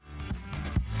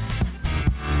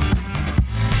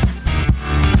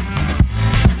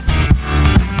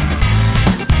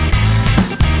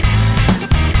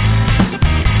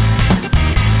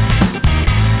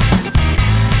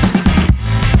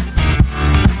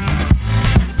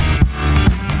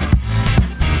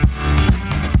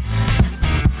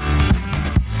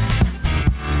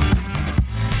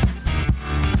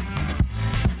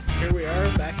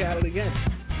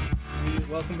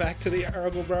back to the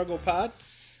Argle Bargle Pod.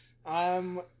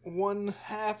 I'm one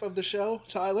half of the show,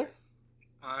 Tyler.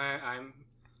 I'm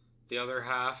the other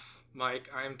half, Mike.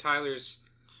 I'm Tyler's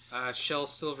Shel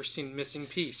Silverstein missing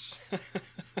piece.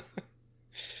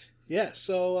 Yeah,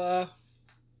 so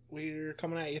we're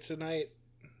coming at you tonight.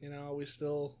 You know, we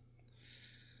still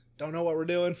don't know what we're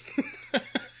doing.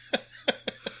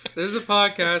 This is a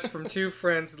podcast from two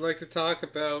friends that like to talk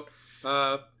about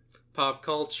pop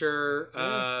culture,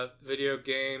 video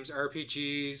games,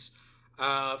 RPGs,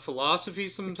 philosophy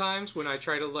sometimes when I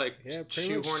try to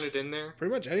shoehorn it in there.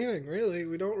 Pretty much anything, really.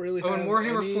 We don't really have and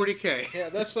Warhammer any... 40k. Yeah,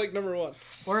 that's like number one.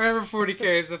 Warhammer 40k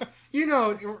is the...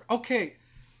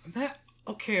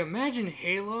 Okay, imagine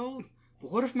Halo,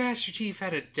 but what if Master Chief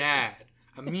had a dad?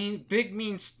 A big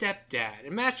mean stepdad.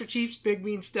 And Master Chief's big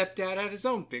mean stepdad had his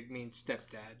own big mean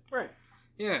stepdad. Right.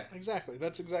 Yeah. Exactly.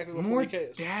 That's exactly what More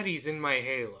 40k is. daddies in my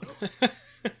Halo.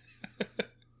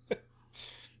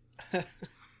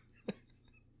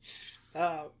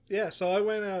 So I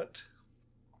went out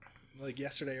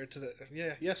yesterday or today.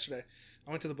 Yeah, yesterday.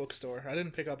 I went to the bookstore. I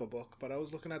didn't pick up a book, but I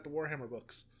was looking at the Warhammer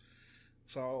books.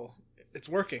 So it's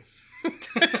working.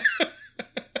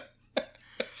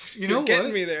 You know getting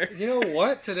what? Me there. You know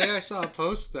what? Today I saw a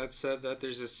post that said that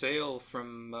there's a sale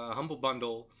from Humble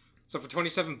Bundle. So for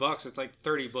 $27, it's like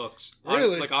 30 books.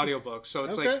 Really? Like audiobooks. So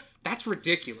it's that's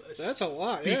ridiculous. That's a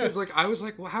lot, Because I was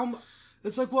like, well, how...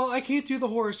 It's like, well, I can't do the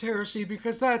Horus Heresy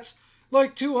because that's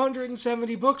like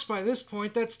 270 books by this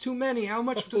point. That's too many. How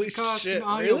much does it cost in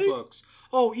audiobooks?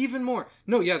 Really? Oh, even more.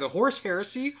 No, yeah, the Horus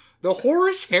Heresy. The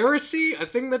Horus Heresy, a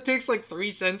thing that takes like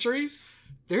 3 centuries.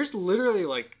 There's literally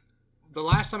the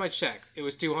last time I checked, it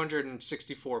was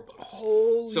 264 books.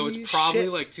 Holy so it's probably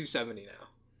shit. like 270 now.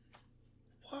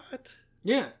 What?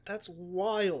 Yeah. That's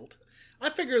wild. I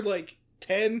figured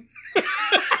 10.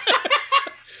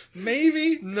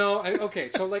 Maybe. No, okay,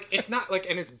 so it's not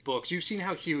and it's books. You've seen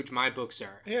how huge my books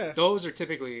are. Yeah. Those are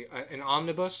typically an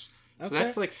omnibus, so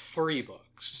that's 3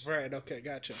 books. Right, okay,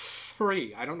 gotcha.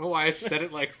 3. I don't know why I said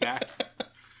it like that.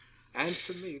 And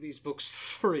to me, these books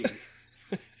 3.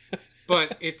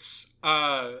 But it's,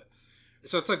 so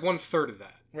it's 1/3 of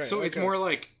that. Right, so it's more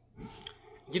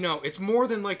it's more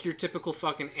than your typical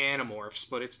fucking Animorphs,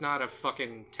 but it's not a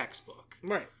fucking textbook.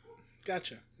 Right.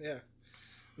 Gotcha. Yeah.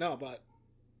 No, but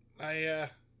there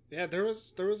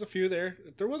was a few there.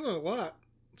 There wasn't a lot,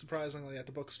 surprisingly, at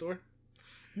the bookstore.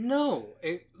 No.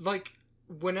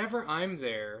 Whenever I'm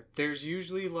there, there's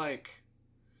usually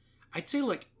I'd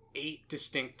say 8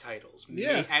 distinct titles.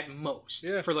 Yeah. At most.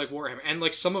 Yeah. For Warhammer.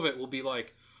 And some of it will be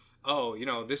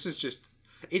this is just...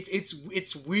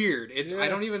 It's weird. I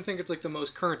don't even think it's the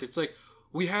most current. It's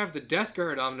we have the Death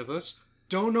Guard omnibus.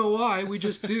 Don't know why, we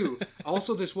just do.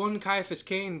 Also, this one Caiaphas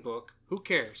Cain book. Who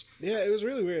cares? Yeah, it was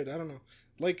really weird. I don't know.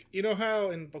 You know how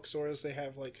in bookstores they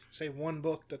have, say, one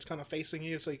book that's kind of facing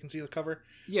you so you can see the cover?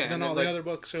 Yeah. And then all the other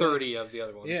books are 30 of the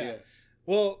other ones, yeah.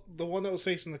 Well, the one that was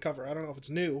facing the cover, I don't know if it's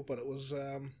new, but it was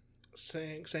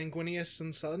Sanguinius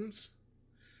and Sons.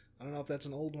 I don't know if that's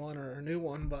an old one or a new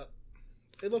one, but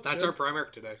it looked That's good. our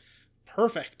Primarch today.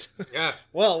 Perfect. Yeah.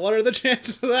 Well, what are the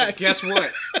chances of that? Guess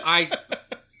what?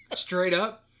 Straight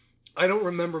up, I don't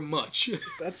remember much.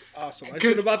 That's awesome. I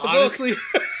should have bought the honestly,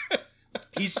 book.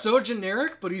 He's so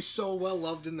generic, but he's so well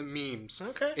loved in the memes.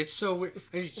 Okay. It's so weird.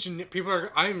 People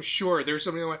are. I am sure there's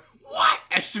somebody that went, "What?"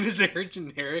 as soon as they heard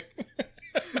generic.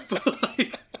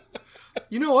 But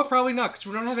you know what? Probably not, because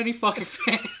we don't have any fucking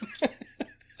fans.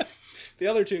 The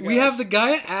other two guys. We have the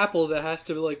guy at Apple that has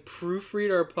to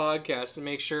proofread our podcast to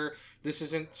make sure this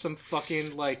isn't some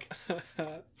fucking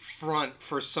front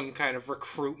for some kind of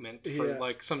recruitment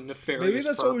for some nefarious Maybe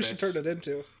that's purpose. what we should turn it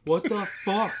into. What the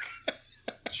fuck?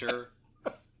 Sure.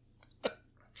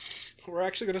 We're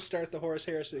actually going to start the Horus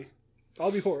Heresy.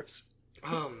 I'll be Horus.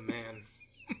 Oh, man.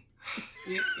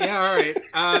 Yeah, alright.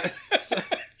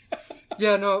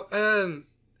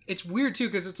 It's weird, too,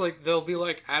 because it's they'll be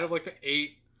out of the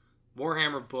 8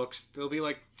 Warhammer books, there'll be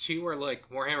 2 are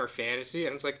Warhammer Fantasy,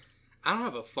 and it's I don't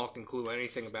have a fucking clue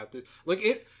anything about this. Don't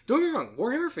get me wrong,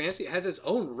 Warhammer Fantasy has its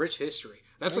own rich history.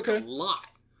 That's a lot.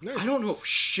 Nice. I don't know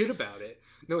shit about it.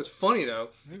 No, it's funny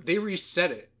though. They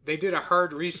reset it. They did a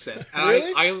hard reset. And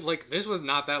really? I this was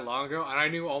not that long ago, and I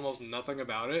knew almost nothing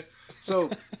about it.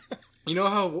 So, you know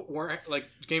how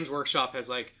Games Workshop has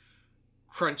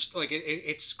crunched,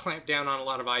 it's clamped down on a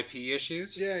lot of IP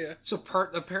issues. Yeah. So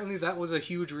apparently that was a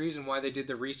huge reason why they did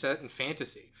the reset in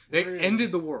fantasy. They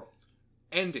ended the world.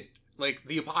 Ended.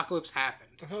 The apocalypse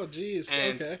happened. Oh, jeez.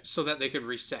 And okay. so that they could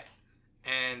reset.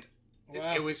 And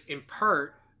wow. it was in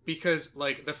part because,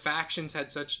 like, the factions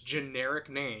had such generic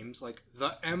names, like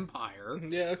the Empire.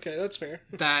 Yeah, okay, that's fair.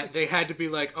 That they had to be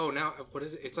like, oh, now, what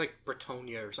is it? It's like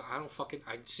Bretonia or something. I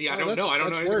don't know. I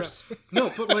don't know. Worse.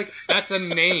 No, but, like, that's a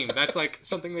name. That's, like,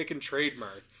 something they can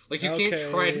trademark. Like, you can't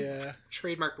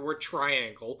trademark the word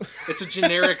triangle. It's a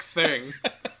generic thing.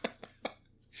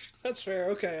 That's fair.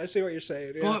 Okay, I see what you're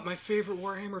saying. Yeah. But my favorite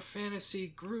Warhammer Fantasy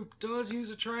group does use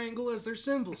a triangle as their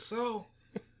symbol, so...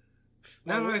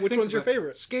 Which one's your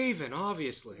favorite? Skaven,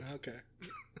 obviously.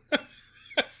 Okay.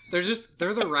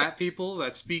 They're the rat people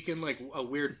that speak in, like, a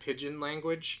weird pigeon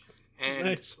language. And,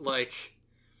 nice. like,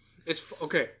 it's...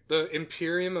 Okay, the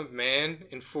Imperium of Man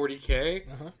in 40k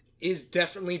is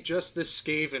definitely just the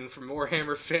Skaven from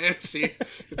Warhammer Fantasy.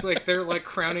 It's like, their, like,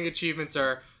 crowning achievements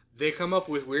are... They come up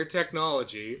with weird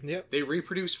technology. Yep. They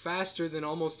reproduce faster than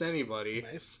almost anybody.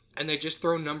 Nice. And they just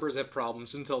throw numbers at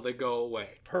problems until they go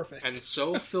away. Perfect. And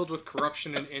so filled with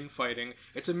corruption and infighting,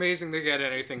 it's amazing they get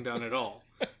anything done at all.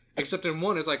 Except in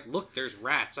one, it's like, look, there's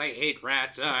rats. I hate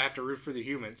rats. I have to root for the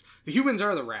humans. The humans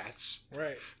are the rats.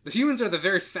 Right. The humans are the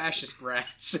very fascist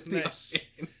rats. Nice.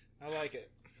 I like it.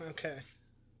 Okay.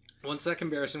 Once that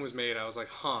comparison was made, I was like,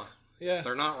 huh. Yeah.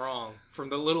 They're not wrong. From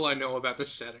the little I know about the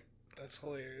setting. That's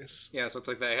hilarious. Yeah, so it's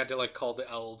like they had to, like, call the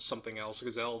elves something else,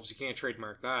 because elves, you can't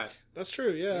trademark that. That's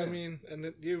true, yeah. I mean,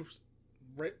 and you...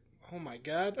 Right... Oh my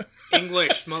god.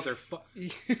 English,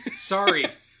 motherfucker. Sorry.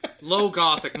 Low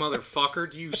Gothic, motherfucker.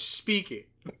 Do you speak it?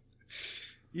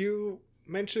 You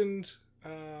mentioned,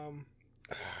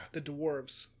 the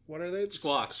dwarves. What are they?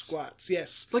 Squats. Squats,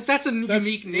 yes. Like, that's a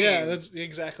unique name. Yeah, that's...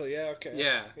 Exactly, yeah, okay.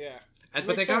 Yeah. Yeah.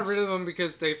 But they got rid of them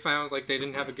because they found, like, they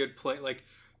didn't have a good play... Like...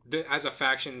 As a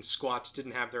faction, squats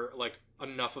didn't have their, like,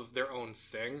 enough of their own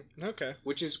thing. Okay.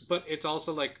 Which is, but it's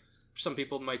also, like, some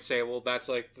people might say, well, that's,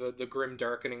 like, the grim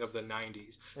darkening of the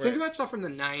 90s. Right. Think about stuff from the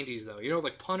 90s, though. You know,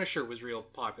 like, Punisher was real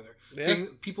popular. Yeah.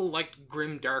 People liked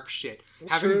grim, dark shit.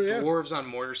 That's Having true, yeah. dwarves on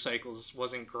motorcycles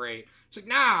wasn't great. It's like,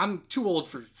 nah, I'm too old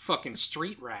for fucking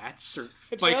street rats or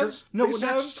biker. No,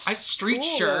 that's street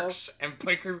cool, sharks though. And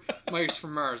biker mice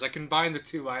from Mars. I combined the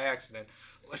two by accident.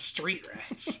 Street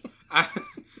rats.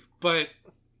 But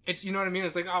it's, you know what I mean?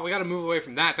 It's like, oh, we got to move away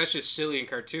from that. That's just silly and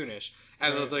cartoonish.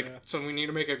 And I was like, so we need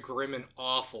to make a grim and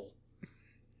awful.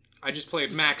 I just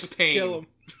played Max Payne. Kill him.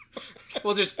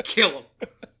 We'll just kill him.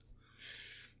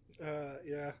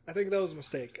 Yeah, I think that was a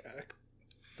mistake.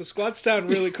 The squats sound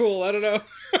really cool. I don't know.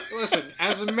 Listen,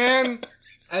 as a man,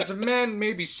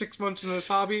 maybe 6 months into this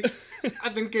hobby, I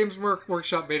think Games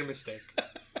Workshop made a mistake.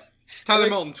 Tyler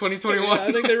Moulton, 2021. Yeah,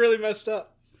 I think they really messed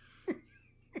up.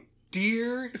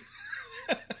 Dear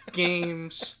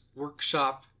Games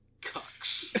Workshop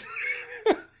cucks.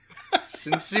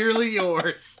 Sincerely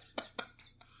yours.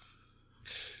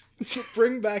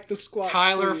 Bring back the squats,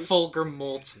 Tyler please. Fulger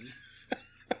Moulton.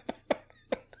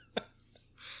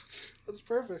 That's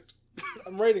perfect.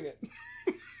 I'm writing it.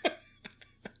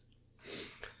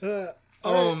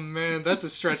 Oh man, that's a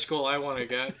stretch goal I want to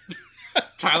get.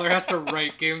 Tyler has to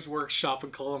write Games Workshop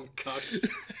and call them cucks.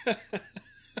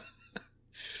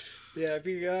 Yeah, if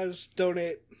you guys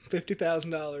donate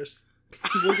 $50,000,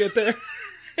 we'll get there.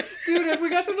 Dude, if we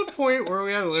got to the point where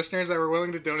we had listeners that were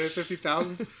willing to donate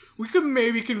 $50,000, we could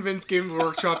maybe convince Games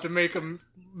Workshop to make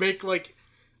like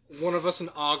one of us an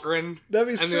Ogren. That'd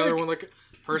be and sick. The other one like.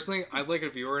 Personally, I'd like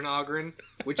if you were an Ogren,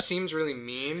 which seems really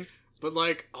mean, but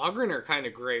like Ogren are kind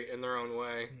of great in their own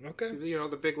way. Okay. You know,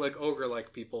 the big like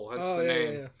ogre-like people. That's the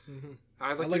name. Yeah. Mm-hmm.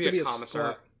 I'd like to be a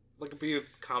commissar. Like to be a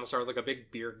commissar, like a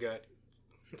big beer gut.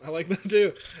 I like that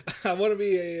too. I want to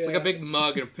be a... It's like a big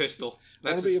mug and a pistol.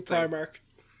 That's I want to be a Primarch.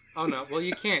 Oh no, well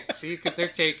you can't, see, because they're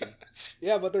taken.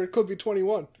 Yeah, but there could be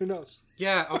 21. Who knows?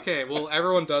 Yeah, okay, well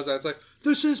everyone does that. It's like,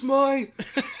 this is my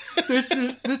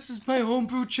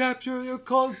homebrew chapter. They're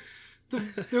called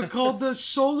the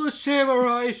Solar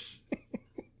Samurais.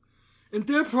 And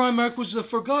their Primarch was the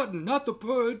Forgotten, not the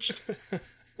Purged.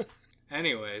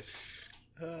 Anyways.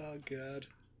 Oh god.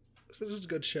 This is a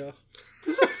good show.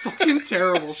 This is a fucking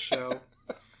terrible show.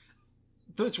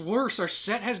 It's worse. Our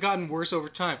set has gotten worse over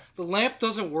time. The lamp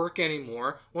doesn't work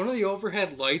anymore. One of the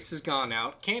overhead lights has gone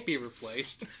out. Can't be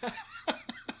replaced.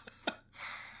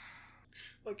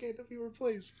 Why can't it be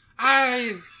replaced?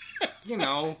 You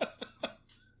know.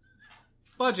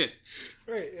 Budget.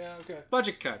 Right, yeah, okay.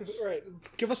 Budget cuts. Right.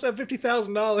 Give us that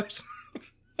 $50,000.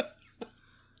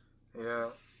 Yeah.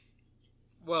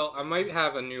 Well, I might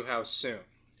have a new house soon.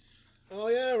 Oh,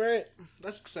 yeah, right.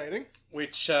 That's exciting.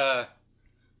 Which,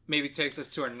 maybe takes us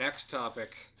to our next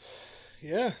topic.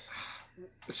 Yeah.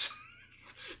 This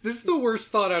is the worst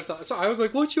thought out topic. So I was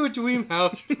like, what's your dream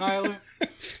house, Tyler?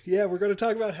 Yeah, we're going to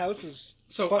talk about houses.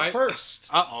 But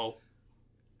first... Uh-oh.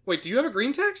 Wait, do you have a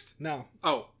green text? No.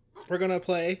 Oh. We're going to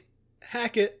play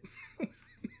Hack It.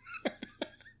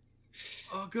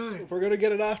 Oh, good. We're going to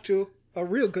get it off to a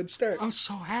real good start. I'm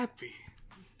so happy.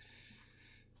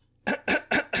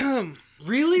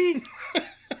 Really?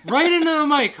 Right into the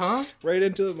mic, huh? Right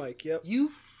into the mic, yep. You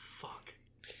fuck.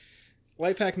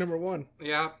 Life hack number 1.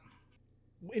 Yeah.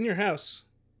 In your house,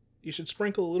 you should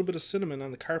sprinkle a little bit of cinnamon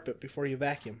on the carpet before you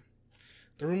vacuum.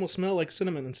 The room will smell like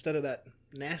cinnamon instead of that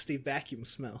nasty vacuum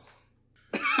smell.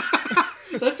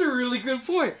 That's a really good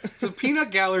point. The Peanut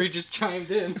Gallery just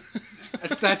chimed in.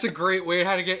 That's a great way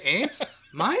how to get ants.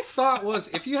 My thought was,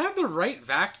 if you have the right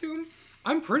vacuum,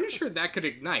 I'm pretty sure that could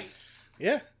ignite.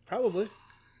 Yeah, probably.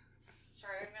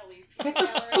 Sorry, I'm gonna leave. Get the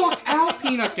fuck out,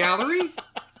 Peanut Gallery!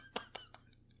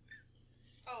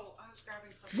 Oh, I was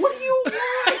grabbing something. What do you want?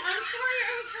 I'm sorry,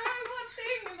 I was grabbing one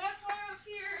thing, and that's why I was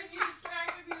here, and you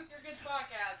distracted me with your good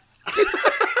podcast.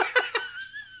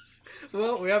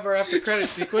 Well, we have our after credit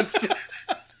sequence.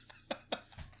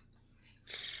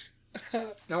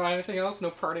 No, anything else?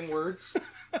 No parting words?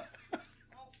 Oh,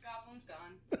 Goblin's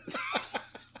gone.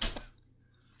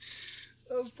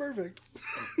 That was perfect.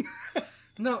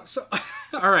 No, so...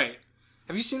 Alright.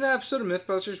 Have you seen that episode of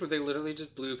Mythbusters where they literally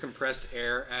just blew compressed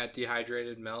air at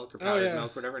dehydrated milk or powdered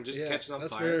milk or whatever and just catches on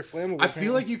that's fire? That's very flammable. I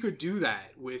feel like you could do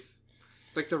that with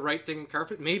like the right thing in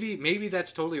carpet. Maybe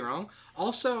that's totally wrong.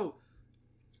 Also,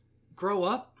 grow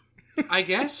up, I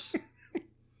guess.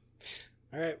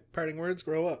 All right, parting words,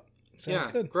 grow up. Sounds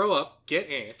good. Grow up, get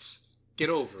ants, get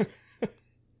over it.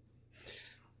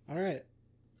 All right.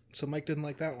 So Mike didn't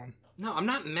like that one. No, I'm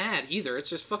not mad either. It's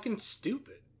just fucking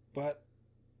stupid. But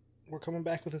we're coming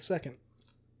back with a second.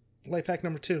 Life hack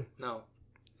number 2. No.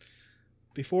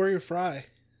 Before you fry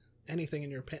anything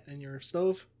in your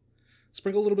stove,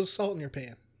 sprinkle a little bit of salt in your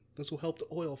pan. This will help the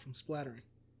oil from splattering.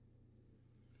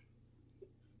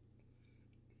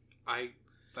 I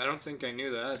don't think I knew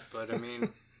that, but I mean...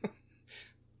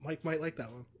 Mike might like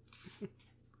that one.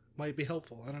 Might be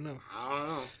helpful. I don't know.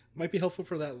 know. Might be helpful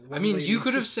for that one I mean, lady. you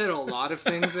could have said a lot of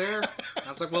things there. I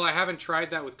was like, well, I haven't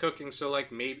tried that with cooking, so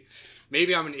like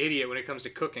maybe I'm an idiot when it comes to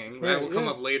cooking. Right, that will come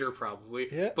up later probably.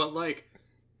 Yeah. But like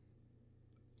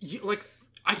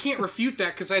I can't refute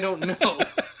that because I don't know.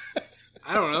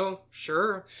 I don't know.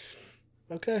 Sure.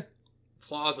 Okay.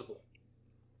 Plausible.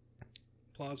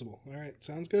 All right.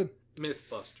 Sounds good.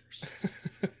 Mythbusters.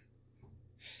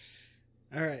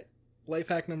 All right. Life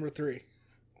hack number 3.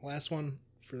 Last one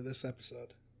for this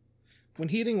episode. When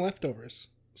heating leftovers,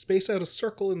 space out a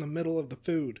circle in the middle of the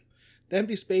food. The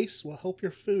empty space will help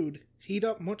your food heat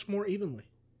up much more evenly.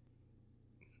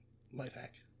 Life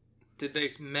hack. Did they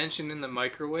mention in the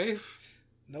microwave?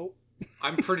 Nope.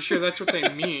 I'm pretty sure that's what they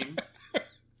mean.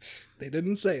 They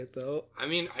didn't say it, though. I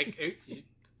mean,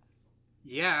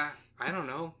 yeah, I don't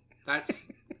know. That's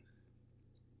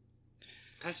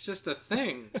just a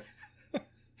thing.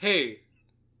 Hey,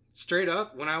 straight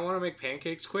up, when I want to make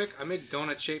pancakes quick, I make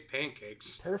donut-shaped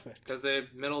pancakes. Perfect. Because the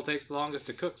middle takes the longest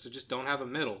to cook, so just don't have a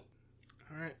middle.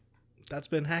 All right. That's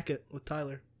been Hack It with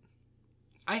Tyler.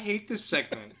 I hate this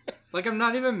segment. Like, I'm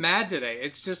not even mad today.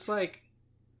 It's just like...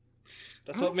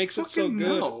 That's what makes it so good.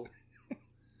 Know.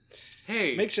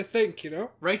 Hey. Makes you think, you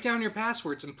know? Write down your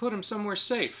passwords and put them somewhere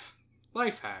safe.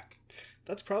 Life hack.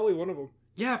 That's probably one of them.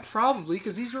 Yeah, probably,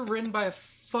 because these were written by a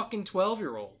fucking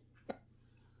 12-year-old.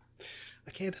 I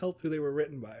can't help who they were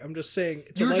written by. I'm just saying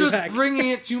it's You're a just hack.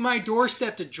 bringing it to my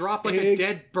doorstep to drop like a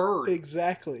dead bird.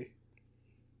 Exactly.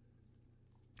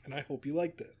 And I hope you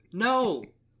liked it. No.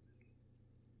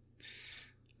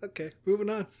 Okay,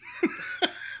 moving on.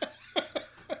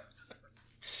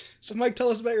 So, Mike, tell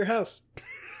us about your house.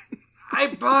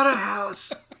 I bought a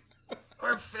house.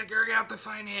 We're figuring out the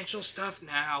financial stuff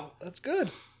now. That's good.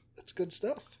 That's good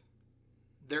stuff.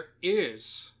 There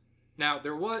is. Now,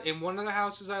 there was, in one of the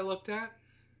houses I looked at,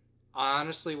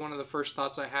 honestly, one of the first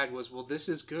thoughts I had was, well, this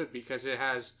is good because it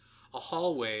has a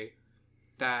hallway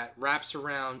that wraps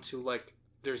around to, like,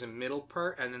 there's a middle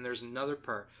part and then there's another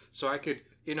part. So I could,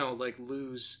 like,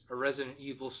 lose a Resident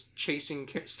Evil chasing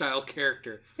style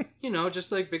character.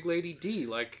 Just like Big Lady D.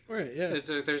 Like, right, yeah.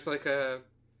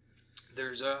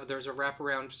 There's a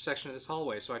wraparound section of this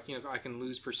hallway, so I can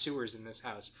lose pursuers in this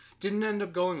house. Didn't end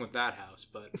up going with that house,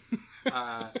 but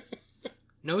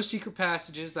no secret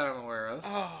passages that I'm aware of.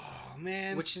 Oh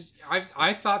man, which is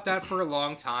I thought that for a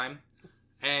long time,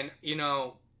 and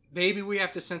maybe we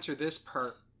have to censor this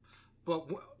part.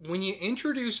 But when you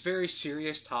introduce very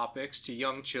serious topics to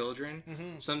young children,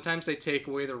 sometimes they take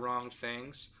away the wrong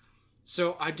things.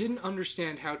 So I didn't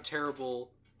understand how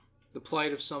terrible the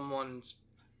plight of someone's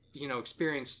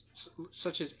experience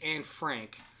such as Anne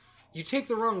Frank you take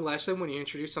the wrong lesson when you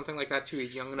introduce something like that to a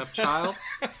young enough child.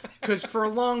 Because for a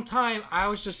long time, I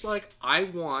was just like, I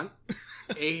want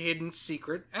a hidden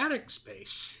secret attic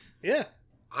space. Yeah.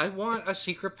 I want a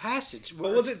secret passage.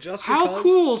 But was it just How because...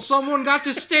 cool someone got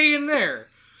to stay in there?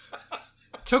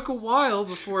 Took a while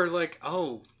before, like,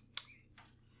 I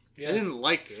didn't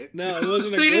like it. No, it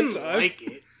wasn't a they good didn't time. like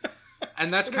it.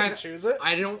 And that's kind of... choose it.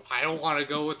 I don't want to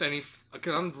go with any...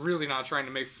 Because I'm really not trying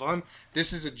to make fun.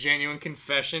 This is a genuine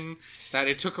confession that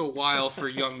it took a while for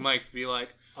young Mike to be like,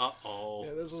 uh-oh.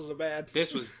 Yeah, this is bad.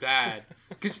 This was bad.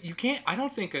 Because you can't... I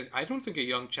don't think a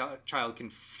young child can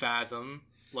fathom,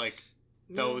 like,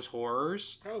 those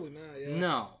horrors. Probably not, yeah.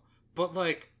 No. But,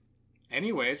 like,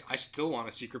 anyways, I still want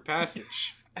a secret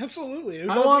passage. Absolutely. Who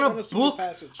I doesn't want want a secret book.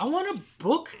 passage? I want a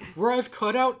book where I've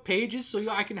cut out pages so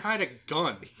I can hide a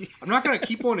gun. I'm not gonna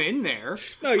keep one in there.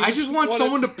 No, you I just want want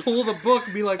someone to pull the book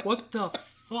and be like, "What the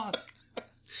fuck?"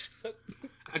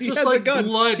 He Just has like a gun.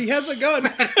 blood. He has a gun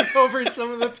spattered over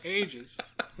some of the pages.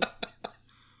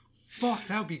 Fuck,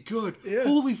 that would be good. Yeah.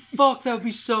 Holy fuck, that would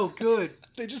be so good.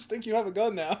 They just think you have a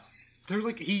gun now. They're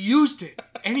like, he used it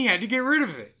and he had to get rid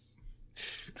of it.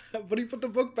 But he put the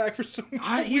book back for some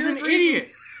He's an weird reason. idiot.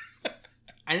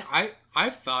 And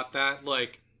I've thought that,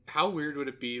 like, how weird would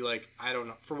it be, like, I don't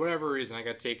know, for whatever reason, I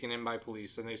got taken in by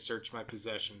police and they searched my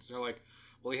possessions. And they're like,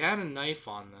 well, he had a knife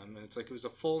on them, and it's like, it was a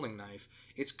folding knife.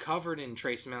 It's covered in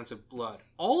trace amounts of blood.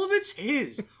 All of it's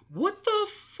his. What the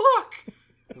fuck?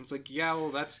 And it's like, yeah, well,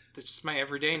 that's just my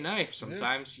everyday knife.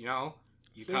 Sometimes, you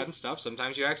cut and stuff.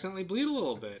 Sometimes you accidentally bleed a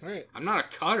little bit. Right. I'm not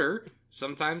a cutter.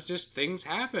 Sometimes just things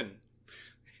happen.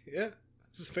 Yeah,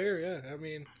 this is fair, yeah. I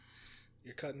mean,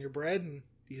 you're cutting your bread and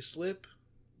you slip.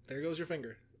 There goes your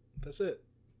finger. That's it.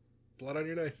 Blood on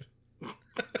your knife.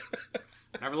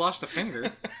 Never lost a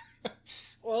finger.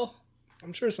 Well,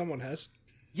 I'm sure someone has.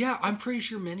 Yeah, I'm pretty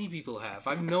sure many people have.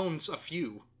 I've known a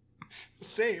few.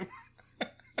 Same.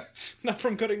 Not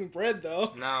from cutting bread,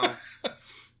 though. No.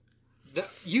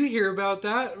 You hear about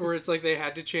that? Where it's like they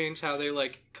had to change how they,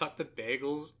 like, cut the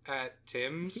bagels at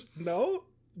Tim's? No?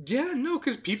 Yeah, no,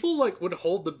 because people, like, would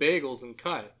hold the bagels and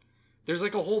cut. There's,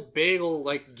 like, a whole bagel,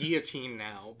 like, guillotine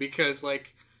now. Because,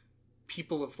 like,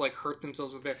 people have, like, hurt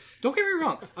themselves with bagels. Don't get me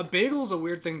wrong. A bagel is a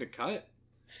weird thing to cut.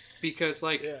 Because,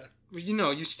 like,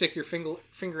 you stick your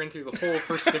finger in through the hole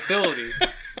for stability.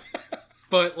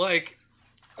 But, like,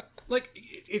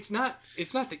 it's not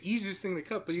the easiest thing to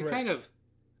cut, but you kind of,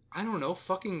 I don't know,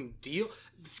 fucking deal.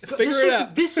 Figure it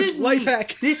out. This is life me.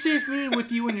 hack. This is me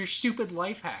with you and your stupid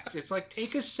life hacks. It's like,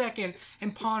 take a second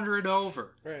and ponder it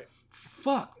over. Right.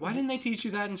 Fuck, why didn't they teach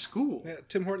you that in school? Yeah,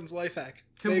 Tim Hortons life hack.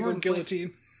 Tim Bagel Hortons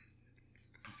guillotine.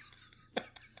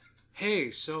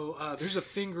 Hey, so there's a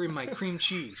finger in my cream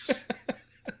cheese.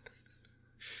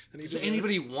 Does to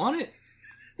anybody want it?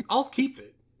 I'll keep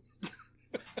it.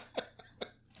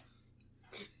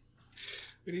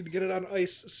 We need to get it on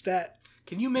ice stat.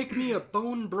 Can you make me a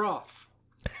bone broth?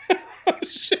 Oh,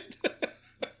 shit.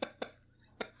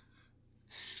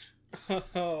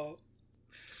 Oh.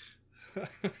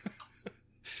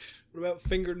 What about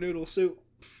finger noodle soup?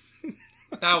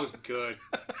 That was good.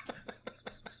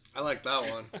 I like that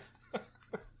one.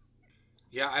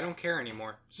 Yeah, I don't care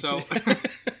anymore. So,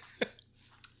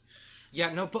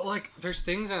 yeah, no, but, like, there's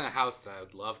things in a house that I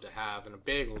would love to have, and a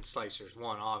bagel slicer's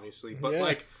one, obviously. But,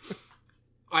 like,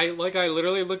 I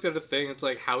literally looked at a thing, it's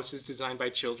like, houses designed by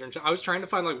children. I was trying to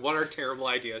find, like, what are terrible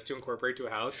ideas to incorporate to a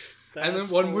house. And then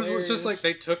one was just, like,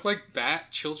 they took, like,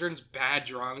 children's bad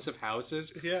drawings of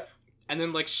houses. Yeah. And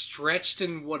then, like, stretched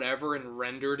and whatever and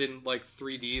rendered in, like,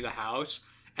 3D the house.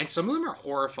 And some of them are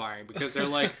horrifying because they're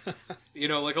like,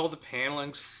 like all the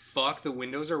paneling's fucked. The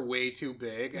windows are way too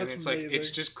big. And it's amazing. Like,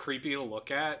 it's just creepy to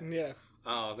look at. Yeah.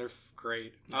 Oh, they're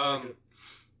great.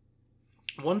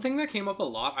 One thing that came up a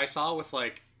lot, I saw with,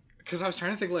 like, because I was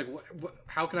trying to think, like,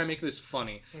 how can I make this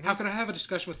funny? Mm-hmm. How can I have a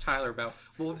discussion with Tyler about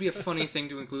what would be a funny thing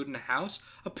to include in a house?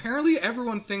 Apparently,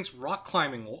 everyone thinks rock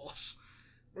climbing walls.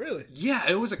 Really? Yeah,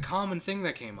 it was a common thing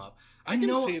that came up. I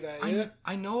know, see that, yeah.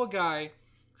 I know a guy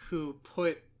who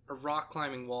put a rock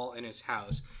climbing wall in his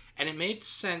house, and it made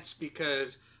sense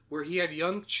because where he had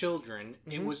young children,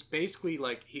 it was basically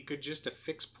like he could just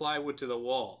affix plywood to the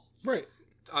wall. Right.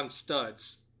 On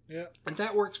studs. Yeah. And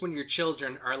that works when your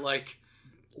children are like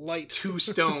light 2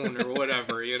 stone or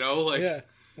whatever, like yeah.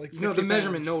 Like the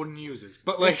measurement no one uses.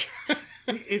 But like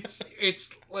it's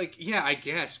like, yeah, I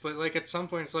guess, but like at some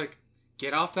point it's like,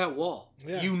 get off that wall.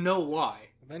 Yeah. You know why.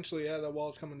 Eventually, yeah, that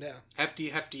wall's coming down.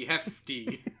 Hefty.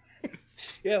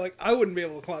 Yeah, like, I wouldn't be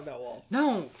able to climb that wall.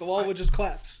 No. The wall would just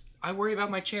collapse. I worry about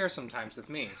my chair sometimes with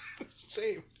me.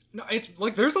 Same. No, it's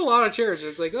like, there's a lot of chairs.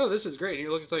 It's like, oh, this is great. And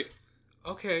you look, it's like,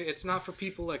 okay, it's not for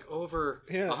people like over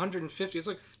Yeah. 150. It's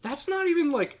like, that's not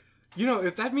even like, you know,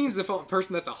 if that means if a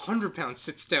person that's 100 pounds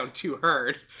sits down too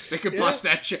hard, they could bust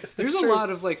that shit. There's a lot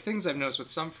of like things I've noticed with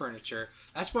some furniture.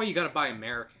 That's why you gotta buy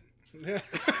American. Yeah.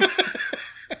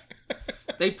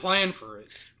 They plan for it.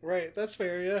 Right, that's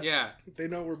fair, yeah. Yeah. They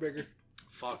know we're bigger.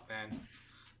 Fuck, man.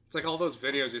 It's like all those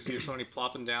videos you see of somebody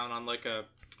plopping down on like a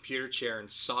computer chair and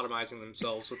sodomizing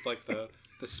themselves with like the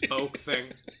spoke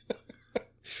thing.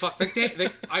 Fuck,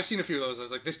 I've seen a few of those. I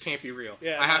was like, this can't be real.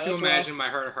 Yeah, I have to imagine rough. my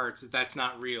heart of hearts that that's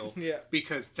not real. Yeah.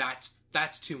 Because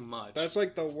that's too much. That's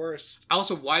like the worst.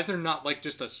 Also, why is there not like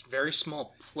just a very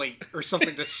small plate or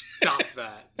something to stop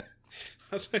that?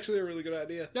 That's actually a really good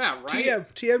idea. Yeah, right?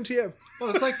 TM.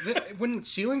 Well, it's like when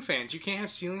ceiling fans, you can't have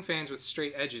ceiling fans with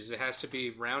straight edges. It has to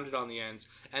be rounded on the ends,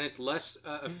 and it's less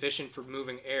efficient for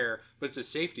moving air, but it's a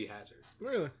safety hazard.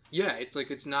 Really? Yeah, it's like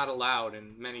it's not allowed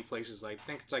in many places. Like, I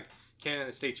think it's like Canada and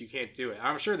the States, you can't do it.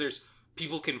 I'm sure there's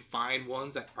people can find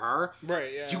ones that are.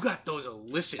 Right, yeah. You got those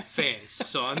illicit fans,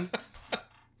 son.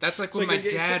 That's like when like my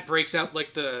dad breaks out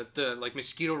like the like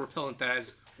mosquito repellent that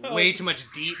has way too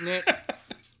much DEET in it.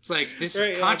 It's like, this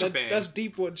is contraband. That's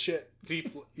deep wood shit.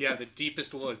 Yeah, the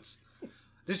deepest woods.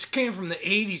 This came from the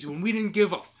 80s when we didn't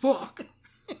give a fuck.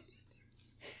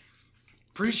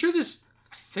 Pretty sure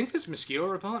I think this mosquito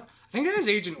repellent, I think it has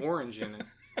Agent Orange in it.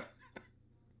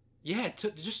 Yeah, it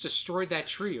just destroyed that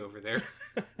tree over there.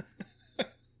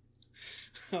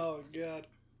 Oh, God.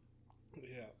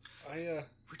 Yeah.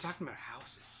 We're talking about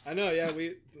houses. I know, yeah,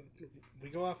 we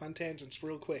go off on tangents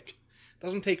real quick.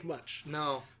 Doesn't take much.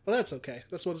 No. Well, that's okay.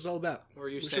 That's what it's all about. What are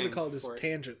you we saying? should have called this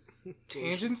Tangent.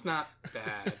 Tangent's not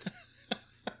bad.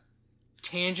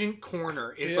 Tangent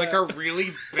Corner is like a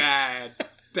really bad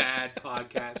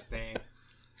podcast name.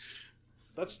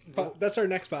 That's our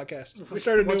next podcast. We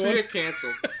started a new Once we one. get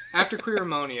canceled. After Queer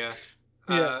Ammonia,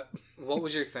 what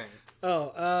was your thing?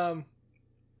 I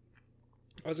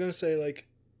was going to say, like,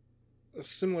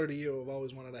 similar to you, I've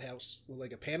always wanted a house with,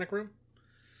 like, a panic room.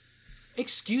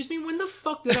 Excuse me? When the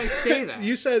fuck did I say that?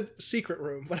 You said secret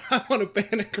room, but I want a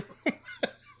panic room.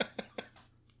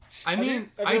 I mean,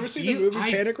 have you ever seen the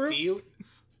movie Panic Room?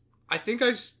 I think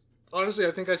I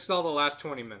saw the last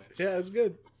 20 minutes. Yeah, it's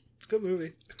good. It's a good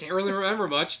movie. Can't really remember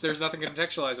much. There's nothing to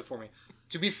contextualize it for me.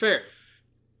 To be fair,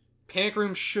 Panic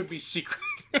Room should be secret.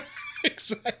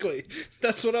 Exactly.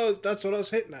 That's what I was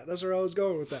hitting at. That's where I was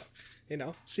going with that. You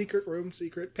know, secret room,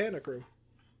 secret panic room.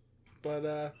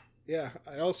 But yeah,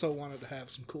 I also wanted to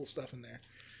have some cool stuff in there,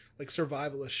 like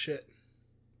survivalist shit.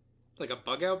 Like a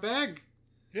bug out bag?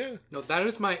 Yeah. No, that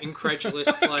is my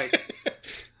incredulous like.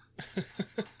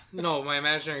 No, my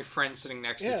imaginary friend sitting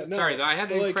next to me. Sorry, I had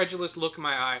an incredulous look in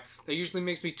my eye that usually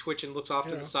makes me twitch and looks off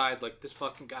to the side like this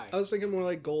fucking guy. I was thinking more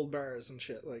like gold bars and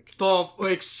shit. Like,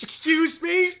 excuse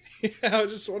me? Yeah, I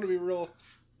just want to be real.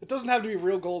 It doesn't have to be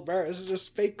real gold bars. It's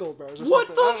just fake gold bars. Or What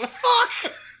something. the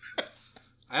fuck?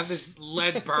 I have this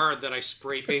lead bird that I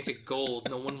spray painted gold.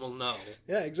 No one will know.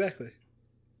 Yeah, exactly.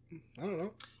 I don't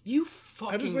know. You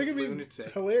fucking I just think it'd lunatic.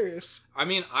 be hilarious. I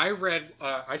mean, I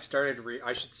started to read,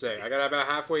 I should say, I got about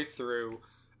halfway through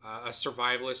a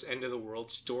survivalist end of the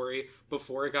world story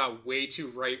before it got way too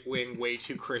right-wing, way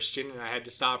too Christian, and I had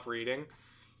to stop reading.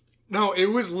 No, it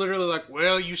was literally like,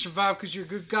 well, you survived because you're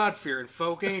good God-fearing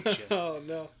folk, ain't you? Oh,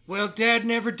 no. Well, Dad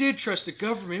never did trust the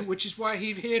government, which is why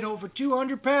he hid over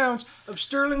 200 pounds of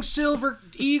sterling silver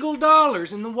eagle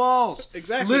dollars in the walls.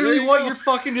 Exactly. Literally what you're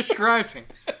fucking describing.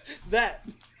 That.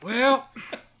 Well,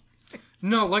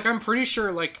 no, like, I'm pretty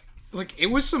sure, like, it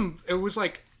was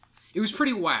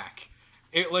pretty whack.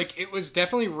 It was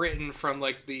definitely written from,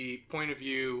 like, the point of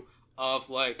view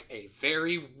of, like, a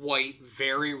very white,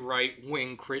 very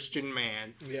right-wing Christian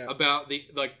man about the,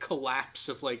 like, collapse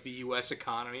of, like, the U.S.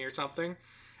 economy or something.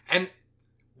 And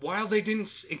while they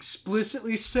didn't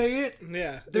explicitly say it,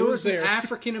 there was an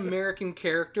African-American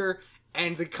character,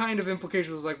 and the kind of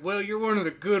implication was like, well, you're one of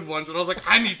the good ones. And I was like,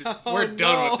 we're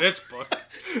done with this book.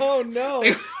 Oh, no.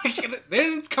 They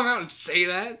didn't come out and say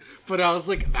that, but I was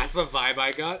like, that's the vibe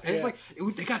I got. And it's like,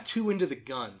 they got too into the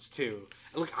guns, too.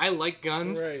 Like, I like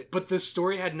guns, but the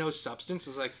story had no substance.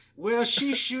 It was like, well,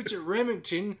 she shoots a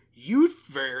Remington youth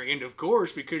variant, of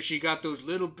course, because she got those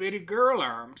little bitty girl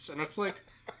arms. And it's like,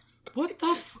 what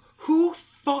the who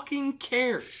fucking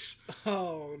cares?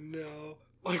 Oh, no.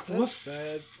 Like, that's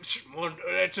bad. Well,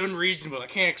 that's unreasonable. I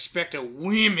can't expect a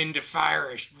woman to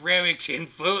fire a Remington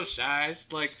full size.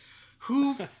 Like,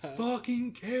 who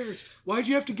fucking cares? Why'd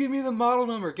you have to give me the model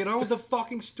number? Get on with the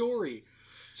fucking story.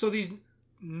 So these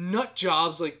nut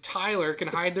jobs like Tyler can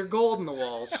hide their gold in the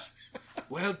walls.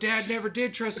 Well, Dad never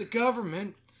did trust the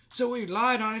government, So he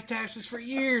lied on his taxes for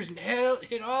years and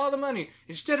hid all the money.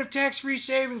 Instead of tax-free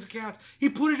savings accounts, he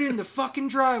put it in the fucking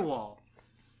drywall.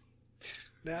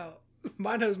 Now,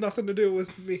 mine has nothing to do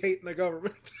with me hating the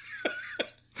government.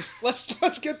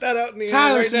 let's get that out in the air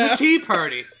Tyler's right in now. the Tea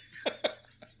Party.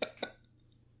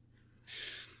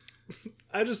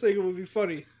 I just think it would be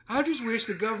funny. I just wish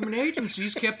the government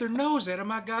agencies kept their nose out of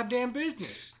my goddamn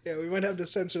business. Yeah, we might have to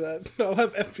censor that. I'll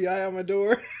have FBI on my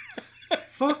door.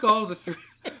 Fuck all the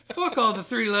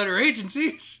three-letter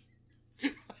agencies.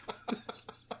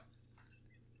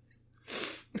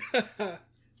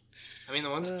 I mean, the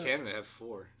ones in Canada have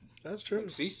 4. That's true. Like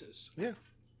CSIS. Yeah.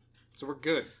 So we're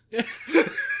good. Yeah.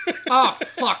 Oh,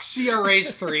 fuck.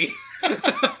 CRA's 3.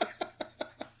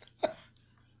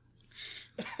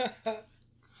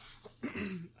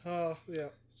 Oh, yeah.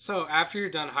 So, after you're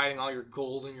done hiding all your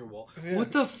gold in your wall, Yeah.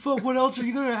 what the fuck? What else are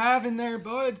you gonna have in there,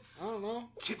 bud? I don't know.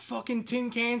 Fucking tin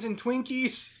cans and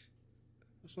Twinkies?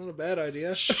 That's not a bad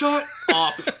idea. Shut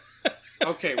up.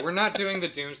 Okay, we're not doing the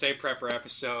Doomsday Prepper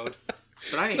episode,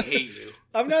 but I hate you.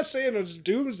 I'm not saying it's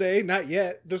doomsday, not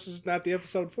yet. This is not the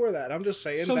episode for that. I'm just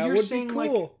saying So that you're would saying, be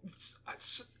cool. like...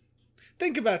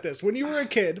 Think about this. When you were a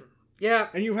kid Yeah.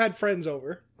 and you had friends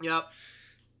over, Yep.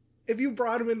 if you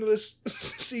brought them into this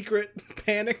secret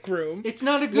panic room, It's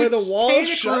not a where good the wall's panic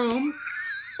shut. room.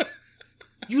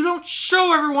 You don't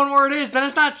show everyone where it is. Then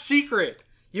it's not secret.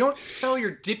 You don't tell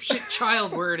your dipshit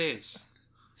child where it is.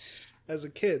 As a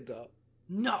kid, though,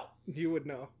 No. you would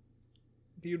know.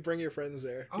 You'd bring your friends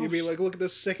there. Oh, You'd be like, look at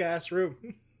this sick-ass room.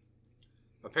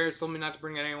 My parents told me not to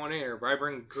bring anyone in here, but I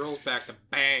bring girls back to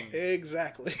bang.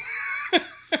 Exactly.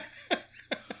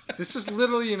 This is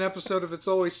literally an episode of It's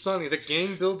Always Sunny. The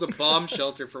gang builds a bomb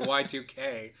shelter for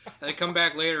Y2K. And they come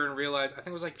back later and realize, I think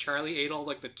it was like Charlie ate all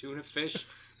like the tuna fish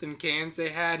in cans they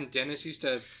had, and Dennis used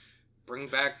to bring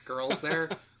back girls there.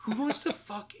 Who wants to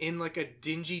fuck in like a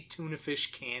dingy tuna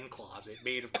fish can closet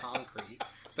made of concrete?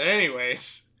 But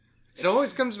anyways, it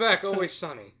always comes back Always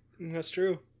Sunny. That's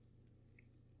true.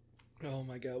 Oh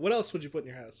my god. What else would you put in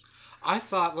your house? I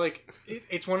thought, like,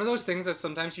 it's one of those things that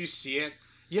sometimes you see it.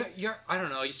 Yeah, I don't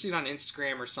know. You see it on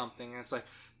Instagram or something, and it's like,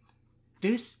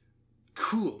 this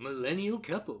cool millennial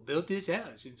couple built this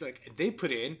house. It's like, they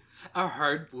put in a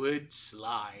hardwood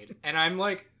slide. And I'm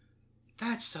like,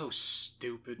 that's so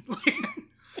stupid.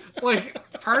 Like,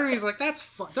 part of me is like, that's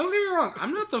fun. Don't get me wrong.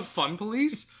 I'm not the fun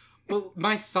police. But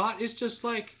my thought is just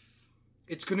like,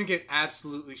 it's going to get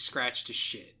absolutely scratched to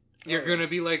shit. You're going to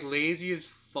be like lazy as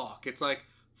fuck. It's like,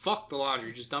 fuck the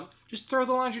laundry. Just throw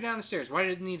the laundry down the stairs. Why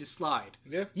did it need to slide?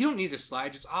 Yeah. You don't need to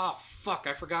slide. Just, fuck,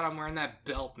 I forgot I'm wearing that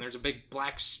belt and there's a big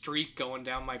black streak going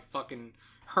down my fucking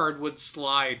hardwood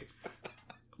slide.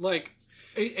 Like,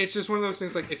 it's just one of those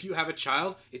things, like, if you have a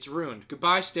child, it's ruined.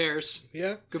 Goodbye stairs.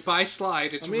 Yeah. Goodbye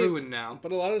slide. It's ruined now.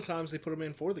 But a lot of times they put them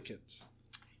in for the kids.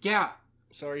 Yeah.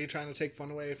 So are you trying to take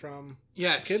fun away from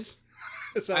Yes. kids?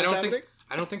 Is that I what's don't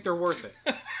happening? think they're worth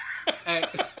it. And-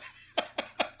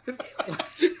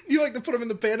 You like to put them in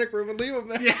the panic room and leave them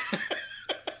there. yeah.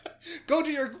 Go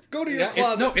to your Yeah,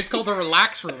 closet it's called the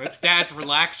relax room. It's Dad's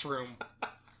relax room.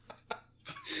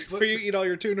 where you eat all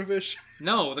your tuna fish.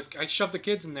 No, I shove the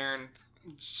kids in there and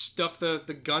stuff the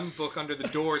gun book under the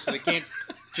door so they can't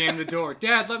jam the door.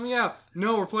 Dad, let me out.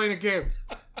 No, we're playing a game.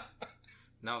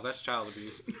 No, that's child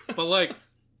abuse. But, like,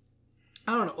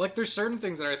 I don't know. Like, there's certain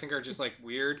things that I think are just, like,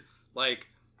 weird. Like,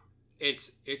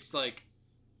 it's like,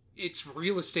 it's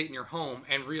real estate in your home,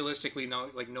 and realistically,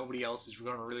 nobody else is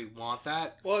going to really want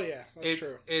that. Well, yeah, that's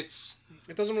true. It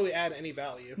doesn't really add any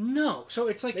value. No. So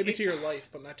it's like... Maybe to your life,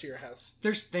 but not to your house.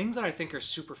 There's things that I think are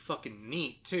super fucking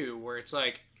neat, too, where it's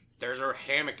like, there's our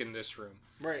hammock in this room.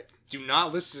 Right. Do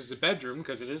not list it as a bedroom,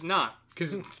 because it is not.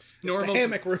 Because It's the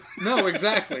hammock room. No,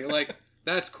 exactly. Like,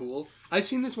 that's cool. I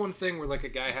seen this one thing where, like, a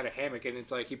guy had a hammock, and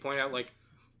it's like, he pointed out, like,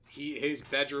 his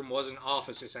bedroom was an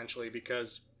office, essentially,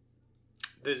 because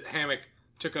this hammock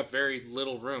took up very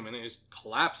little room, and it is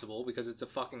collapsible because it's a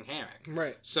fucking hammock.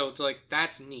 Right. So it's like,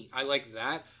 that's neat. I like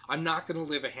that. I'm not going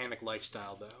to live a hammock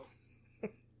lifestyle, though.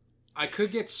 I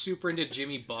could get super into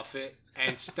Jimmy Buffett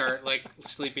and start, like,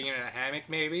 sleeping in a hammock,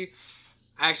 maybe.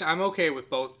 Actually, I'm okay with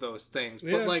both those things.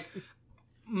 But, Yeah. like,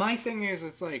 my thing is,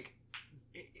 it's like,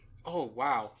 oh,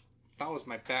 wow. That was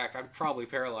my back. I'm probably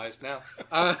paralyzed now.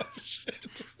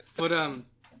 But,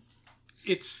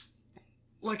 it's,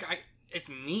 like, it's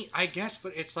neat, I guess,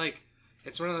 but it's like,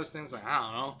 it's one of those things, like, I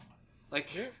don't know.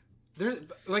 Like, Yeah. there,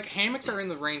 like, hammocks are in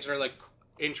the range that are, like,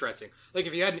 interesting. Like,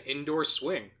 if you had an indoor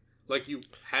swing, like, you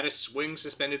had a swing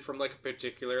suspended from, like, a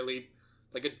particularly,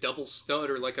 like, a double stud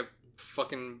or, like, a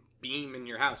fucking beam in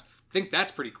your house. I think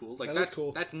that's pretty cool. Like that's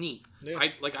cool. That's neat. Yeah.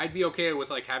 I'd be okay with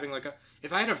like having like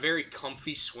if I had a very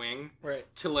comfy swing Right.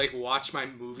 to like watch my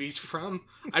movies from,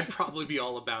 I'd probably be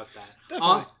all about that.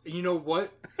 Definitely. You know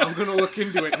what? I'm gonna look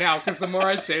into it now because the more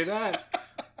I say that,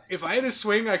 if I had a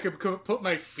swing I could put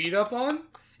my feet up on,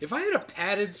 if I had a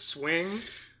padded swing,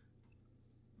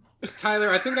 Tyler,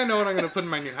 I think I know what I'm gonna put in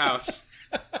my new house.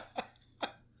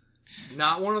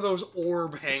 Not one of those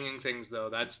orb hanging things though.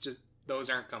 That's just those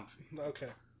aren't comfy. Okay.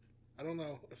 I don't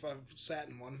know if I've sat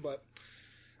in one, but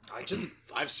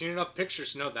I've seen enough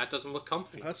pictures to know that doesn't look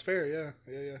comfy. that's fair.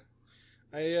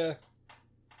 Yeah.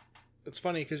 It's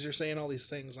funny because you're saying all these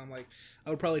things. I'm like, I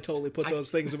would probably totally put those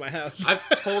things in my house. I've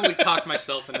totally talked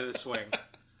myself into the swing.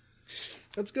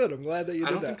 That's good. I'm glad that you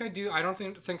did that. I don't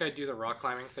think I do the rock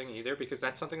climbing thing either because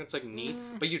that's something that's like neat,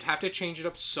 but you'd have to change it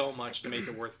up so much to make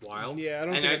it worthwhile. Yeah, I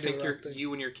don't. And think I think do the rock thing.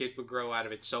 you and your kid would grow out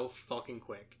of it so fucking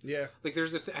quick. Yeah. Like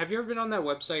there's have you ever been on that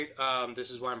website?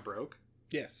 This is why I'm broke.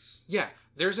 Yes. Yeah,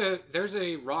 there's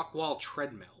a rock wall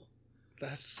treadmill.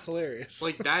 That's hilarious.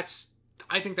 Like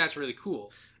I think that's really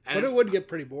cool. And but it would get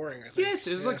pretty boring. I think. yes,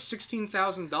 it was like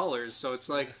 $16,000. So it's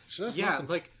like nothing.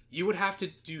 like. You would have to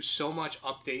do so much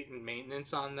update and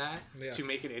maintenance on that to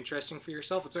make it interesting for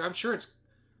yourself. It's like, I'm sure it's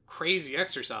crazy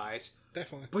exercise.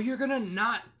 Definitely. But you're going to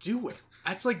not do it.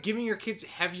 That's like giving your kids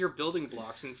heavier building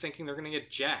blocks and thinking they're going to get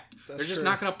jacked. They're just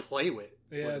not going to play with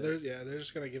it. They're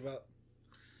just going to give up.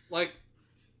 Like,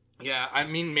 yeah, I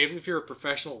mean, maybe if you're a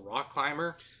professional rock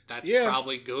climber, that's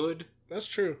probably good. That's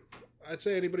true. I'd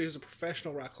say anybody who's a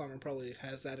professional rock climber probably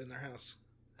has that in their house.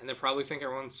 And they probably think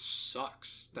everyone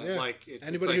sucks. That like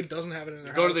anybody who doesn't have it in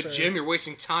their house. Go to the gym, you're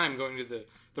wasting time going to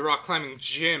the rock climbing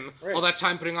gym. Right. All that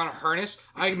time putting on a harness,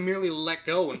 I merely let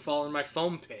go and fall in my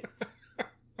foam pit.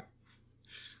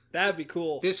 That'd be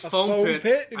cool. This foam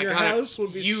pit in your house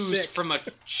would be used sick. from a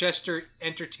Chester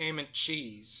Entertainment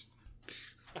cheese.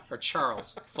 Or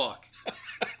Charles. Fuck.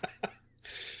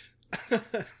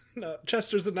 No,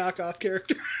 Chester's the knockoff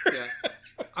character. Yeah.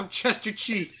 I'm Chester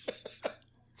Cheese.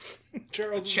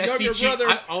 Charles' Chesty younger cheese.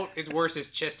 brother. It's worse as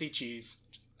Chesty Cheese.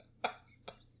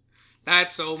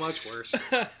 That's so much worse.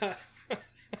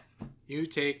 You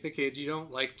take the kids you don't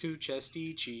like to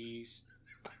Chesty Cheese.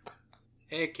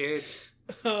 Hey kids,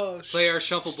 play our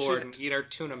shuffleboard and eat our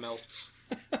tuna melts.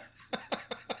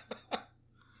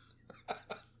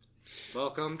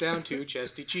 Welcome down to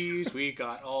Chesty Cheese. We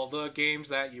got all the games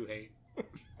that you hate.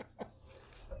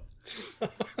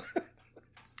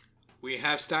 We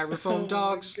have styrofoam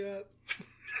dogs.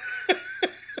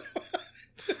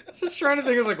 Just trying to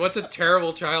think of like what's a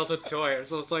terrible childhood toy.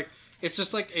 So it's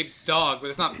just like a dog, but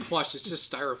it's not plush. It's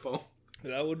just styrofoam.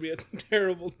 That would be a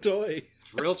terrible toy.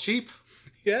 It's real cheap.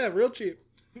 Yeah, real cheap.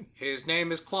 His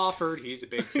name is Clawford. He's a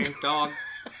big pink dog.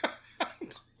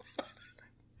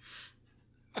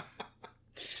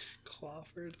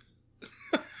 Clawford.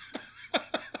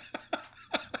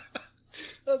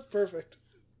 That's perfect.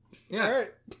 Yeah. All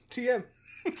right, TM.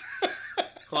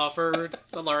 Clawford,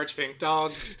 the large pink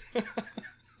dog.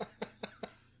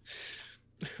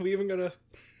 We even got a.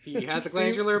 He has a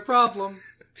glandular problem.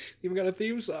 Even got a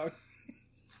theme song.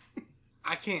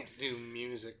 I can't do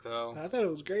music though. I thought it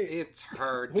was great. It's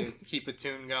hard to keep a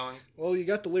tune going. Well, you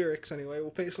got the lyrics anyway. We'll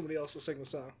pay somebody else to sing the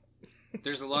song.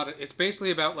 There's a lot of. It's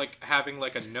basically about like having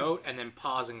like a note and then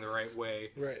pausing the right way.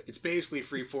 Right. It's basically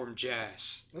freeform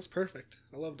jazz. That's perfect.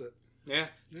 I loved it. Yeah.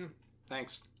 Yeah.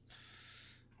 Thanks.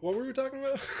 What were we talking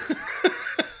about?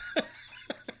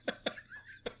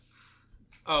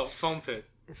 Oh, foam pit.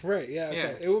 Right, yeah, okay.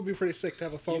 Yeah. It would be pretty sick to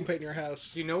have a foam pit in your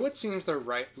house. You know what seems the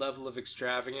right level of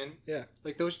extravagant? Yeah.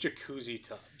 Like those jacuzzi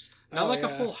tubs. Not Oh, like a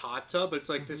yeah. full hot tub, but it's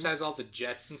like this has all the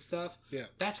jets and stuff. Yeah.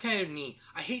 That's kind of neat.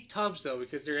 I hate tubs though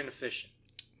because they're inefficient.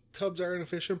 Tubs are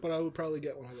inefficient, but I would probably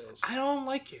get one of those. I don't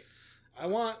like it. I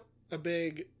want a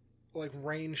big, like,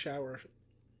 rain shower.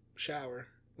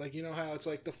 Like, you know how it's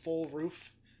like the full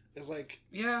roof is like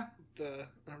Yeah, it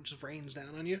just rains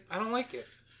down on you? I don't like it.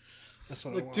 That's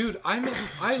what I Like, want. dude,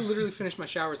 I literally finish my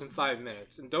showers in 5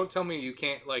 minutes, and don't tell me you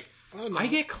can't. Like, Oh, no. I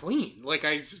get clean. Like,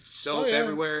 I soap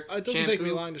everywhere. It doesn't shampoo, take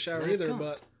me long to shower and then it's either, gone.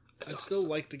 but I'd still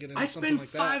like to get into I something spend like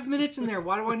that. 5 minutes in there.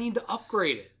 Why do I need to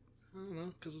upgrade it? I don't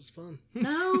know, because it's fun.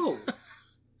 No,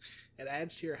 It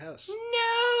adds to your house.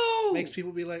 no. Makes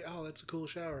people be like, oh, that's a cool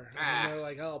shower. And Ah. then they're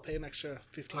like, oh, I'll pay an extra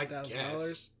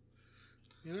 $15,000.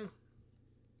 You know?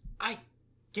 I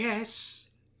guess.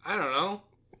 I don't know.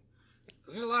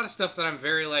 There's a lot of stuff that I'm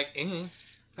very like,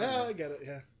 Yeah, I get it,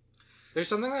 yeah. There's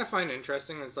something that I find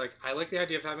interesting. Is like, I like the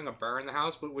idea of having a bar in the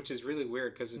house, but which is really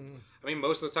weird because, I mean,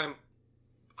 most of the time,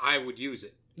 I would use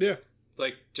it. Yeah.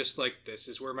 Like, just like this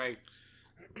is where my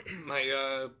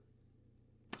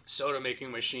soda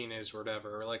making machine is or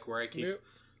whatever, or like where I keep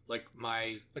like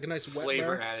my like a nice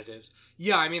flavor wet bar? additives.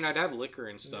 Yeah, I mean I'd have liquor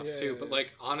and stuff Yeah, too, yeah, but yeah.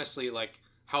 like honestly, like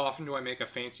how often do I make a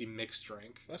fancy mixed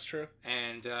drink? That's true.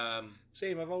 And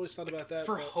Same. I've always thought about that.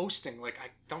 for but- hosting, like I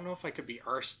don't know if I could be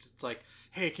arsed. It's like,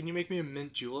 hey, can you make me a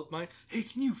mint julep, Mike? Hey,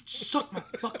 can you suck my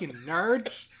fucking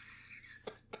nerds?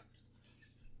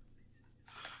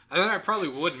 And then I probably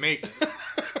would make it.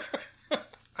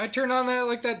 I'd turn on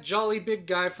that jolly big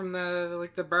guy from the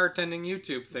bartending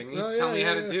YouTube thing. He'd tell me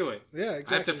how to do it. Yeah,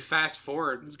 exactly. I have to fast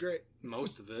forward It's great.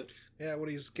 most of it. Yeah, when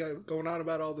he's going on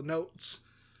about all the notes.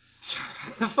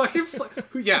 The fucking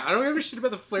yeah, I don't give a shit about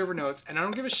the flavor notes, and I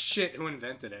don't give a shit who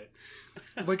invented it.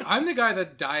 Like, I'm the guy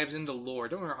that dives into lore.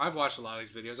 Don't worry, I've watched a lot of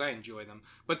these videos. I enjoy them,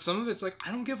 but some of it's like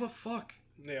I don't give a fuck.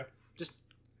 Yeah. Just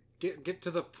get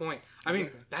to the point. I mean,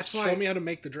 Exactly. that's Just why show me how to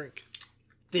make the drink.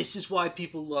 this is why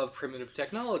people love primitive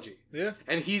technology. Yeah.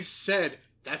 And he's said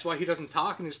that's why he doesn't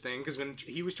talk in his thing, because when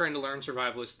he was trying to learn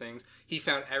survivalist things, he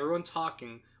found everyone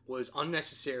talking was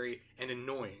unnecessary and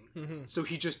annoying. Mm-hmm. So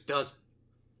he just doesn't.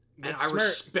 And That's I smart.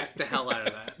 respect the hell out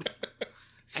of that.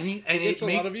 And It gets a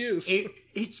lot of views.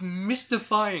 It's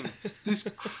mystifying. This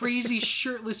crazy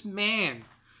shirtless man.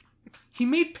 He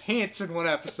made pants in one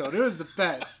episode. It was the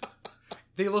best.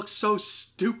 They look so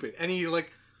stupid. And he,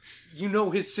 like, you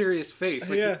know his serious face.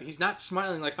 Like, Yeah. he's not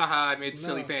smiling like, haha, I made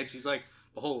silly No. pants. He's like,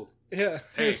 behold, Yeah.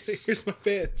 Pants. Here's my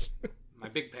pants. my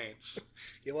big pants.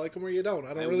 You like them or you don't.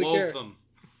 I don't I really wove care. them.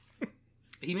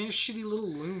 He made a shitty little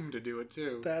loom to do it,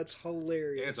 too. That's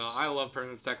hilarious. I love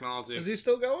primitive technology. Is he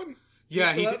still going?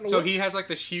 Yeah, Still out in the so he woods? has like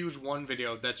this huge one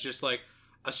video that's just like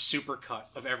a super cut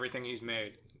of everything he's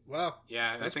made. Wow.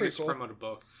 Yeah, I That's think it's pretty cool. from a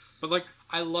book. But like,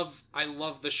 I love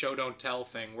the show don't tell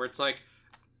thing where it's like,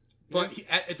 but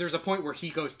there's a point where he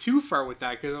goes too far with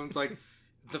that because it's like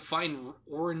the fine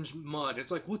orange mud.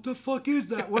 It's like, what the fuck is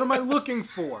that? What am I looking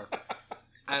for?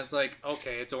 And it's like,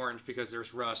 okay, it's orange because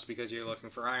there's rust because you're looking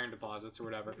for iron deposits or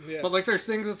whatever. Yeah. But like, there's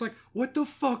things that's like, what the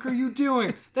fuck are you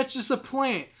doing? That's just a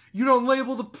plant. You don't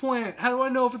label the plant. How do I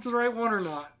know if it's the right one or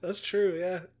not? That's true,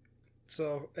 yeah.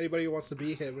 So, anybody who wants to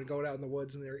be him and going out in the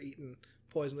woods and they're eating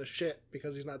poisonous shit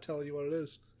because he's not telling you what it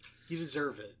is. You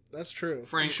deserve it. That's true.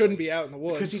 Frankly. You shouldn't be out in the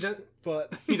woods. Because he doesn't-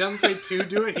 But He doesn't say to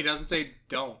do it. He doesn't say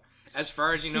don't. As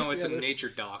far as you know, it's Yeah, a nature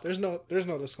doc. there's no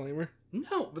disclaimer.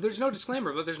 No, but there's no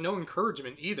disclaimer, but there's no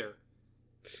encouragement either.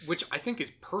 Which I think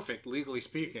is perfect, legally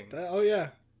speaking. Oh yeah.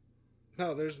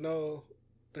 No, there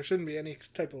shouldn't be any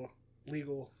type of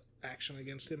legal action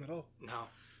against him at all. No.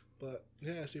 But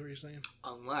yeah, I see what you're saying.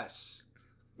 Unless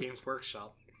Games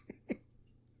Workshop.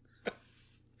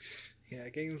 Yeah,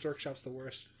 Games Workshop's the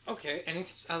worst. Okay, any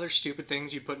other stupid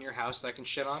things you put in your house that I can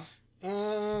shit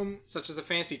on? Such as a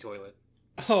fancy toilet.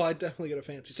 Oh, I definitely get a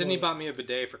fancy Sydney toilet. bought me a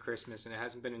bidet for Christmas and it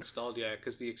hasn't been installed yet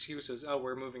because the excuse is, oh,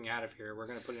 we're moving out of here. We're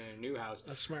going to put it in a new house.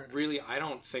 That's smart. Really, I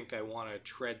don't think I want to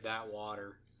tread that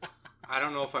water. I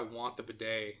don't know if I want the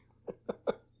bidet.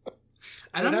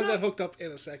 I'd have that hooked up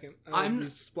in a second. I'd be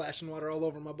splashing water all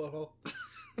over my butthole.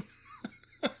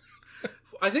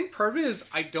 I think part of it is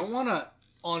I don't want to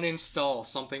uninstall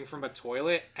something from a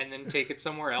toilet and then take it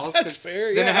somewhere else. That's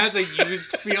fair, Then yeah. it has a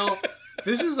used feel.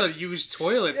 This is a used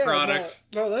toilet product.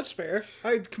 No, that's fair.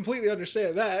 I completely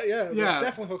understand that. Yeah, Yeah.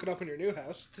 definitely hook it up in your new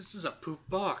house. This is a poop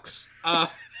box.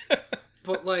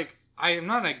 But like, I am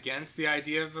not against the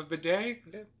idea of a bidet,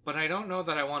 Yeah. but I don't know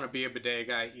that I want to be a bidet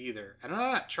guy either. And I'm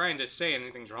not trying to say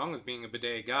anything's wrong with being a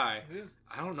bidet guy. Yeah.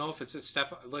 I don't know if it's a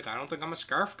step. Like, I don't think I'm a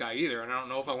scarf guy either, and I don't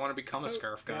know if I want to become a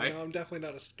scarf guy. No, I'm definitely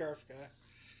not a scarf guy.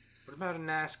 What about a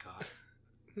NASCAR?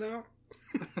 No.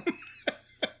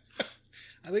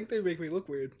 I think they make me look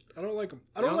weird. I don't like them.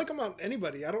 I don't like them on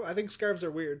anybody. I think scarves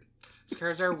are weird.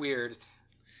 Scarves are weird,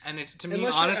 and to me,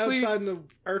 Unless honestly, you're outside in the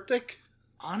Arctic.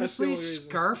 honestly, only reason.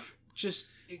 scarf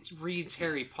just it reads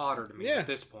Harry Potter to me Yeah. at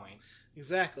this point,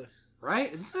 Exactly. right?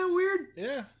 Isn't that weird?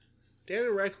 Yeah.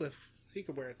 Daniel Radcliffe, he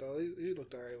could wear it though. He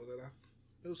looked alright with it on.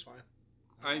 It was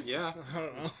fine. Yeah. I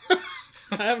don't know.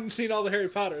 I haven't seen all the Harry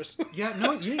Potters. Yeah,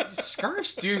 no,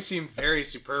 scarves do seem very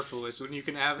superfluous when you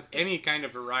can have any kind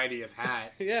of variety of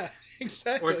hat Yeah,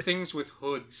 exactly. or things with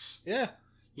hoods. Yeah.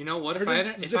 You know what? Or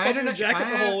just zip up your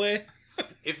jacket the whole way.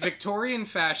 If Victorian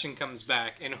fashion comes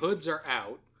back and hoods are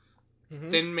out,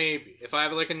 then maybe. If I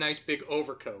have like a nice big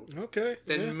overcoat, Okay.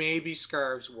 then yeah. maybe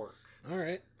scarves work. All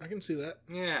right, I can see that.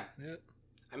 Yeah. Yeah,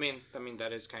 I mean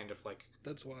that is kind of like,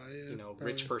 that's why. Yeah, you know,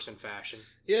 rich person fashion.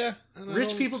 Yeah.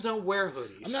 Rich people don't wear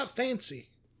hoodies. I'm not fancy.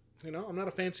 You know, I'm not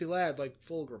a fancy lad like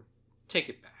Fulgrim. Take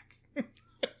it back.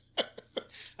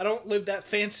 I don't live that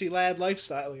fancy lad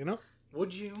lifestyle. You know.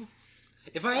 Would you?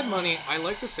 If I had money, I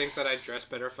like to think that I'd dress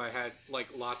better if I had, like,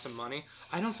 lots of money.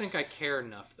 I don't think I care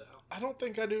enough, though. I don't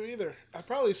think I do either. I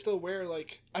probably still wear,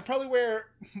 like... I'd probably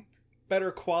wear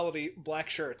better quality black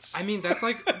shirts. I mean, that's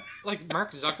like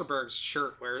Mark Zuckerberg's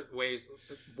shirt weighs.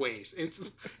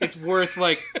 It's worth,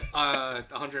 like,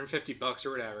 $150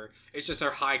 or whatever. It's just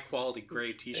our high-quality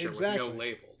gray t-shirt with no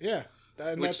label. Yeah.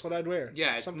 That's what I'd wear.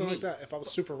 Yeah, it's something neat. like that if I was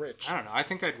super rich. I don't know. I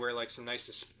think I'd wear, like, some nice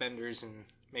suspenders and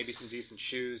maybe some decent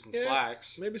shoes and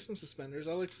slacks. Maybe some suspenders.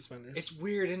 I like suspenders. It's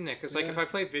weird, isn't it? Because, like, if I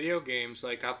play video games,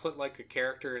 like, I'll put, like, a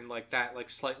character in, like, that,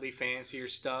 like, slightly fancier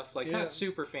stuff. Like, not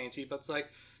super fancy, but it's, like,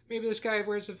 maybe this guy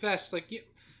wears a vest. Like,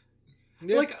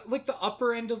 like the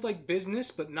upper end of, like,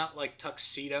 business, but not, like,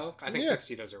 tuxedo. I think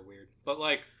tuxedos are weird. But,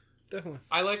 like... Definitely.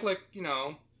 I like, you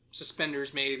know...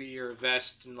 suspenders maybe, or a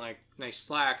vest and like nice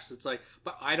slacks. It's like,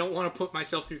 but I don't want to put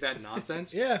myself through that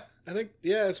nonsense. I think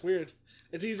it's weird.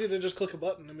 It's easy to just click a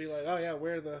button and be like, oh yeah,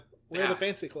 wear the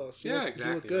fancy clothes. Exactly.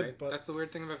 You look good, right? But that's the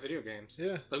weird thing about video games.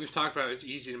 Yeah, like we've talked about, it's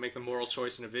easy to make the moral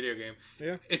choice in a video game.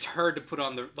 Yeah, it's hard to put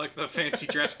on the fancy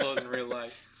dress clothes in real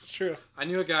life. It's true. I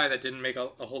knew a guy that didn't make a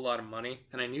whole lot of money,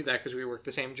 and I knew that because we worked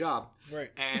the same job.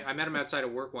 Right. And I met him outside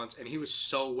of work once, and he was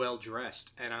so well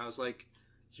dressed, and I was like,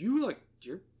 you're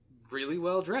really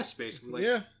well dressed, basically.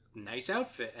 Like, nice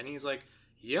outfit. And he's like,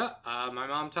 my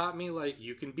mom taught me, like,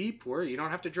 you can be poor, you don't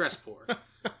have to dress poor.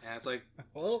 And it's like,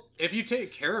 well, if you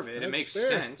take care of it, it makes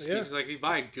sense. Because, like, if you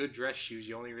buy good dress shoes,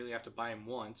 you only really have to buy them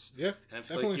once. Yeah, and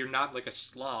if like you're not like a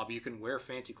slob, you can wear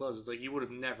fancy clothes. It's like, you would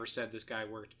have never said this guy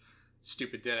worked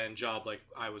stupid dead-end job like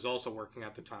I was also working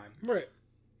at the time. Right.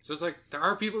 So it's like, there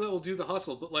are people that will do the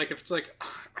hustle, but, like, if it's like,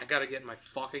 I gotta get in my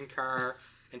fucking car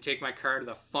and take my car to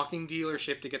the fucking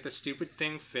dealership to get the stupid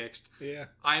thing fixed. Yeah.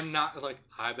 I'm not like,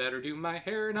 I better do my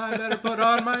hair and I better put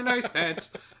on my nice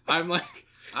pants. I'm like,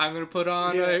 I'm going to put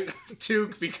on a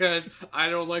toque because I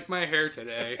don't like my hair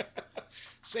today.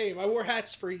 Same. I wore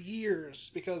hats for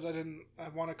years because I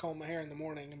want to comb my hair in the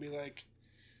morning and be like,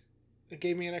 it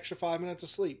gave me an extra 5 minutes of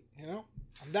sleep, you know?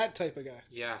 I'm that type of guy.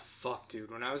 Yeah, fuck,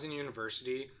 dude. When I was in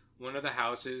university, one of the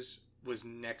houses was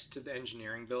next to the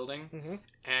engineering building,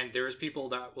 and there was people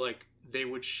that, like, they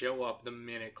would show up the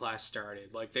minute class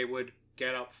started. Like, they would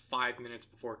get up 5 minutes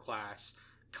before class,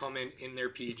 come in their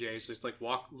PJs, just, like,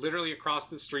 walk literally across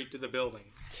the street to the building.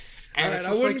 And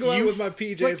I wouldn't go out with my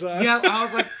PJs on. Yeah, I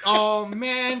was like, oh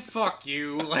man, fuck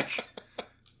you. Like,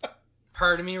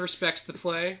 part of me respects the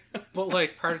play, but,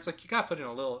 like, part of it's like, you gotta put in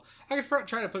a little, I could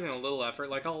try to put in a little effort.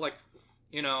 Like, I'll, like,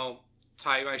 you know,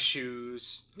 tie my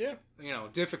shoes. Yeah. You know,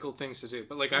 difficult things to do.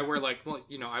 But, like, I wear, like, well,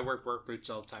 you know, I wear work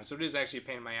boots all the time. So it is actually a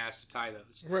pain in my ass to tie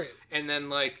those. Right. And then,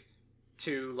 like,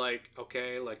 to, like,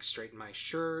 okay, like, straighten my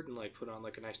shirt and, like, put on,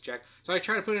 like, a nice jacket. So I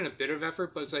try to put in a bit of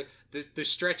effort, but it's, like, the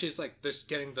stretch is, like, this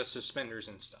getting the suspenders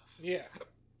and stuff. Yeah.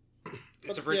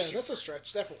 It's a yeah, that's a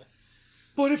stretch, definitely.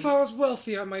 But if I was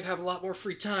wealthy, I might have a lot more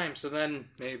free time, so then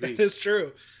maybe. That is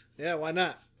true. Yeah, why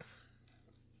not?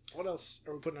 What else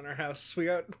are we putting in our house? We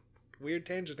got... Weird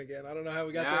tangent again. I don't know how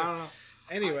we got there. I don't know.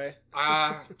 Anyway.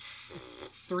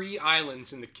 3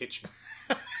 islands in the kitchen.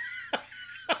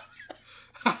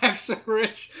 I'm so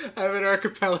rich. I have an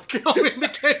archipelago in the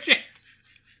kitchen.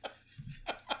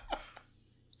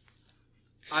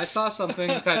 I saw something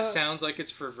that sounds like it's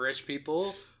for rich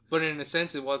people, but in a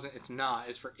sense it wasn't. It's not.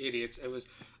 It's for idiots. It was,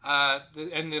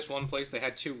 in this one place they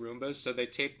had 2 Roombas, so they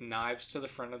taped knives to the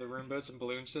front of the Roombas and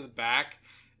balloons to the back.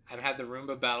 And had the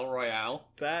Roomba Battle Royale.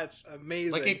 That's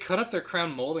amazing. Like, they cut up their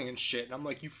crown molding and shit, and I'm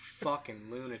like, you fucking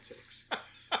lunatics.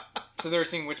 So they were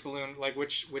seeing which balloon, like,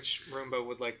 which Roomba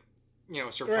would, like, you know,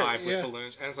 survive with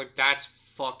balloons. And it's like, that's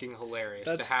fucking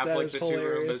hilarious to have, like, the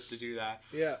hilarious. 2 Roombas to do that.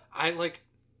 Yeah. I, like,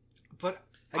 but...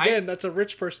 Again, that's a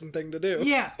rich person thing to do.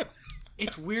 Yeah.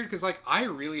 It's weird, because, like, I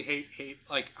really hate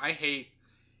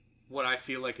what I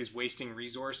feel like is wasting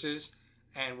resources.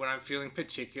 And when I'm feeling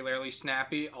particularly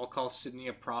snappy, I'll call Sydney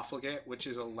a profligate, which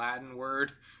is a Latin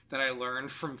word that I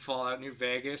learned from Fallout New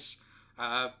Vegas.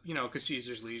 You know, because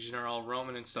Caesar's Legion are all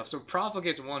Roman and stuff. So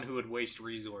profligate's one who would waste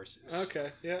resources.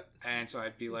 Okay, yeah. And so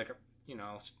I'd be like, you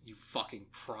know, you fucking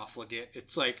profligate.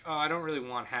 It's like, oh, I don't really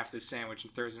want half this sandwich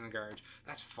and throws it in the garbage.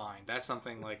 That's fine. That's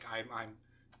something like I'm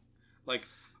like...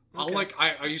 Okay.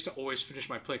 I used to always finish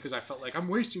my plate because I felt like I'm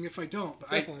wasting if I don't.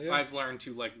 But I've learned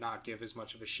to, like, not give as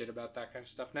much of a shit about that kind of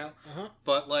stuff now. Uh-huh.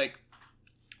 But, like,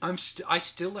 I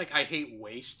still, like, I hate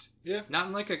waste. Yeah. Not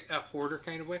in, like, a hoarder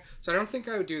kind of way. So I don't think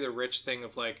I would do the rich thing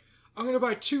of, like, I'm going to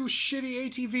buy 2 shitty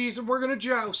ATVs and we're going to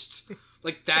joust.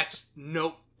 Like,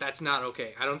 nope, that's not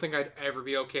okay. I don't think I'd ever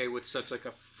be okay with such, like,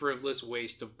 a frivolous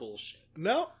waste of bullshit.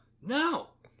 No? No.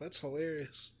 That's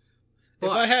hilarious. But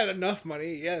if I had enough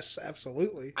money, yes,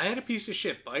 absolutely. I had a piece of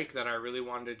shit bike that I really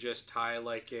wanted to just tie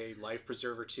like a life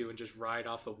preserver to and just ride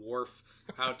off the wharf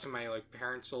out to my like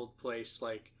parents' old place.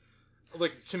 Like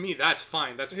to me, that's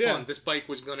fine. That's fun. This bike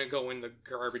was gonna go in the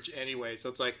garbage anyway, so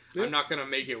it's like I'm not gonna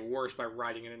make it worse by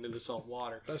riding it into the salt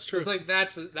water. That's true. It's like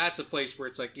that's a place where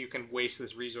it's like you can waste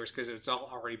this resource because it's all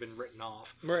already been written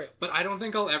off. Right. But I don't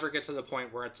think I'll ever get to the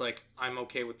point where it's like I'm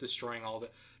okay with destroying all the.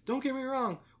 Don't get me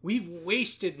wrong. We've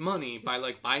wasted money by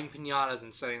like buying piñatas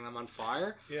and setting them on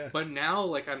fire. Yeah. But now,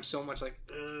 like, I'm so much like,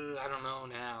 I don't know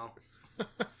now.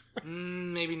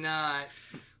 Maybe not.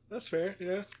 That's fair.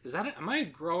 Yeah. Is that it? Am I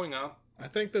growing up? I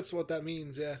think that's what that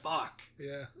means. Yeah. Fuck.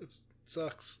 Yeah. It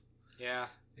sucks. Yeah.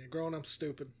 Yeah. Growing up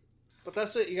stupid. But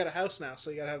that's it. You got a house now,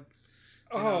 so you gotta have.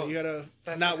 You gotta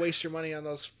that's not waste your money on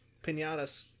those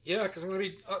piñatas. Yeah, because I'm gonna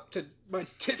be up to my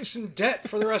tits in debt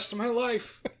for the rest of my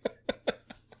life.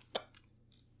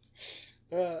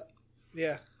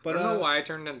 Yeah, but I don't know why I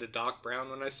turned into Doc Brown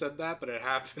when I said that, but it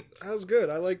happened. That was good.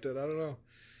 I liked it. I don't know,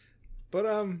 but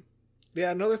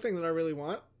yeah. Another thing that I really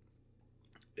want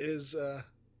is a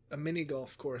mini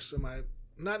golf course in my,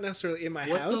 not necessarily in my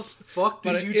house. What the fuck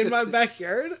did but you in my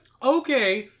backyard?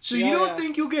 Okay, so you don't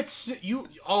think you'll get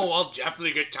I'll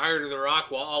definitely get tired of the rock.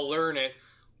 Well, I'll learn it.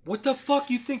 What the fuck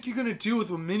you think you're gonna do with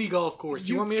a mini golf course?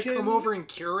 Do you want me to come over and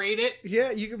curate it?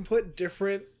 Yeah, you can put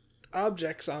different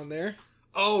objects on there.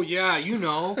 Oh, yeah, you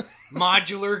know.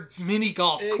 Modular mini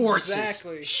golf courses.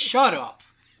 Exactly. Shut up.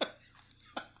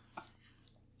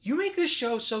 You make this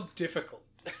show so difficult.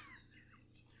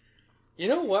 You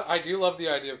know what? I do love the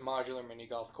idea of modular mini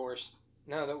golf course,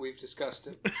 now that we've discussed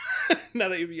it. Now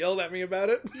that you've yelled at me about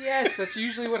it? Yes, that's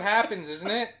usually what happens, isn't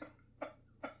it?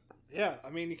 Yeah, I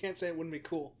mean, you can't say it wouldn't be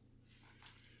cool.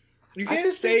 You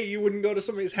can't say you wouldn't go to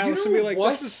somebody's house and be like,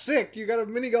 this is sick. You got a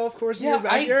mini golf course in your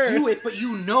backyard. I do it, but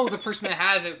you know the person that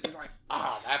has it is like,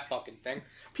 that fucking thing.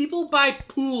 People buy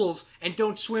pools and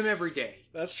don't swim every day.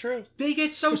 That's true. They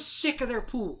get so sick of their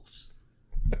pools.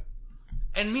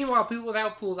 And meanwhile, people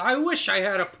without pools, I wish I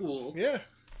had a pool. Yeah.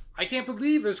 I can't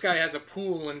believe this guy has a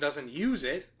pool and doesn't use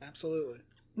it. Absolutely.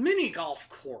 Mini golf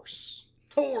course.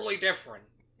 Totally different.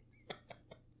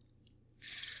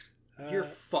 You're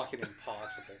fucking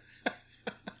impossible.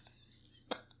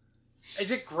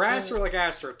 Is it grass or like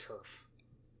AstroTurf?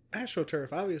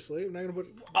 AstroTurf, obviously. I'm not going to put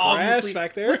obviously, grass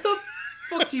back there. What the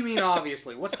fuck do you mean,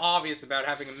 obviously? What's obvious about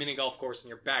having a mini golf course in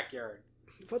your backyard?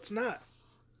 What's not?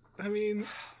 I mean,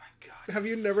 oh my God. Have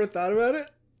you never thought about it?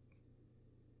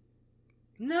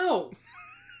 No.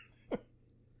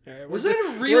 Right, was that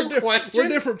a real question? We're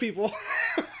different people.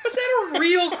 Was that a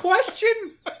real question?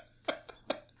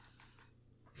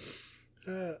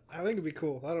 I think it'd be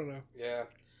cool. I don't know. Yeah.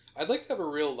 I'd like to have a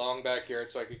real long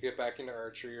backyard so I could get back into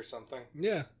archery or something.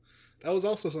 Yeah. That was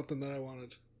also something that I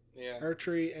wanted. Yeah.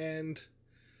 Archery and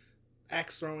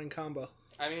axe throwing combo.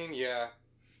 I mean, yeah.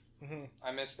 Mm-hmm.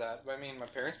 I miss that. I mean, my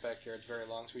parents' backyard's very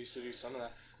long, so we used to do some of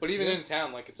that. But even in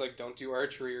town, like, it's like, don't do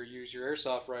archery or use your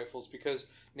airsoft rifles because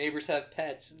neighbors have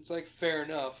pets. It's like, fair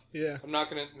enough. Yeah. I'm not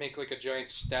going to make, like, a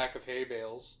giant stack of hay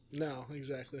bales. No,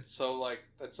 exactly. So, like,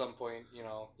 at some point, you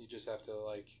know, you just have to,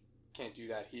 like, can't do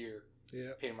that here.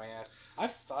 Yeah. Pain in my ass.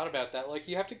 I've thought about that. Like,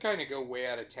 you have to kind of go way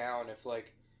out of town if,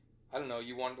 like, I don't know,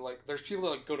 you want to, like, there's people that,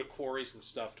 like, go to quarries and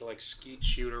stuff to, like, skeet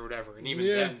shoot or whatever. And even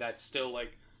then, that's still,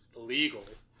 like, illegal.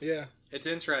 Yeah. It's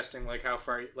interesting, like, how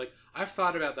far, like, I've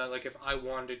thought about that, like, if I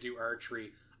wanted to do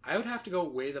archery, I would have to go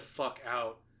way the fuck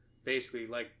out, basically,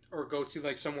 like, or go to,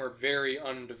 like, somewhere very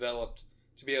undeveloped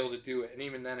to be able to do it. And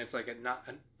even then, it's, like, at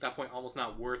that point, almost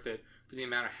not worth it for the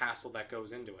amount of hassle that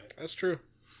goes into it. That's true.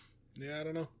 Yeah, I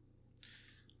don't know.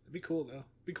 It'd be cool, though.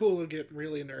 It'd be cool to get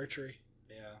really into archery.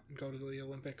 Yeah. And go to the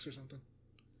Olympics or something.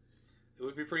 It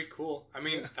would be pretty cool. I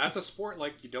mean, that's a sport,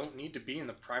 like, you don't need to be in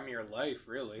the prime of your life,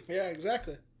 really. Yeah,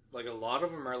 exactly. Like, a lot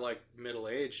of them are, like,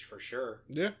 middle-aged, for sure.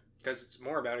 Yeah. Because it's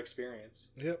more about experience.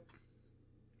 Yep.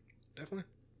 Definitely.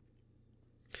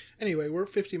 Anyway, we're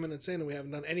 50 minutes in and we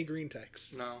haven't done any green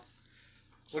text. No.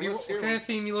 So what kind of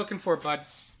theme you looking for, bud?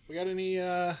 We got any,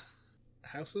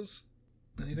 houses?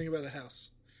 Anything about a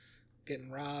house? Getting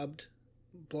robbed,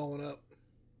 blowing up,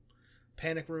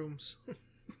 panic rooms,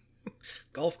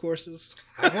 golf courses.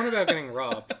 I have one about getting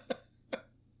robbed.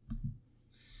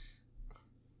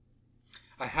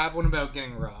 I have one about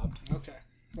getting robbed. Okay,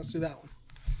 let's do that one.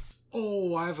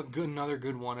 Oh, I have another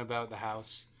good one about the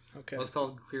house. Okay. Let's call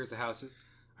it Clears the House.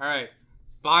 Alright.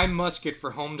 Buy musket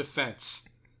for home defense.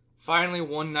 Finally,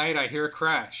 one night I hear a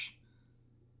crash.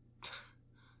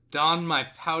 Don my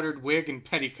powdered wig and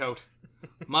petticoat.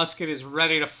 Musket is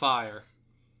ready to fire.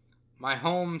 My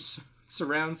home's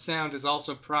Surround sound is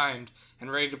also primed and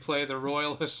ready to play the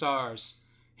Royal Hussars.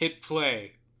 Hit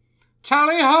play.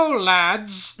 Tally-ho,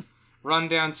 lads! Run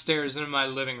downstairs into my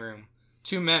living room.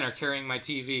 2 men are carrying my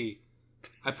TV.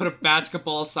 I put a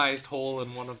basketball-sized hole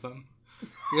in one of them.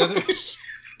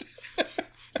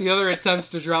 The other attempts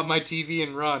to drop my TV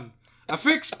and run.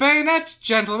 Affix bayonets,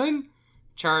 gentlemen!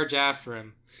 Charge after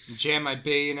him. And jam my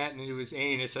bayonet into his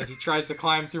anus as he tries to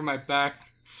climb back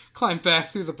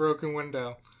through the broken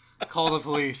window. Call the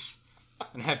police.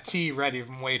 And have tea ready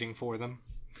from waiting for them.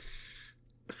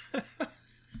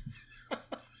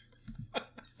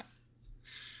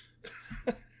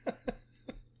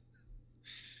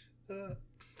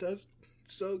 That's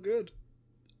so good.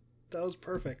 That was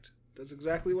perfect. That's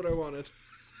exactly what I wanted.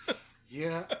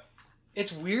 Yeah.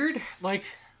 It's weird. Like,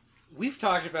 we've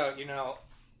talked about,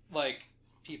 like,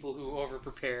 people who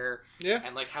over-prepare. Yeah.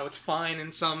 And, like, how it's fine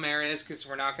in some areas because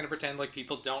we're not going to pretend like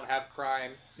people don't have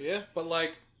crime. Yeah. But,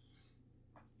 like,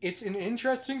 it's an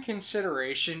interesting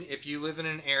consideration if you live in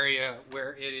an area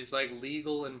where it is, like,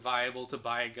 legal and viable to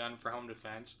buy a gun for home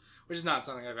defense, which is not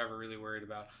something I've ever really worried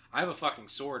about. I have a fucking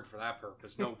sword for that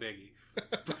purpose, no biggie.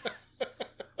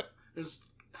 It's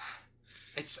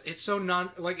so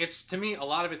it's, to me, a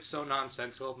lot of it's so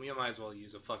nonsensical. You might as well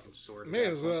use a fucking sword. May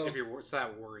as well. If you're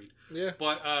that worried. Yeah.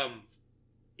 But,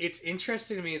 it's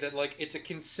interesting to me that, like, it's a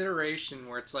consideration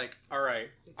where it's like, alright,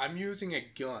 I'm using a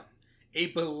gun.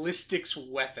 A ballistics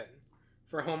weapon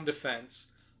for home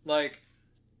defense. Like,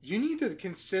 you need to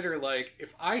consider, like,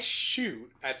 if I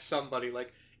shoot at somebody,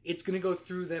 like, it's gonna go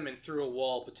through them and through a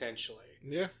wall, potentially.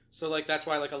 Yeah. So, like, that's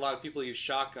why, like, a lot of people use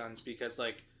shotguns, because,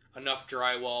 like, enough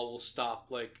drywall will stop,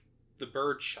 like, the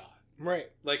bird shot. Right.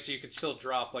 Like, so you could still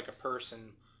drop, like, a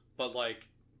person, but, like,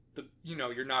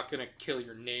 you're not gonna kill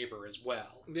your neighbor as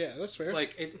well. Yeah, that's fair.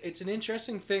 Like, it's an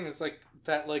interesting thing. It's, like,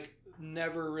 that, like,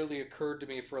 never really occurred to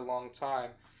me for a long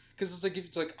time. Because it's like, if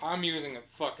it's like, I'm using a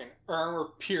fucking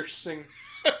armor-piercing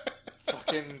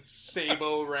fucking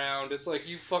Sabo round. It's like,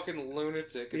 you fucking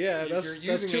lunatic.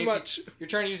 That's too much. You're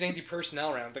trying to use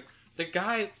anti-personnel round. The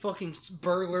guy fucking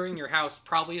burglaring your house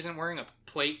probably isn't wearing a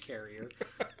plate carrier.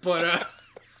 But,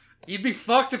 you'd be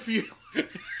fucked if he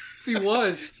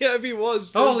was. Yeah, if he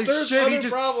was. Holy there's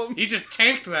shit, problems. he just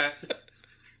tanked that.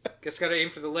 Guess gotta aim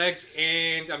for the legs,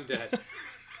 and I'm dead.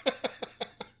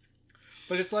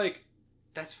 But it's like,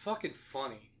 that's fucking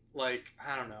funny. Like,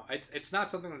 I don't know. It's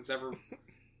not something that's ever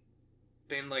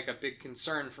been, like, a big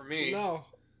concern for me. No.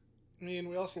 I mean,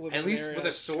 we also live At in least an area with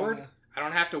a sword, kinda... I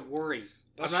don't have to worry.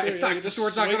 True, The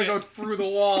sword's not going to go through the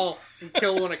wall and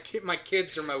kill one of my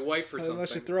kids or my wife or something.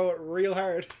 Unless you throw it real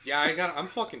hard. Yeah, I'm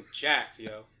fucking jacked,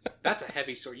 yo. That's a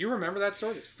heavy sword. You remember that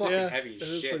sword? It's fucking heavy as shit.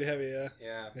 It is pretty heavy,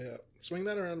 yeah. Yeah. Swing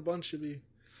that around a bunch, you'll be...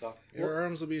 Fuck. Your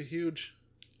arms will be huge.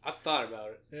 I've thought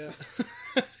about it. Yeah.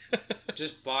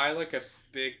 Just buy, like, a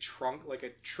big trunk, like a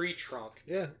tree trunk.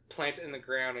 Yeah. Plant it in the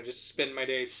ground and just spend my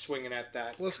days swinging at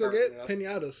that. Let's go get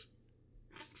pinatas.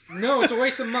 No, it's a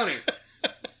waste of money.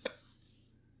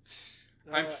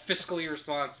 I'm fiscally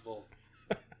responsible.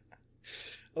 I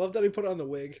love that he put on the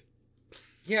wig.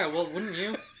 Yeah, well, wouldn't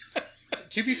you?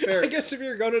 To be fair... I guess if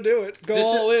you're going to do it, go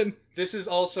all in. This is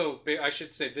also... I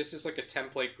should say, this is like a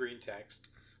template green text.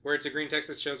 Where it's a green text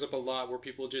that shows up a lot where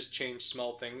people just change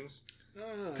small things.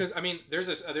 Because, I mean, there's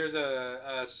a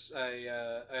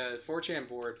 4chan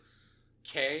board,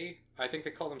 K, I think they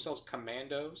call themselves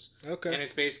Commandos. Okay. And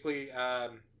it's basically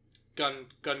gun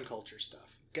culture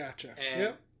stuff. Gotcha.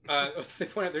 And they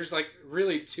point out there's, like,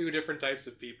 really 2 different types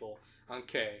of people on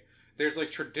K. There's,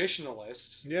 like,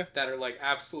 traditionalists that are, like,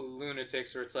 absolute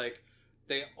lunatics, where it's like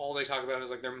all they talk about is,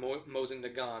 like, their Mosin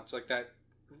Nagants, like that,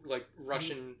 like,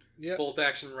 Russian bolt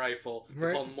action rifle.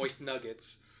 They call them moist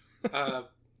nuggets.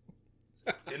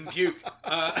 Didn't puke.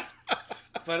 And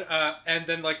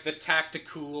then, like, the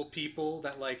tactical people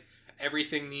that, like,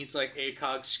 everything needs, like,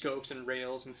 ACOG scopes and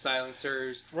rails and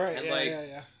silencers. Right. And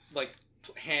like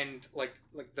hand like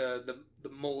the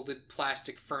molded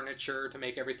plastic furniture to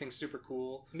make everything super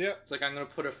cool. Yeah. It's like, I'm gonna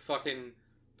put a fucking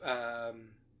what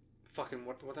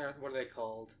are they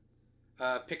called?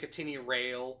 Picatinny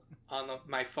rail on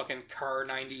my fucking Car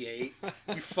 98.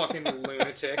 You fucking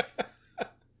lunatic.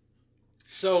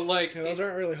 So, like, those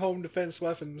aren't really home defense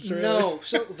weapons, really. No,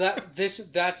 so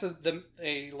that's a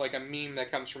meme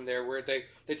that comes from there, where they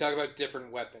talk about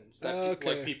different weapons that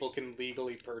people can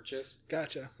legally purchase.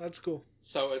 Gotcha. That's cool.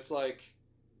 So it's like,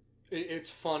 it's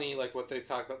funny, like, what they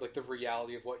talk about, like, the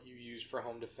reality of what you use for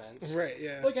home defense. Right.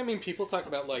 Yeah. Like, I mean, people talk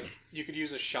about, like, you could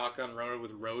use a shotgun loaded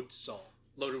with road salt.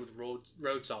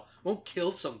 Won't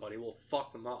kill somebody. Will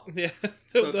fuck them up. Yeah.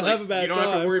 So they'll have a bad you don't time.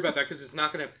 have to worry about that because it's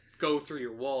not going to go through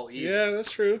your wall either. Yeah,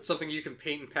 that's true. It's something you can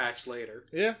paint and patch later.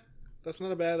 Yeah, that's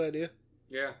not a bad idea.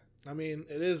 Yeah. I mean,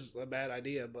 it is a bad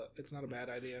idea, but it's not a bad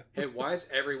idea. Hey, why is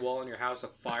every wall in your house a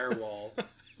firewall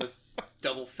with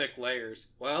double thick layers?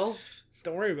 Well,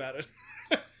 don't worry about it.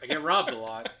 I get robbed a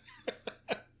lot.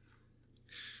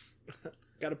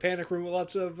 Got a panic room with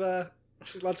lots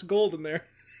of gold in there.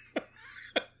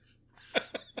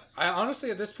 I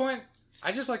honestly, at this point,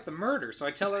 I just like the murder, so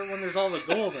I tell everyone there's all the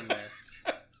gold in there.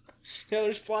 Yeah,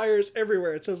 there's flyers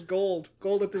everywhere. It says gold.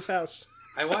 Gold at this house.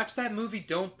 I watched that movie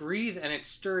Don't Breathe, and it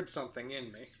stirred something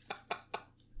in me.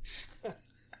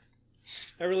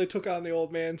 I really took on the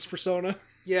old man's persona.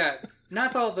 Yeah,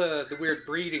 not all the weird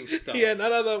breeding stuff. Yeah,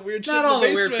 not all the weird shit Not in all the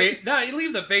the basement. weird... No, you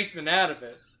leave the basement out of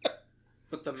it.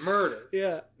 But the murder.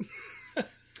 Yeah.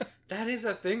 That is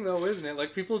a thing, though, isn't it?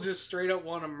 Like, people just straight up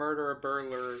want to murder a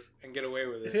burglar and get away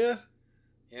with it. Yeah.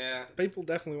 Yeah. People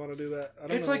definitely want to do that. I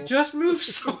don't It's know. like, just move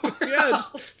somewhere Yeah,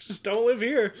 else. just don't live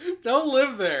here. Don't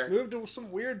live there. Move to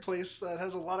some weird place that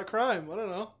has a lot of crime. I don't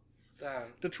know. Damn.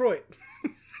 Detroit.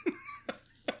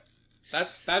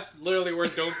 That's literally where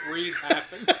Don't Breathe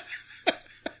happens.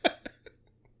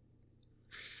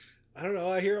 I don't know.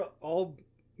 I hear all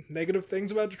negative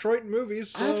things about Detroit in movies.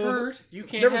 So I've heard you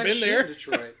can't never have been shit there. in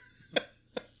Detroit.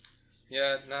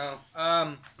 Yeah, no.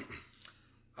 I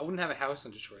wouldn't have a house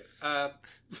in Detroit.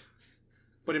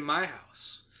 But in my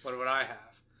house, what would I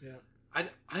have? Yeah.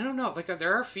 I don't know. Like,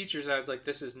 there are features I was like,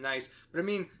 this is nice. But I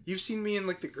mean, you've seen me in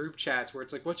like the group chats where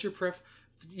it's like, what's your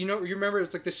you remember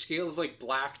it's like the scale of like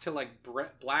black to like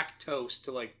black toast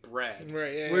to like bread.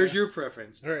 Right. Yeah. Where's yeah. your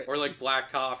preference? Right. Or like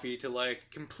black coffee to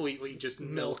like completely just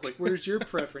milk. Like, where's your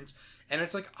preference? And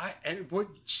it's like, what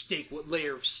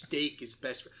layer of steak is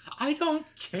best for? I don't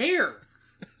care.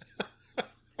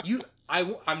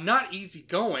 I'm not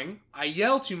easygoing. I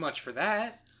yell too much for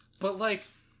that. But like,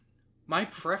 my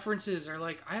preferences are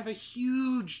like, I have a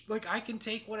huge, like, I can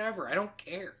take whatever. I don't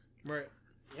care. Right.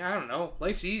 Yeah, I don't know.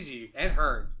 Life's easy and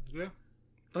hard. Yeah.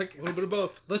 Like, A little bit of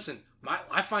both. listen,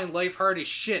 I find life hard as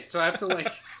shit, so I have to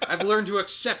like, I've learned to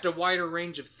accept a wider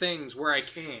range of things where I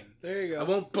can. There you go. I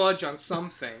won't budge on some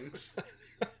things.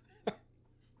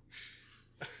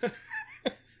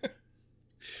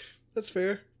 That's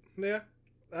fair. Yeah.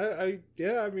 I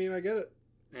mean, I get it.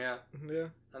 Yeah, Yeah.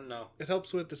 I don't know. It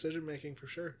helps with decision making for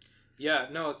sure. Yeah,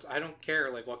 no, I don't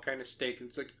care, like, what kind of steak.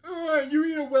 It's like, oh, you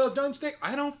eat a well-done steak?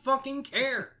 I don't fucking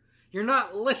care. You're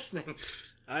not listening.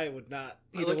 I would not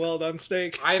eat Like, a well done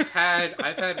steak. I've had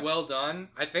well done.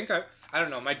 I think I don't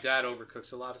know, my dad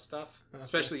overcooks a lot of stuff. Okay.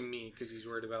 Especially me, because he's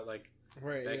worried about, like,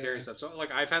 Right. bacteria Yeah. stuff. So,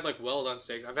 like, I've had, like, well-done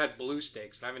steaks. I've had blue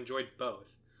steaks, and I've enjoyed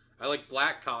both. I like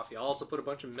black coffee. I'll also put a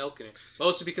bunch of milk in it.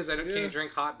 Mostly because I Yeah. can't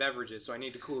drink hot beverages, so I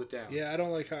need to cool it down. Yeah, I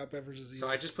don't like hot beverages either. So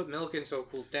I just put milk in so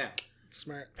it cools down.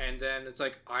 Smart. And then it's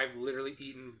like, I've literally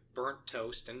eaten burnt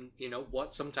toast, and you know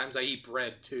what? Sometimes I eat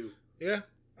bread, too. Yeah.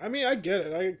 I mean, I get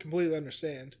it. I completely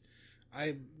understand.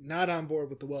 I'm not on board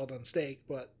with the well done steak,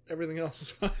 but everything else is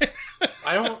fine.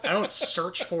 I don't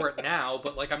search for it now,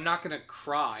 but like, I'm not gonna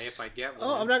cry if I get one.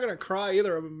 Oh, I'm not gonna cry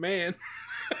either. I'm a man.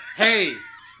 Hey,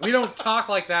 we don't talk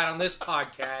like that on this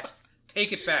podcast.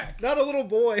 Take it back. Not a little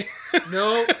boy.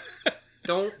 No,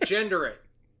 don't gender it.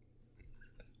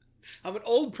 I'm an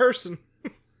old person.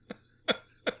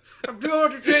 I'm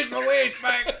doing to change my ways,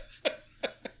 Mike.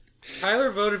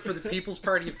 Tyler voted for the People's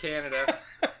Party of Canada.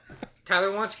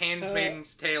 Tyler wants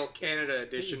Handmaid's Tale Canada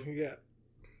edition. Yeah.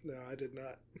 No, I did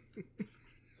not. If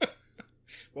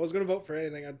I was gonna vote for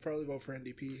anything, I'd probably vote for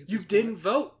NDP. You didn't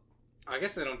vote. I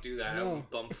guess they don't do that. No. Out in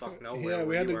bumfuck nowhere. Yeah, we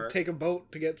where had you to are. take a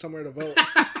boat to get somewhere to vote.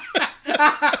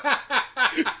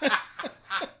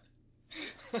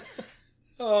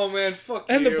 Oh man, fuck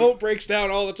And you. the boat breaks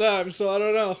down all the time, so I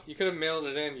don't know. You could have mailed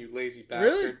it in, you lazy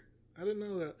bastard. Really? I didn't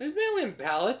know that. There's mail-in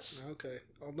ballots. Okay,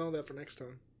 I'll know that for next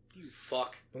time. You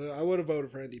fuck. But I would have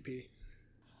voted for NDP.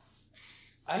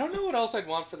 I don't know what else I'd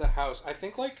want for the house. I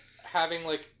think like having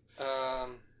like I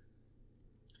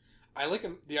like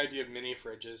the idea of mini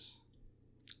fridges.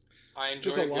 I enjoy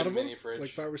Just a lot good of them? mini fridge. Like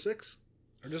 5 or 6?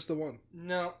 Or just the one?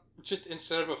 No, just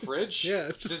instead of a fridge. Yeah.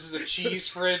 This is a cheese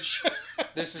fridge.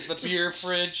 This is the beer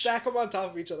fridge. Stack them on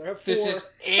top of each other. Have 4. This is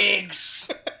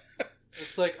eggs.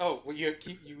 It's like, oh, well, you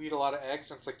eat a lot of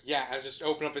eggs? And it's like, yeah, I just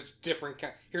open up its different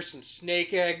kind. Here's some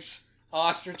snake eggs,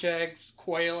 ostrich eggs,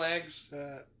 quail eggs.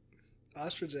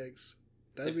 Ostrich eggs.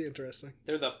 That'd be interesting.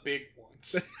 They're the big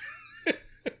ones.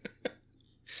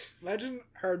 Imagine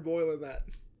hard boiling that.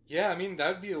 Yeah, I mean,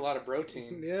 that would be a lot of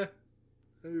protein. Yeah.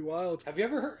 That'd be wild. Have you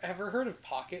ever heard of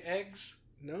pocket eggs?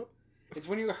 No? It's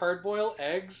when you hard boil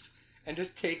eggs and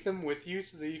just take them with you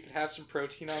so that you can have some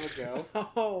protein on the go.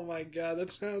 Oh my god,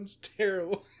 that sounds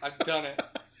terrible. I've done it.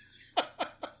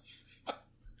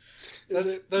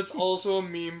 That's also a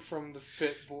meme from the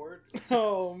Fit board.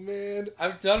 Oh man,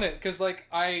 I've done it because like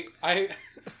I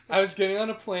was getting on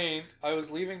a plane. I was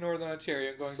leaving Northern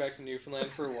Ontario, going back to Newfoundland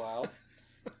for a while,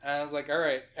 and I was like, all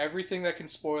right, everything that can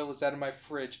spoil is out of my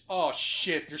fridge. Oh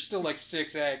shit, there's still like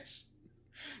 6 eggs.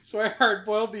 So I hard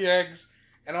boiled the eggs,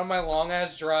 and on my long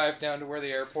ass drive down to where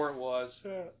the airport was,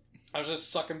 I was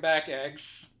just sucking back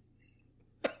eggs.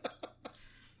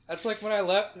 That's like when I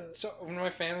left. So when my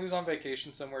family was on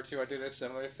vacation somewhere too, I did a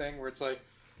similar thing where it's like,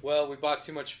 well, we bought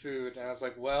too much food, and I was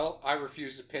like, well, I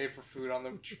refuse to pay for food on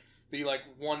the like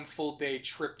 1 full day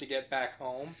trip to get back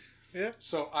home. Yeah.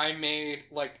 So I made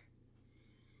like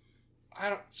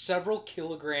several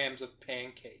kilograms of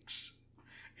pancakes,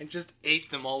 and just ate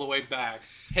them all the way back.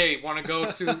 Hey, want to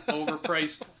go to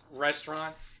overpriced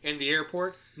restaurant in the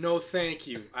airport? No, thank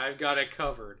you. I've got it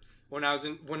covered.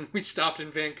 When we stopped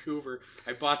in Vancouver,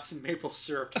 I bought some maple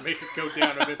syrup to make it go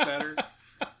down a bit better.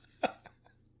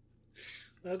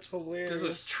 That's hilarious. This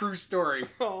is a true story.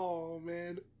 Oh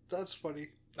man, that's funny.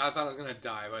 I thought I was gonna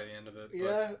die by the end of it. But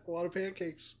Yeah, a lot of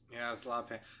pancakes. yeah, it's a lot of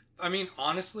pain. I mean,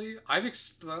 honestly, I've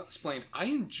explained. I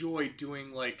enjoy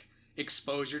doing like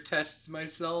exposure tests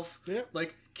myself. Yeah.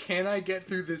 Like, can I get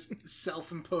through this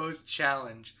self-imposed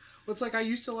challenge? Well, it's like I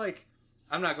used to like.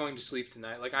 I'm not going to sleep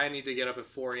tonight. Like, I need to get up at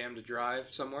 4 a.m. to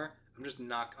drive somewhere. I'm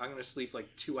going to sleep, like,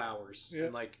 2 hours. Yeah.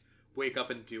 And, like, wake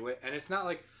up and do it. And it's not,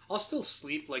 like... I'll still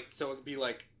sleep, like, so it'll be,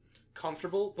 like,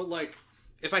 comfortable. But, like,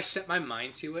 if I set my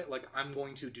mind to it, like, I'm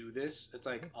going to do this. It's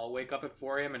like, I'll wake up at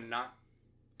 4 a.m. and not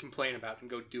complain about it and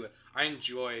go do it. I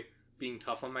enjoy being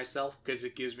tough on myself because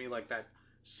it gives me, like, that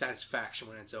satisfaction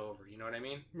when it's over. You know what I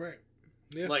mean? Right.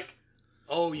 Yeah. Like,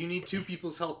 oh, you need 2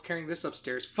 people's help carrying this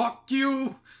upstairs. Fuck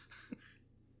you!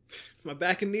 My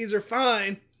back and knees are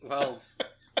fine. Well,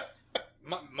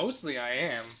 mostly I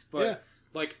am, but Yeah.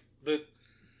 like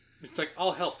it's like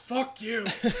I'll help. Fuck you.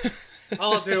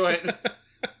 I'll do it.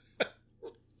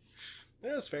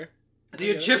 Yeah, that's fair. The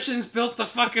Egyptians built the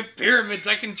fucking pyramids.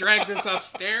 I can drag this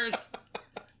upstairs.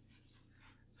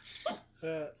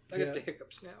 I got the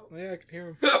hiccups now. Yeah, I can hear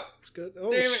him. It's good.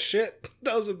 Oh Damn it. shit,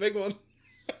 that was a big one.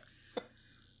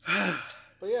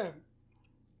 But yeah,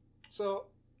 so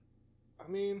I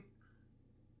mean,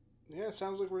 yeah, it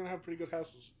sounds like we're gonna have pretty good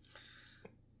houses.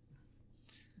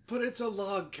 But it's a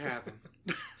log cabin.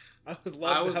 I would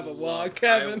love to have a log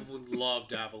cabin. I would love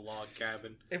to have a log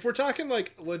cabin. If we're talking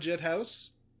like legit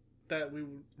house that we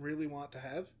really want to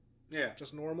have, Yeah.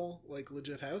 just normal like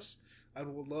legit house, I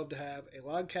would love to have a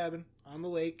log cabin on the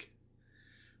lake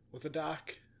with a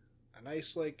dock, a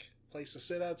nice like place to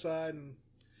sit outside and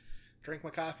drink my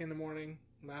coffee in the morning,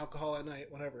 my alcohol at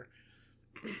night, whatever.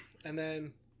 And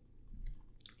then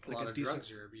A lot of drugs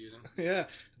you're abusing. yeah,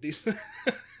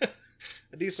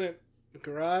 a decent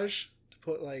garage to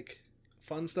put like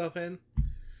fun stuff in,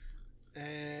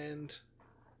 and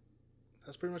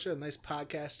that's pretty much it. A nice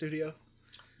podcast studio.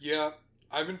 Yeah,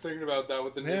 I've been thinking about that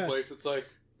with the new place. It's like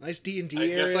Nice D&D I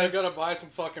area. guess I gotta buy some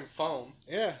fucking foam.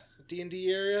 Yeah, D&D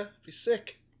area. Be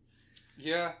sick.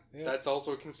 Yeah, Yeah. that's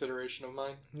also a consideration of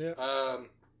mine. Yeah.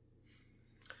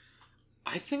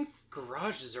 I think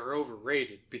garages are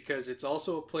overrated because it's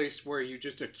also a place where you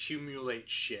just accumulate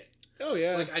shit. Oh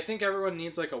yeah. Like, I think everyone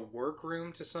needs like a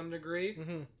workroom to some degree,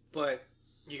 Mm-hmm. but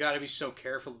you got to be so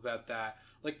careful about that.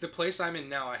 Like the place I'm in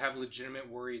now, I have legitimate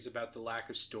worries about the lack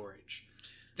of storage.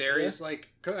 There is like,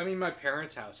 I mean, my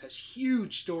parents' house has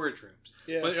huge storage rooms,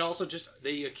 Yeah. but it also just,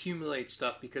 they accumulate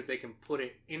stuff because they can put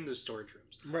it in the storage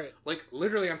rooms. Right. Like,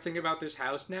 literally, I'm thinking about this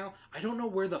house now. I don't know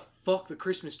where the fuck the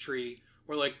Christmas tree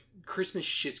or, like, Christmas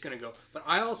shit's gonna go. But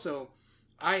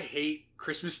I hate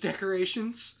Christmas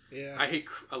decorations. Yeah. I hate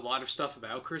a lot of stuff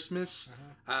about Christmas.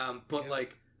 But, Yeah.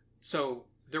 like, so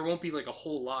there won't be, like, a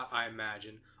whole lot, I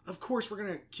imagine. Of course, we're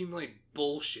gonna accumulate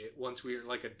bullshit once we're,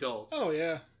 like, adults. Oh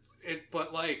yeah.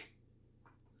 But, like,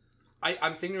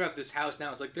 I'm thinking about this house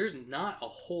now. It's like, there's not a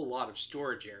whole lot of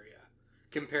storage area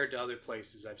compared to other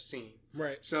places I've seen.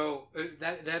 Right. So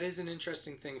that is an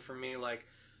interesting thing for me. Like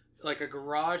a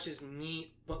garage is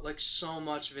neat, but like so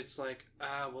much of it's like,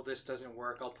 well, this doesn't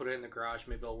work. I'll put it in the garage.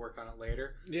 Maybe I'll work on it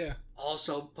later. Yeah.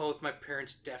 Also, both my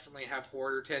parents definitely have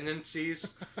hoarder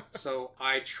tendencies, so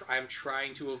I'm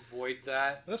trying to avoid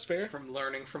that. That's fair. From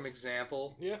learning from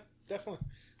example. Yeah, definitely.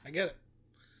 I get it.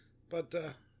 But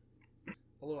a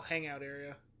little hangout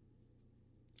area,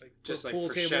 like Just put a like pool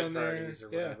for table shed in there. parties or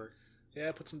Yeah. whatever.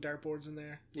 Yeah, put some dartboards in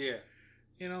there. Yeah.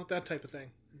 You know, that type of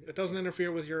thing. It doesn't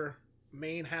interfere with your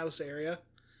main house area.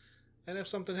 And if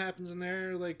something happens in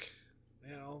there, like,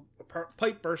 you know, a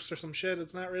pipe burst or some shit,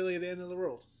 it's not really the end of the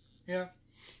world. Yeah.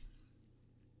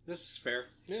 This is fair.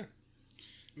 Yeah.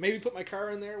 Maybe put my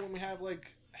car in there when we have,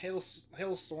 like,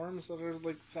 hailstorms that are,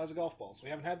 like, the size of golf balls. We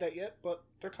haven't had that yet, but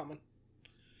they're coming.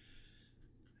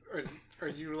 Are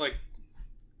you, like...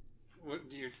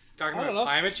 What, you talking about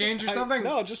climate change or something?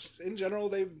 No, just in general,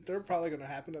 they're probably going to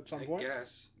happen at some point. I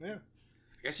guess. Yeah.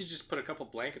 I guess you just put a couple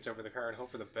blankets over the car and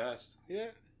hope for the best. Yeah.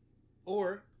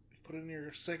 Or put it in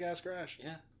your sick-ass garage.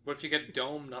 Yeah. What if you get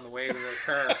domed on the way to the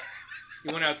car?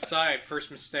 You went outside,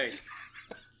 first mistake.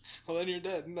 Well, then you're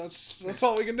dead, and that's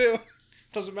all we can do.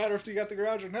 Doesn't matter if you got the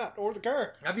garage or not, or the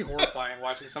car. That'd be horrifying,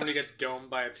 watching somebody get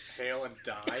domed by hail and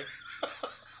die.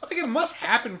 I think it must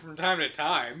happen from time to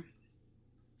time.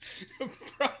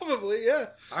 Probably, yeah.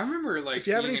 I remember, like, if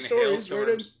you have being any in stories,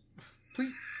 hailstorms.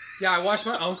 Please. Yeah, I watched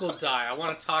my uncle die. I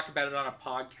want to talk about it on a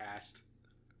podcast.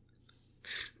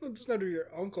 Well, it doesn't have to be your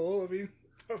uncle. I mean,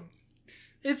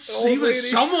 he was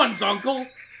someone's uncle.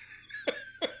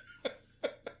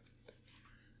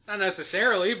 Not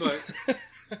necessarily, but...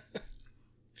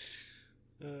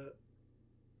 What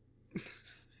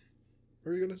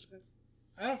were you going to say?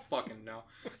 I don't fucking know.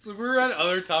 So we're on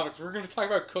other topics. We're going to talk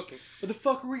about cooking. What the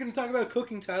fuck are we going to talk about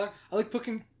cooking, Tyler? I like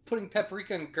putting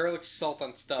paprika and garlic salt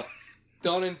on stuff.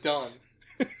 Done and done.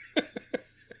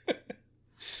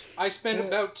 I spent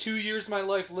about 2 years of my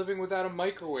life living without a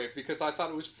microwave because I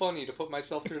thought it was funny to put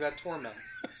myself through that torment.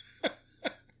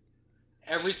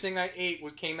 Everything I ate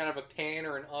came out of a pan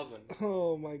or an oven.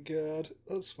 Oh my god,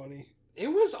 that's funny. It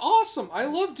was awesome. I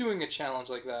love doing a challenge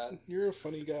like that. You're a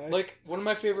funny guy. Like, one of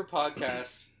my favorite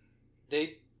podcasts,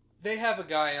 they have a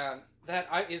guy on that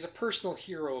is a personal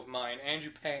hero of mine,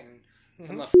 Andrew Patton,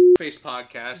 from the Face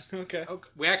podcast. Okay.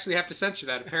 We actually have to censor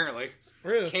that, apparently.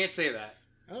 Really? Can't say that.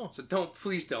 Oh. So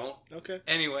please don't. Okay.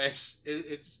 Anyways,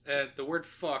 it's the word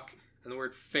fuck and the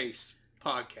word face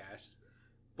podcast.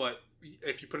 But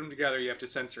if you put them together, you have to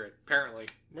censor it, apparently.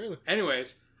 Really?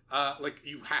 Anyways, like,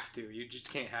 you have to. You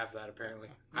just can't have that, apparently.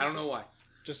 I don't know why.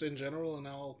 Just in general and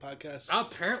all podcasts?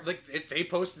 Apparently, they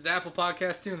posted the Apple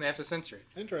podcast too, and they have to censor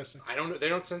it. Interesting. I don't know. They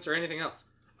don't censor anything else.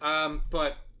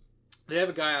 But they have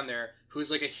a guy on there who's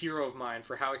like a hero of mine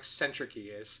for how eccentric he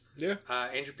is. Yeah.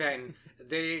 Andrew Patton.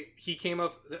 They came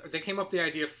up with the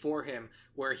idea for him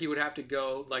where he would have to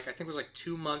go, like, I think it was like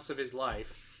 2 months of his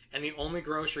life, and the only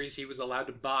groceries he was allowed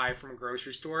to buy from a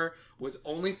grocery store was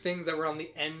only things that were on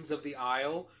the ends of the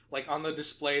aisle, like on the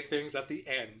display things at the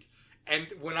end. And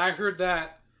when I heard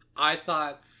that, I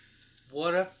thought,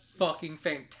 what a fucking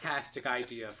fantastic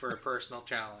idea for a personal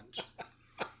challenge.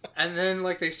 And then,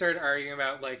 like, they started arguing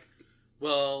about, like,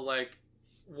 well, like,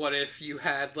 what if you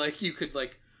had, like, you could,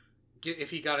 like,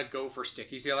 if he got a gopher stick,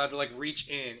 he's allowed to, like, reach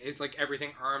in. Is, like,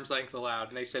 everything arm's length allowed?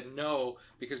 And they said no,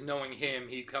 because knowing him,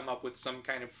 he'd come up with some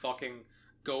kind of fucking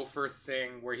gopher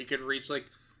thing where he could reach, like,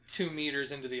 2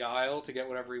 meters into the aisle to get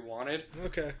whatever he wanted.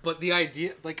 Okay. But the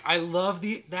idea, like, I love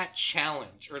that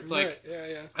challenge. Or it's like, right.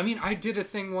 Yeah. I mean, I did a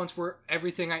thing once where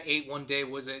everything I ate one day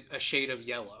was a shade of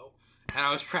yellow. And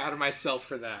I was proud of myself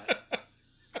for that.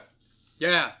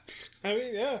 Yeah. I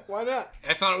mean, yeah, why not?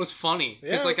 I thought it was funny.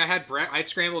 Because, Yeah. like, I had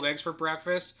scrambled eggs for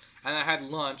breakfast, and I had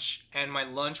lunch, and my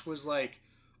lunch was, like,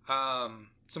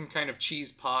 some kind of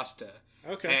cheese pasta.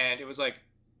 Okay. And it was, like,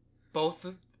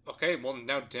 okay, well,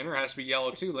 now dinner has to be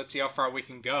yellow, too. Let's see how far we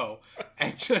can go.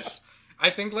 And just, I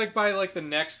think, like, by, like, the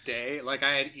next day, like,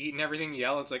 I had eaten everything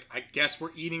yellow. It's like, I guess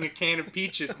we're eating a can of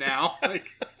peaches now. Like,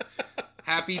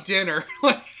 happy dinner.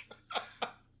 Like,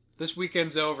 this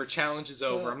weekend's over. Challenge is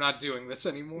over. I'm not doing this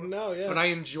anymore. No, yeah. But I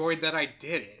enjoyed that I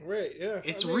did it. Right, yeah.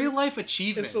 It's real life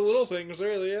achievements. It's the little things,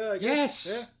 really, yeah. I guess.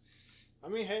 Yes. Yeah.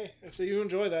 I mean, hey, if you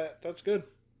enjoy that, that's good.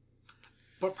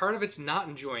 But part of it's not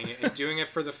enjoying it and doing it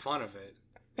for the fun of it.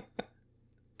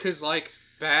 Because, like,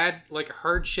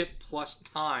 hardship plus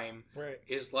time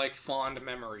is like fond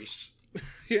memories.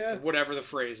 Yeah. Whatever the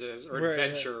phrase is. Or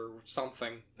adventure or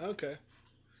something. Okay.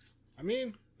 I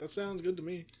mean, that sounds good to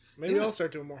me. Maybe I'll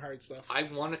start doing more hard stuff. I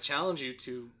want to challenge you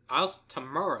to...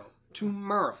 Tomorrow,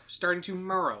 starting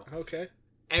tomorrow. Okay.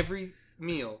 Every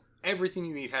meal, everything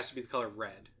you eat has to be the color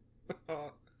red.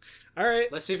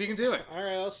 Alright. Let's see if you can do it.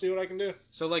 Alright, I'll see what I can do.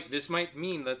 So, like, this might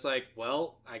mean that's like,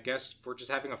 well, I guess we're just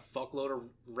having a fuckload of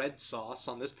red sauce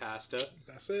on this pasta.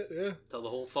 That's it, yeah. Till the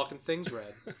whole fucking thing's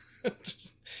red.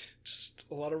 just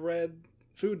a lot of red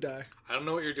food dye. I don't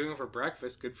know what you're doing for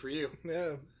breakfast. Good for you.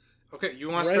 Yeah. Okay, you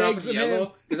want to start off with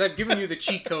yellow? Because I've given you the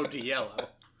cheat code to yellow.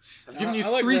 I've given you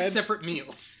like 3 red. separate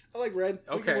meals. I like red.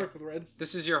 Okay. We can work with red.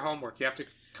 This is your homework. You have to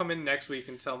come in next week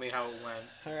and tell me how it went.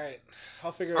 Alright.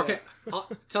 I'll figure it out. Okay, I'll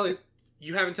tell you.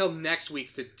 You have until next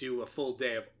week to do a full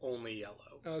day of only yellow.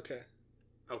 Okay.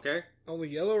 Okay? Only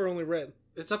yellow or only red?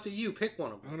 It's up to you. Pick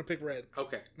one of I'm them. gonna pick red.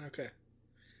 Okay. Okay.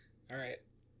 All right.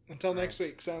 Until next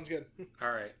week. Sounds good.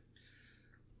 All right.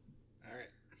 All right.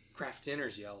 Kraft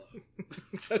Dinner's yellow.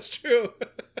 That's true.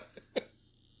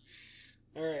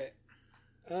 All right.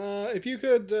 If you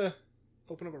could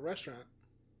open up a restaurant,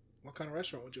 what kind of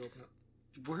restaurant would you open up?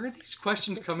 Where are these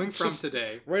questions coming from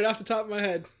today? Right off the top of my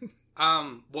head.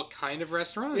 What kind of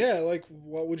restaurant? Yeah, like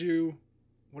what do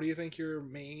you think your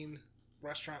main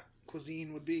restaurant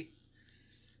cuisine would be?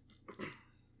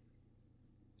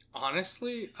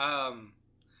 Honestly,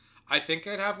 I think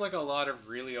I'd have like a lot of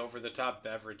really over the top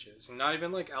beverages, and not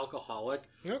even like alcoholic.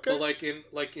 Okay.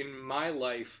 But in my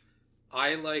life,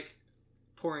 I like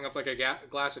pouring up like a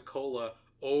glass of cola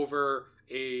over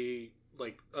a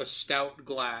stout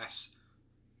glass,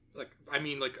 like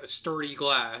a sturdy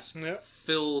glass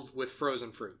filled with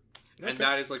frozen fruit, and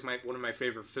that is like one of my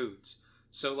favorite foods.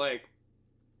 So like,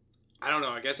 I don't know.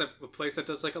 I guess a place that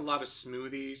does like a lot of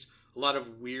smoothies, a lot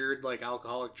of weird like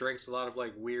alcoholic drinks, a lot of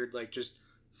like weird like just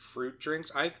fruit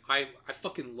drinks. I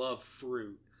fucking love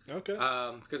fruit. Okay.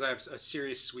 Because I have a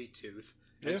serious sweet tooth.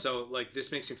 And so, like,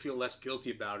 this makes me feel less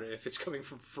guilty about it if it's coming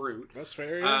from fruit. That's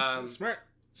fair, yeah. That's smart.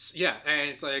 Yeah,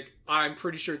 and it's like, I'm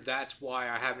pretty sure that's why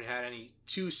I haven't had any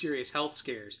too serious health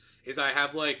scares, is I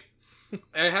have, like,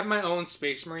 I have my own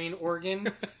Space Marine organ,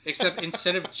 except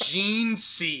instead of gene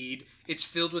seed, it's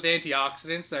filled with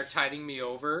antioxidants that are tiding me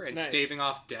over and staving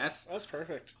off death. That's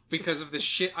perfect. Because of the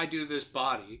shit I do to this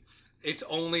body. It's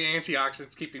only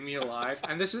antioxidants keeping me alive.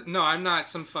 And I'm not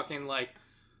some fucking, like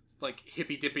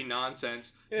hippy dippy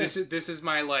nonsense. Yeah. This is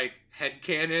my like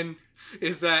headcanon,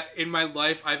 is that in my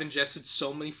life I've ingested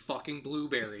so many fucking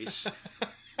blueberries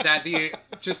that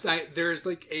there's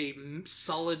like a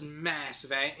solid mass of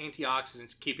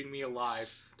antioxidants keeping me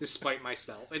alive despite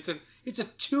myself. It's a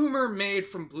tumor made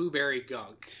from blueberry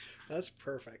gunk. That's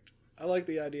perfect. I like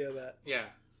the idea of that. Yeah.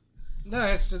 No,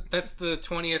 that's the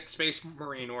 20th Space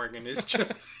Marine organ. It's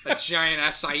just a giant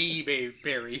acai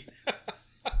berry.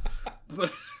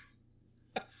 But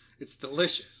it's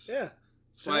delicious. Yeah.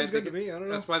 Sounds good to me. I don't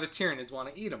know. That's why the Tyranids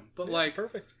want to eat them. But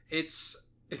perfect. It's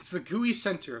the gooey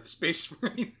center of Space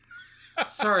Marine.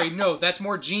 Sorry, no, that's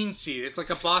more gene seed. It's like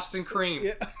a Boston cream.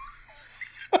 Yeah.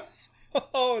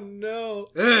 Oh no.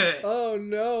 Ugh. Oh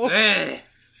no. Ugh.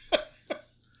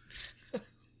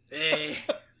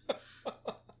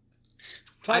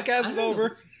 Podcast is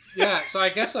over. Yeah, so I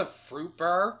guess a fruit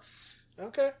bar.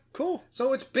 Okay, cool.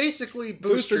 So it's basically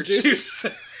booster juice.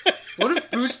 What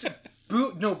if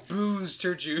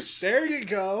booster juice. There you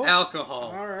go.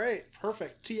 Alcohol. All right,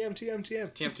 perfect.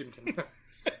 TM.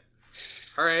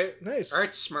 All right. Nice. All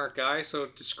right, smart guy. So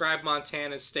describe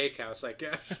Montana's steakhouse, I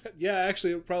guess. Yeah,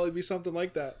 actually, it would probably be something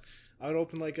like that. I would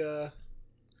open like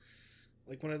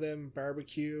one of them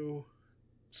barbecue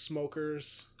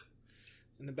smokers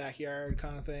in the backyard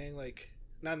kind of thing. Like,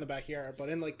 not in the backyard, but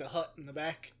in like the hut in the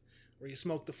back where you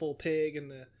smoke the full pig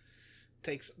and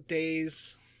takes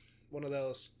days. One of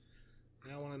those.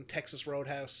 You know, one of them Texas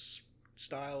Roadhouse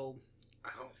style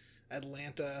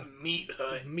Atlanta meat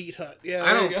hut. Yeah,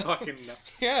 I don't fucking know.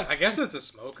 Yeah, I guess it's a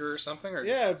smoker or something. Or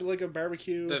yeah, like a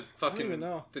barbecue. The fucking I don't even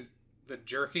know. The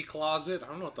jerky closet. I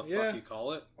don't know what the fuck you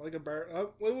call it. Like it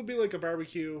would be like a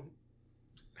barbecue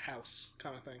house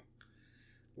kind of thing,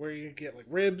 where you get like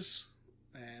ribs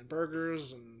and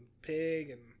burgers and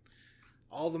pig and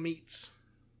all the meats.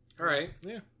 All right.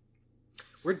 Yeah.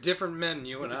 We're different men,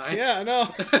 you and I. Yeah, I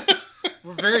know.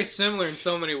 We're very similar in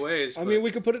so many ways. I mean, we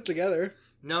could put it together.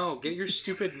 No, get your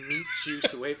stupid meat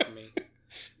juice away from me.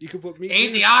 You could put meat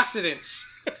antioxidants.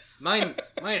 Mine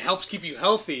helps keep you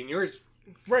healthy, and yours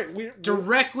we're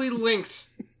directly linked.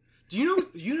 Do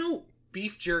you know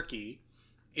beef jerky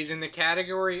is in the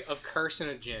category of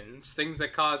carcinogens, things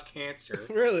that cause cancer.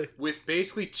 Really? With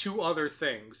basically two other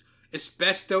things: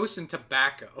 asbestos and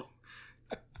tobacco.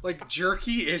 Like,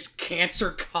 jerky is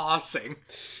cancer-causing.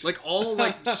 Like, all,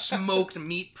 like, smoked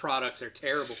meat products are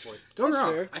terrible for you. Don't get me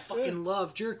wrong. Fair. I fucking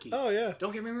love jerky. Oh, yeah.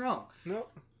 Don't get me wrong. No.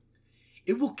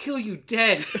 It will kill you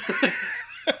dead.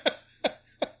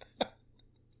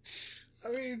 I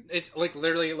mean... It's, like,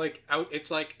 literally, like, it's,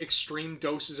 like, extreme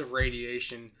doses of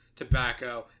radiation,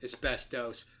 tobacco,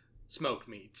 asbestos, smoked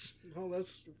meats. Oh,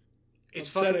 that's...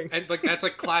 It's upsetting. fucking... Like, that's,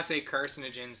 like, Class A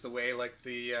carcinogens, the way, like,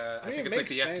 the... I think it's, like,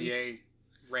 the sense. FDA...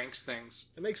 ranks things.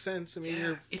 It makes sense. I mean,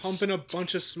 you're pumping a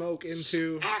bunch of smoke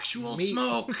into actual meat.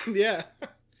 smoke. Yeah.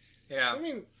 Yeah. I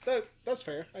mean, that's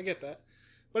fair. I get that.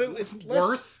 But it's less...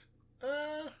 Worth?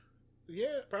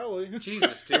 Yeah, probably.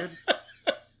 Jesus, dude.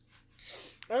 I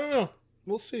don't know.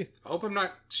 We'll see. I hope I'm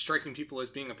not striking people as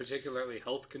being a particularly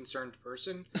health-concerned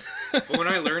person. But when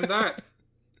I learned that,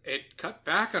 it cut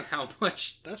back on how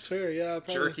much That's fair, yeah.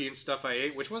 Probably. jerky and stuff I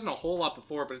ate, which wasn't a whole lot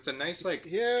before, but it's a nice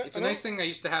it's a nice thing I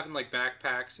used to have in like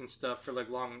backpacks and stuff for like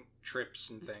long trips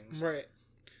and things. Right.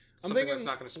 Something I'm thinking that's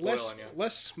not going to spoil on you.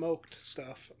 less smoked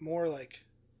stuff, more like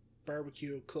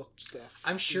barbecue cooked stuff.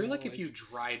 I'm sure like if you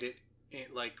dried it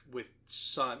like with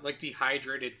sun, like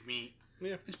dehydrated meat,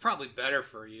 it's probably better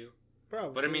for you.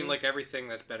 Probably. But I mean, like everything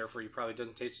that's better for you probably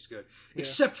doesn't taste as good,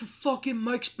 except for fucking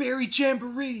Mike's Berry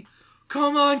Jamboree.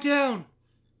 Come on down.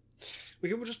 We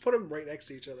can just put them right next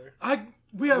to each other.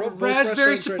 We have a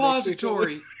raspberry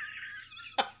suppository.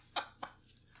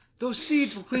 Those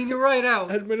seeds will clean you right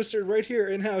out. Administered right here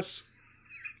in house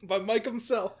by Mike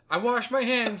himself. I wash my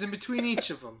hands in between each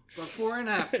of them, before and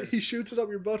after. He shoots it up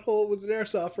your butthole with an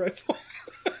airsoft rifle.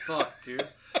 Fuck, dude.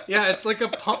 Yeah, it's like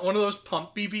one of those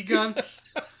pump BB guns.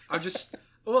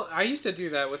 I used to do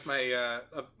that with my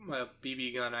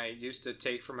BB gun I used to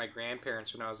take from my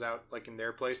grandparents when I was out like in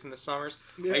their place in the summers.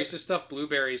 Yeah. I used to stuff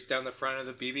blueberries down the front of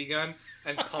the BB gun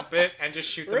and pump it and just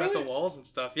shoot them at the walls and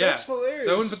stuff. Yeah, that's hilarious.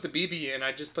 So I wouldn't put the BB in.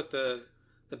 I just put the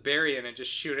berry in and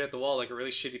just shoot it at the wall like a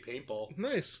really shitty paintball.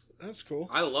 Nice. That's cool.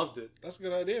 I loved it. That's a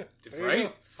good idea.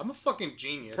 Right? I'm a fucking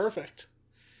genius. Perfect.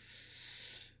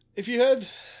 If you had...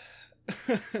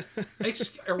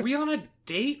 Are we on a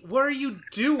date? What are you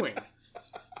doing?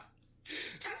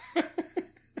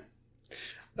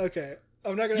 Okay,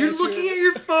 I'm not gonna. You're looking at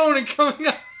your phone and coming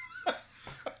up.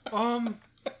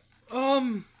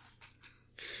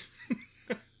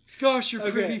 Gosh,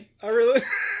 you're pretty. I really.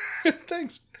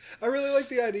 Thanks. I really like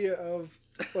the idea of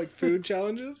like food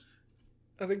challenges.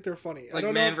 I think they're funny. Like I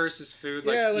don't man know versus food.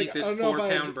 Like eat this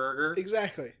 4-pound burger.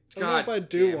 Exactly. I don't know if I'd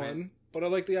do one, but I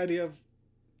like the idea of.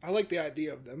 I like the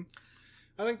idea of them.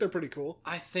 I think they're pretty cool.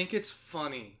 I think it's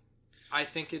funny. I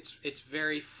think it's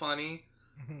very funny.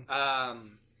 Mm-hmm.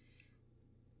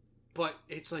 But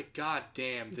it's like, god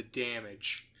damn, the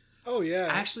damage. Oh, yeah.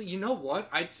 Actually, you know what?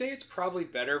 I'd say it's probably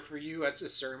better for you at a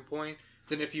certain point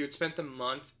than if you had spent the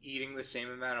month eating the same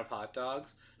amount of hot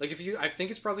dogs. Like, I think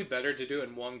it's probably better to do it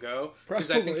in one go.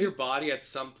 Because I think your body at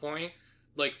some point,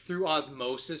 like through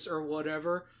osmosis or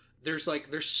whatever, there's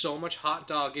so much hot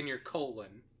dog in your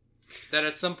colon that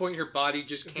at some point your body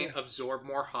just can't absorb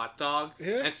more hot dog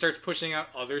and starts pushing out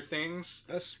other things.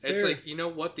 That's fair. It's like, you know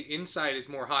what? The inside is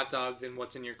more hot dog than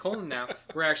what's in your colon now.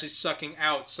 We're actually sucking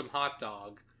out some hot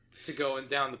dog to go and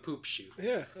down the poop chute.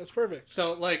 Yeah, that's perfect.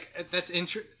 So, like, that's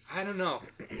I don't know.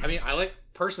 I mean, I like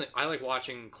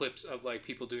watching clips of, like,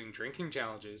 people doing drinking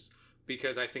challenges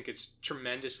because I think it's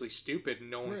tremendously stupid and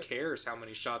no one cares how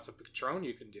many shots of Patron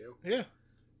you can do. Yeah.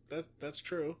 That's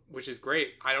true. Which is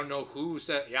great. I don't know who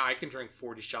said, I can drink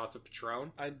 40 shots of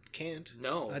Patron. I can't.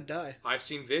 No. I'd die. I've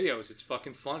seen videos. It's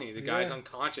fucking funny. The guy's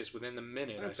unconscious within the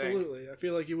minute, Absolutely. I think. I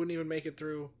feel like you wouldn't even make it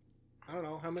through, I don't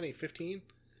know, how many? 15?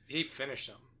 He finished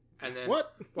them. And then...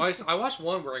 What? Well, I watched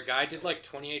one where a guy did like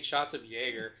 28 shots of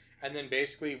Jaeger, and then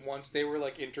basically once they were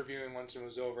like interviewing, once it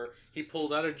was over, he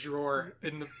pulled out a drawer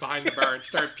behind the bar and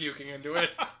started puking into it.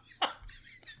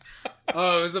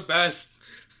 Oh, it was the best.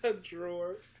 A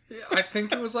drawer. I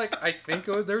think there was a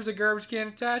garbage can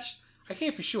attached. I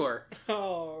can't be sure.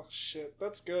 Oh, shit.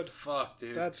 That's good. Fuck,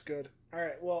 dude. That's good.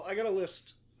 Alright, well, I got a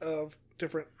list of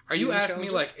different... Are you asking me,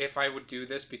 like, if I would do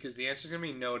this? Because the answer's going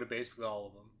to be no to basically all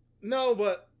of them. No,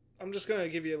 but I'm just going to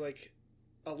give you, like,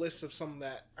 a list of some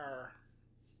that are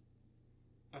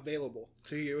available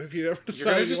to you if you ever decide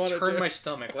you want to. You're going to just turn my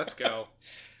stomach. Let's go.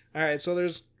 Alright, so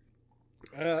there's...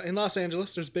 in Los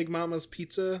Angeles, there's Big Mama's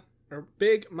Pizza... Or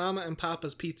Big Mama and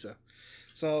Papa's Pizza.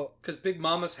 So, because Big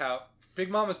Mama's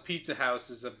Pizza House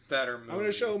is a better movie. I'm going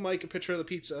to show Mike a picture of the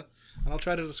pizza, and I'll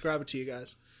try to describe it to you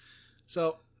guys.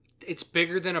 So, it's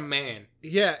bigger than a man.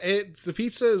 Yeah, the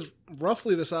pizza is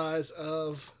roughly the size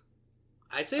of...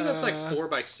 I'd say that's like 4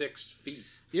 by 6 feet.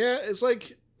 Yeah, it's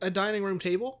like a dining room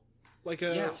table, for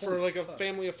a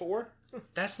family of 4.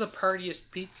 That's the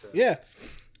partiest pizza. Yeah.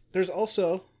 There's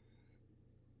also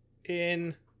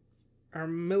in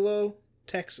Amarillo,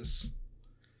 Texas.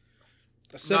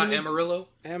 Not Amarillo?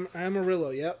 Amarillo,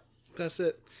 yep. That's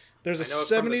it. There's a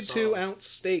 72-ounce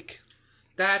steak.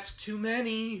 That's too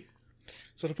many.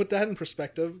 So to put that in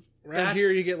perspective, around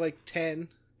here you get like 10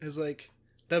 is like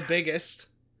the biggest.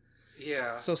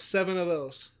 Yeah. So 7 of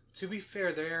those. To be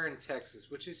fair, they're in Texas,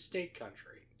 which is steak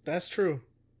country. That's true.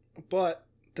 But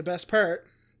the best part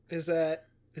is that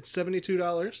it's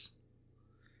 $72.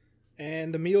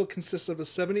 And the meal consists of a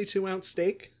 72-ounce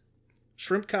steak,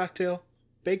 shrimp cocktail,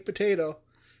 baked potato,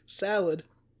 salad,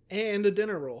 and a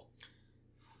dinner roll.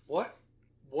 What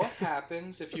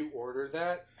happens if you order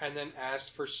that and then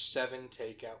ask for 7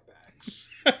 takeout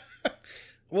bags?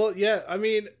 Well, yeah, I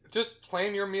mean, Just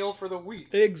plan your meal for the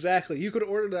week. exactly. You could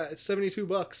order that. It's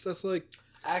 $72. That's like,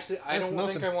 Actually, I That's don't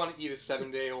think nothing. I want to eat a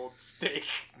 7-day-old steak.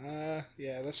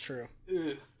 yeah, that's true.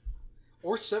 Ugh.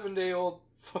 Or 7-day-old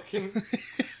fucking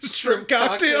Shrimp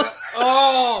cocktail.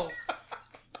 Oh!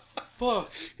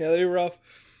 Fuck. Yeah, they were rough.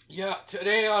 Yeah,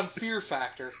 today on Fear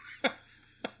Factor.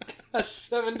 A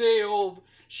 7-day-old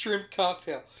shrimp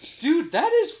cocktail. Dude,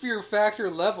 that is Fear Factor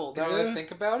level now that I Yeah.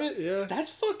 think about it. Yeah. That's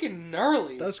fucking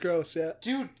gnarly. That's gross, yeah.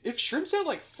 Dude, if shrimp's out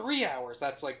like 3 hours,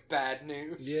 that's like bad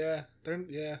news. Yeah,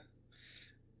 yeah.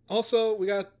 Also, we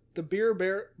got the Beer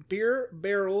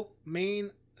Barrel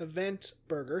main event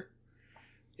burger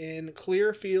in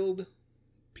Clearfield,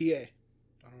 PA. I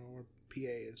don't know where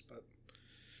PA is, but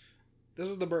this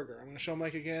is the burger. I'm going to show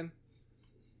Mike again.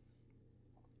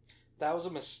 That was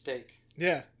a mistake.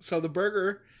 Yeah, so the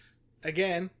burger,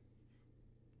 again,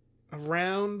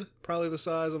 around probably the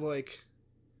size of like,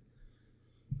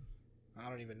 I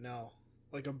don't even know,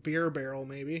 like a beer barrel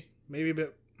maybe a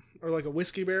bit, or like a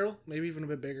whiskey barrel, maybe even a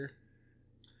bit bigger.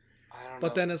 I don't know.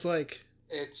 But then it's like,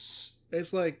 It's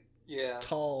like yeah.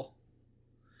 tall.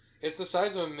 It's the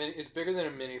size of a mini. It's bigger than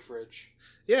a mini fridge.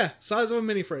 Yeah, size of a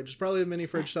mini fridge. It's probably a mini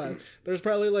fridge size. There's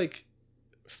probably like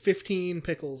 15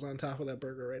 pickles on top of that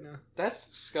burger right now. That's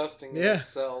disgusting in Yeah.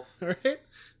 itself. Right?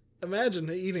 Imagine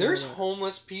eating There's all that.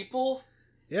 homeless people.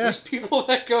 Yeah. There's people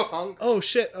that go hungry. Oh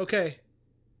shit, okay.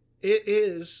 It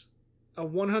is a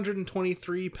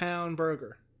 123-pound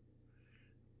burger.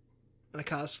 And it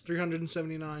costs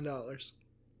 $379.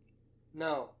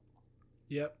 No.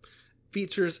 Yep.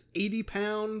 Features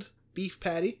 80-pound beef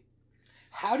patty.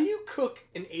 How do you cook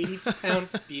an 80-pound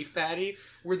beef patty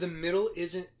where the middle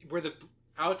isn't, where the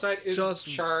outside is Just-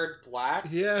 charred black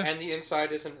Yeah. and the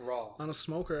inside isn't raw? On a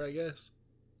smoker, I guess.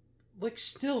 Like,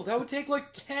 still, that would take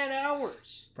like 10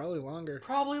 hours. Probably longer.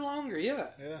 Probably longer, yeah.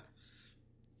 Yeah.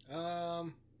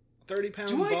 30-pound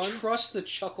Do bun. I trust the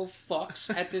chuckle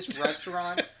fucks at this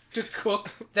restaurant to cook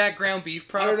that ground beef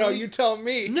I properly? don't know, you tell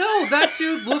me. No, that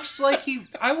dude looks like he...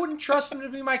 I wouldn't trust him to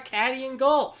be my caddy in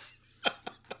golf.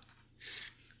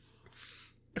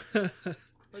 The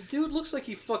dude looks like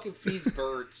he fucking feeds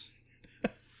birds.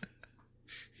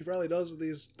 He probably does with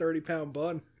these 30-pound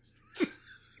bun.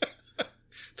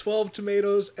 12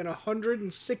 tomatoes and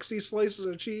 160 slices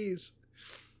of cheese.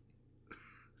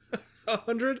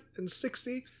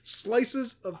 160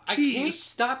 slices of I can't cheese.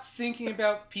 stop thinking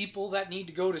about people that need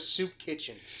to go to soup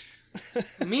kitchens.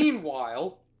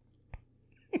 Meanwhile...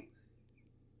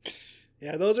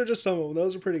 Yeah, those are just some of them.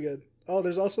 Those are pretty good. Oh,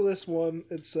 there's also this one.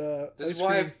 It's This ice is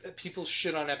why cream. people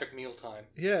shit on Epic Mealtime.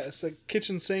 Yeah, it's a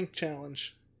kitchen sink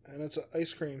challenge, and it's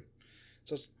ice cream.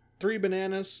 So it's 3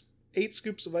 bananas, 8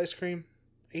 scoops of ice cream,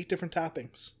 8 different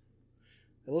toppings.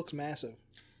 It looks massive.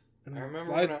 And I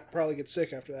remember I'd when probably get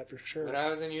sick after that for sure. When I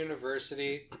was in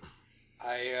university,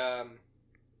 I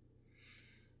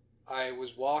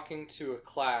was walking to a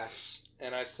class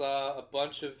and I saw a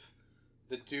bunch of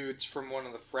the dudes from one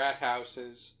of the frat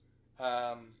houses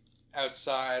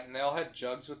outside, and they all had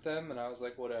jugs with them, and I was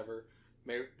like, whatever.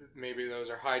 Maybe those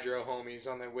are hydro homies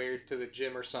on their way to the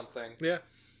gym or something. Yeah.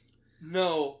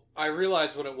 No, I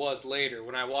realized what it was later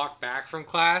when I walked back from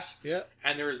class, Yeah.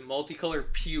 and there was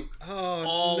multicolored puke Oh,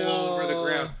 all no. over the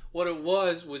ground. What it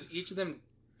was each of them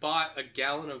bought a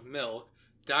gallon of milk,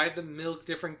 dyed the milk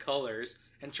different colors,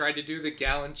 and tried to do the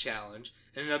gallon challenge,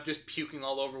 and ended up just puking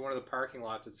all over one of the parking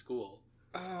lots at school.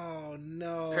 Oh,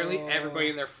 no. Apparently everybody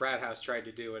in their frat house tried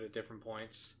to do it at different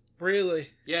points.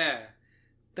 Really? Yeah.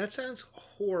 That sounds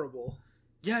horrible.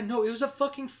 Yeah, no, it was a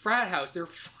fucking frat house. They're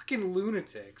fucking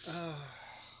lunatics. Oh,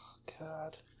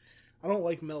 God. I don't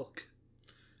like milk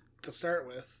to start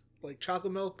with. Like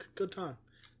chocolate milk, good time.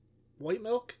 White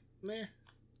milk? Meh.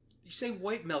 You say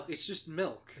white milk, it's just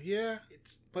milk. Yeah,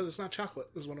 but it's not chocolate,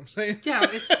 is what I'm saying. Yeah,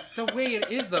 it's the way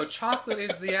it is, though. Chocolate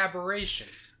is the aberration.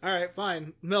 All right,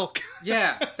 fine. Milk.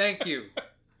 Yeah, thank you.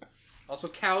 Also,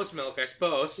 cow's milk, I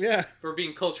suppose. Yeah. For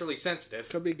being culturally sensitive.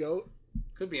 Could be goat.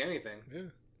 Could be anything. Yeah.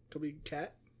 Could be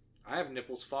cat. I have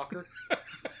nipples, Fokker.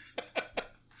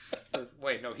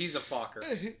 Wait, no, he's a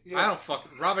Fokker. Yeah. I don't fuck.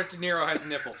 Robert De Niro has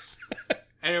nipples.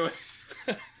 Anyway,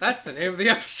 that's the name of the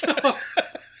episode.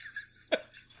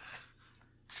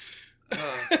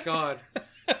 Oh, God.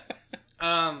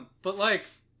 But like,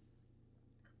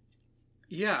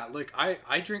 yeah, like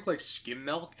I drink like skim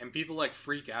milk, and people like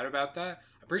freak out about that.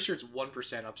 I'm pretty sure it's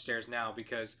 1% upstairs now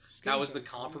because that was the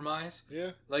sounds compromise.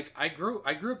 Yeah. Like I grew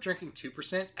up drinking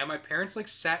 2%, and my parents like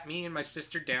sat me and my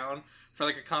sister down for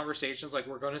like a conversation. It's like,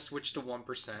 we're gonna switch to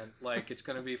 1%. Like it's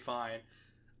gonna be fine.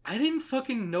 I didn't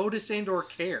fucking notice and or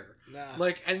care. Nah.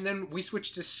 Like, and then we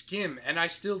switched to skim, and I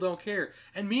still don't care.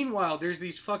 And meanwhile, there's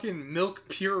these fucking milk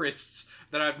purists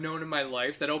that I've known in my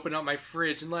life that open up my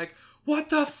fridge and like, what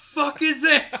the fuck is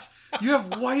this? You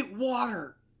have white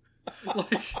water.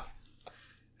 Like,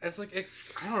 it's like,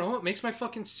 I don't know, it makes my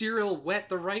fucking cereal wet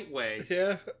the right way.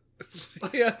 Yeah.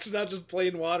 It's not just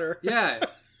plain water. Yeah.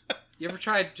 You ever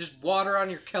tried just water on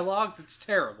your Kellogg's? It's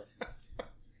terrible.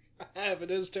 I have.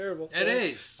 It is terrible. It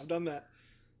is. I've done that.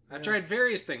 I've tried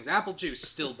various things. Apple juice,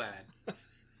 still bad.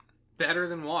 Better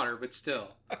than water, but still.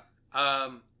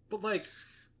 But like,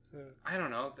 I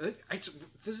don't know. This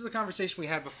is the conversation we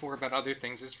had before about other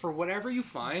things. Is for whatever you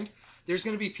find, there's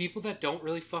going to be people that don't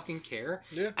really fucking care.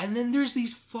 Yeah. And then there's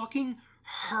these fucking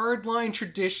hardline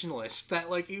traditionalists that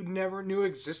like you never knew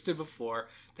existed before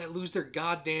that lose their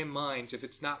goddamn minds if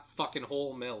it's not fucking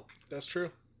whole milk. That's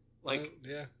true. Like,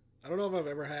 yeah. I don't know if I've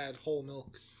ever had whole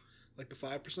milk. Like the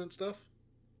 5% stuff.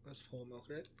 That's whole milk,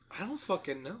 right? I don't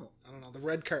fucking know. I don't know. The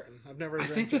red carton. I've never I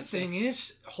think the thing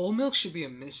is, whole milk should be a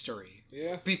mystery.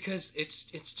 Yeah. Because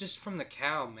it's just from the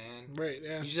cow, man. Right,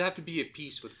 yeah. You just have to be at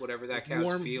peace with whatever that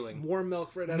cow's feeling. Warm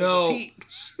milk right out of the teat.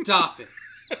 Stop it.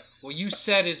 What you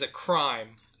said is a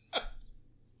crime.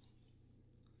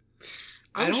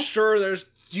 I'm sure there's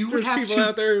people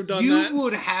out there who've done that. You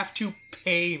would have to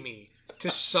pay me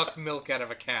to suck milk out of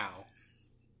a cow.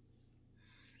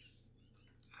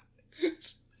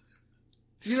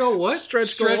 You know what?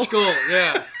 Stretch goal,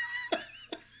 yeah.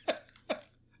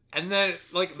 And then,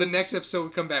 like, the next episode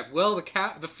would come back. Well,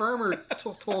 the farmer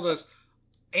told us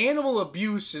animal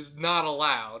abuse is not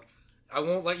allowed. I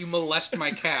won't let you molest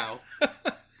my cow.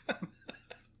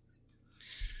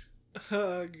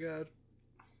 Oh, God.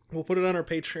 We'll put it on our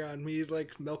Patreon. Me,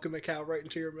 like, milking the cow right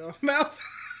into your mouth.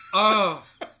 Oh.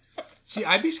 See,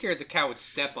 I'd be scared the cow would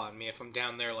step on me if I'm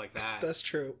down there like that. That's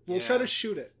true. We'll try to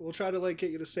shoot it. We'll try to, like,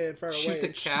 get you to stand far away. Shoot the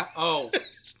cow? Oh.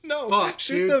 No. Fuck,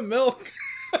 shoot dude. the milk.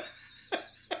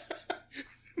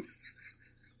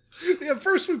 Yeah,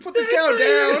 first we put the cow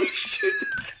down.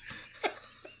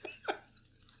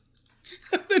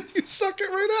 And then you suck it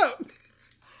right out.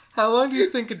 How long do you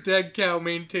think a dead cow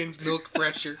maintains milk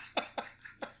pressure?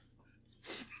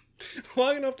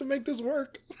 Long enough to make this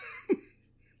work.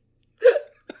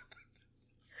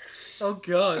 Oh,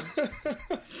 God.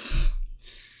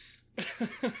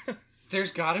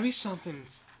 There's got to be something.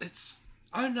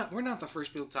 We're not the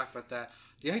first people to talk about that.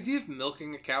 The idea of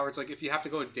milking a cow, it's like if you have to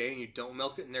go a day and you don't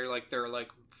milk it and they're like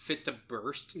fit to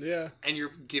burst. Yeah. And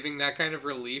you're giving that kind of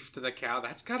relief to the cow.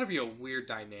 That's got to be a weird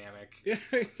dynamic. Yeah,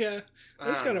 yeah.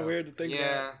 That's kind of weird to think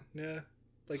about. Yeah. Yeah.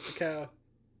 Like the cow.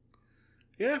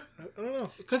 Yeah, I don't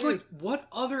know. Because, like, what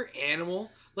other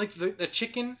animal, like the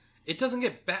chicken, it doesn't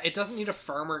need a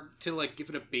farmer to, like, give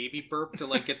it a baby burp to,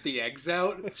 like, get the eggs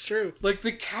out. That's true. Like,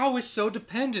 the cow is so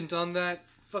dependent on that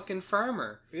fucking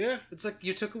farmer. Yeah. It's like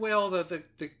you took away all the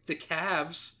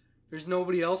calves. There's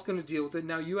nobody else going to deal with it.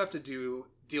 Now you have to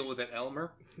deal with it,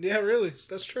 Elmer. Yeah, really.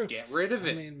 That's true. Get rid of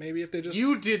it. I mean, maybe if they just...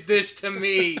 You did this to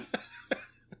me.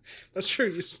 That's true.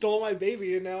 You stole my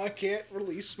baby and now I can't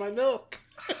release my milk.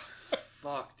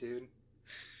 Fuck, dude.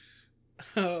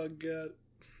 Oh, God.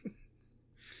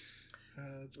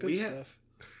 It's good stuff.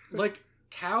 Like,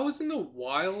 cows in the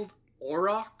wild,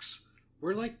 aurochs,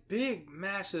 were like big,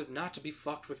 massive, not to be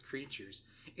fucked with creatures.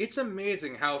 It's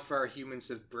amazing how far humans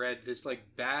have bred this, like,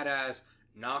 badass,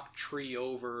 knock tree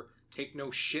over, take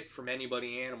no shit from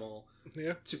anybody animal.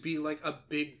 Yeah. To be like a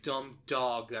big, dumb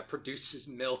dog that produces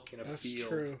milk in a That's field.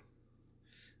 True.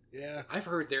 Yeah. I've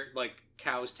heard they're, like,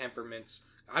 cows' temperaments.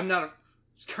 I'm not a...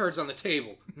 Cards on the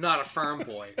table. Not a farm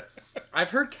boy. I've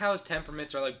heard cows'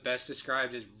 temperaments are, like, best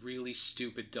described as really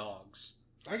stupid dogs.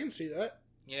 I can see that.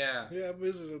 Yeah. Yeah, I've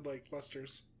visited, like,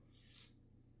 clusters.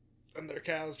 And their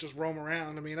cows just roam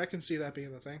around. I mean, I can see that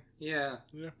being the thing. Yeah.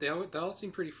 Yeah. They all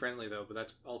seem pretty friendly, though, but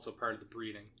that's also part of the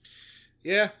breeding.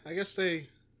 Yeah, I guess they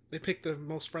picked the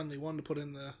most friendly one to put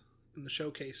in the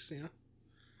showcase, you know?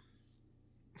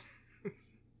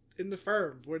 In the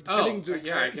farm, where the fittings are.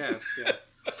 Yeah, I guess, yeah.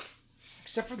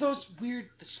 Except for the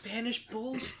Spanish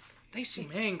bulls, they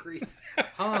seem angry.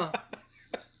 Huh?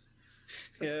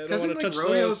 Yeah, because in, like,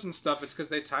 rodeos and stuff, it's because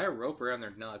they tie a rope around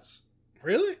their nuts.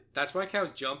 Really? That's why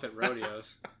cows jump at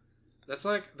rodeos. That's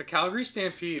like, the Calgary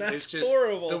Stampede is just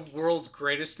horrible. The world's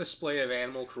greatest display of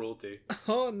animal cruelty.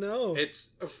 Oh, no.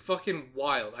 It's fucking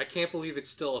wild. I can't believe it's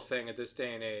still a thing at this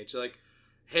day and age. Like,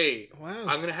 hey, wow.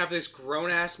 I'm going to have this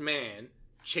grown-ass man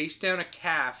chase down a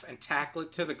calf and tackle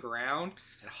it to the ground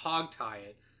and hog tie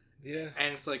it. Yeah.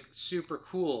 And it's, like, super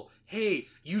cool. Hey,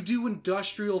 you do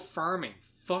industrial farming.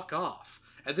 Fuck off.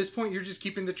 At this point, you're just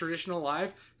keeping the tradition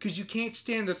alive because you can't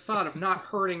stand the thought of not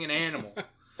hurting an animal.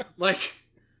 Like,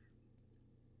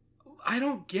 I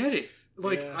don't get it.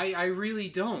 Like, Yeah. I really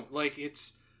don't. Like,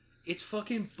 it's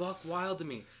fucking buck wild to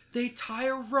me. They tie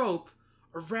a rope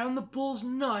around the bull's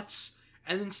nuts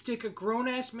and then stick a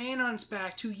grown-ass man on his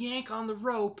back to yank on the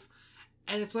rope.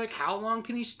 And it's like, how long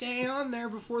can he stay on there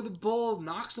before the bull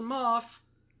knocks him off?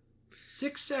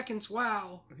 6 seconds,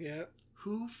 wow. Yeah.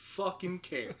 Who fucking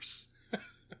cares?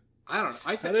 I don't know.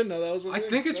 I didn't know that was a I thing.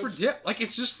 think it's That's- ridiculous. Like,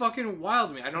 it's just fucking wild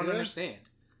to me. I don't Yeah. understand.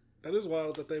 That is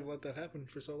wild that they've let that happen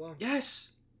for so long.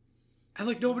 Yes. And,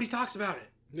 like, nobody talks about it.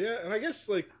 Yeah, and I guess,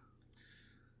 like,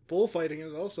 bullfighting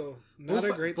is also not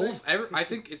a great thing. I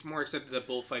think it's more accepted that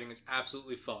bullfighting is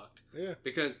absolutely fucked. Yeah.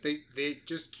 Because they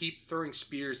just keep throwing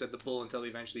spears at the bull until he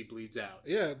eventually bleeds out.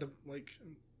 Yeah,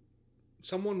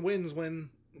 someone wins when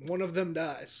one of them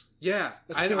dies. Yeah.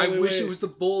 That's I the only wish way. it was the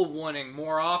bull winning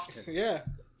more often. Yeah,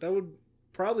 that would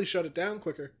probably shut it down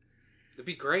quicker. It'd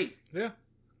be great. Yeah,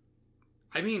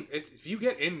 I mean, if you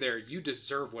get in there, you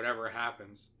deserve whatever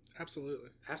happens. absolutely.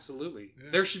 Absolutely. Yeah.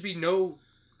 There should be no,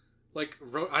 like,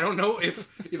 I don't know if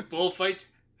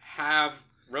bullfights have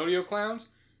rodeo clowns.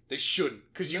 They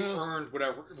shouldn't, because you No. earned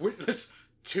whatever. That's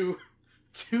two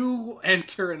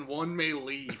enter and one may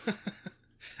leave.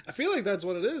 I feel like that's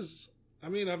what it is. I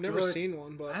mean, I've never Good. seen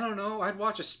one, but I don't know. I'd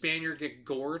watch a Spaniard get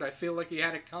gored. I feel like he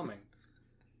had it coming.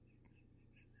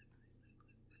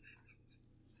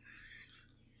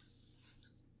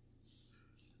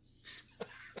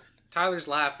 Tyler's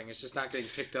laughing. It's just not getting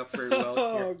picked up very well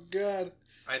here. oh god,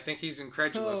 I think he's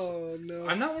incredulous. oh no.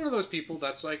 I'm not one of those people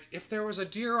that's like, if there was a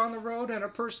deer on the road and a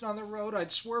person on the road,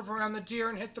 I'd swerve around the deer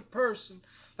and hit the person.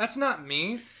 That's not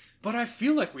me. But I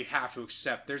feel like we have to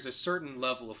accept there's a certain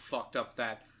level of fucked up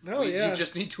that you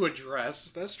just need to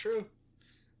address. That's true.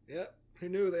 Yeah, who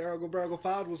knew the Argo Braggle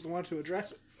Pod was the one to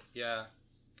address it? Yeah.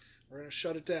 We're gonna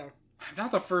shut it down. I'm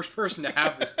not the first person to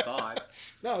have this thought.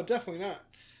 No, definitely not.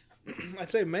 I'd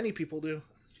say many people do.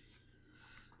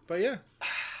 But yeah,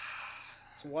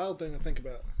 it's a wild thing to think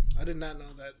about. I did not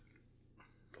know that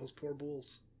those poor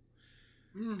bulls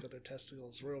got their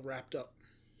testicles real wrapped up.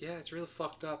 Yeah, it's really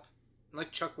fucked up.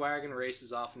 Like chuck wagon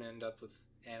races often end up with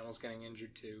animals getting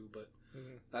injured too, but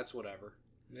that's whatever.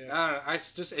 Yeah, I don't know.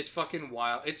 It's fucking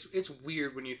wild. It's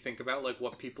weird when you think about like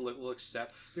what people will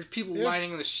accept. There's people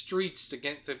lining in the streets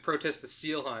to protest the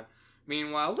seal hunt.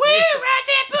 Meanwhile, woo, rat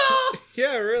that bull.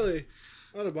 yeah, really.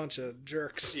 What a bunch of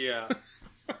jerks. Yeah.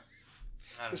 I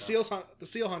don't know. The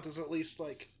seal hunt is at least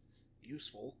like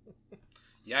useful.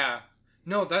 Yeah.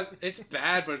 No, it's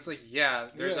bad, but it's like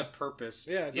there's Yeah. a purpose.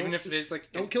 Yeah, Even if it is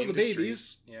like don't an kill the industry.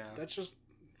 babies. Yeah. That's just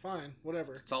fine.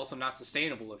 Whatever. It's also not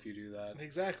sustainable if you do that.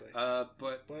 Exactly.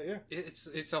 But yeah.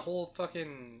 it's a whole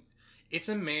fucking. It's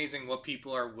amazing what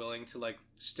people are willing to like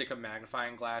stick a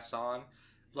magnifying glass on.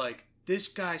 Like, this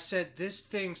guy said this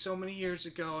thing so many years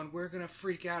ago, and we're gonna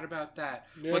freak out about that.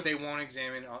 Yeah. But they won't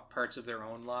examine parts of their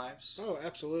own lives. Oh,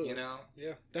 absolutely. You know?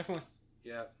 Yeah, definitely.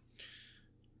 Yeah.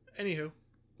 Anywho,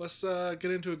 let's get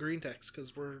into a green text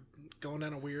because we're going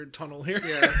down a weird tunnel here.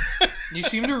 Yeah. You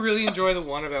seem to really enjoy the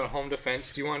one about home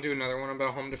defense. Do you want to do another one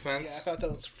about home Yeah, I defense? thought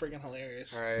that was friggin'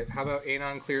 hilarious. All right. How about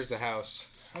Anon clears the house?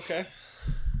 Okay.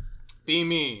 Be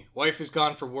me. Wife is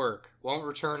gone for work. Won't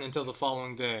return until the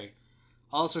following day.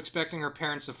 Also expecting her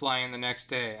parents to fly in the next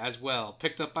day as well.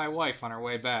 Picked up by wife on her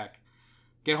way back.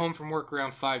 Get home from work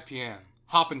around 5 p.m.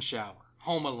 Hop and shower.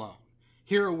 Home alone.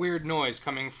 Hear a weird noise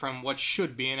coming from what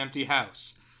should be an empty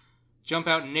house. Jump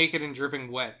out naked and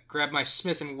dripping wet. Grab my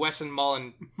Smith & Wesson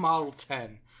Mullen Model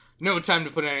 10. No time to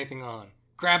put anything on.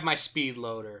 Grab my speed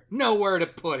loader. Nowhere to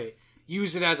put it.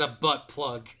 Use it as a butt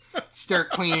plug. Start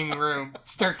clearing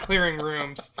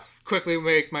rooms. Quickly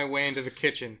make my way into the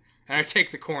kitchen. And I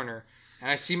take the corner. And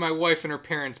I see my wife and her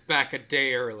parents back a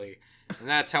day early. And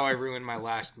that's how I ruined my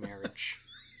last marriage.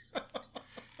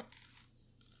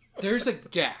 There's a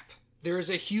gap. There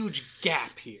is a huge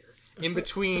gap here. In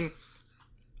between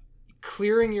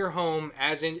clearing your home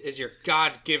as your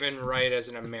God-given right as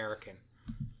an American.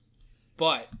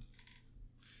 But,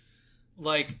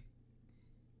 like,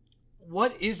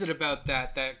 what is it about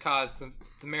that caused the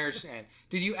marriage to end?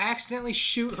 Did you accidentally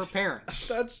shoot her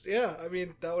parents? I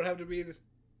mean, that would have to be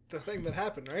the thing that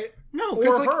happened, right? No,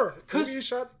 Or her. because Maybe you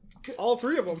shot all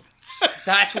three of them.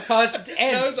 that's what caused it to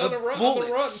end. That was on the run.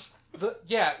 Bullets.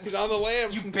 Yeah, He's on the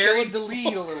lam. you buried the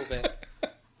lead a little bit.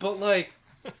 But, like,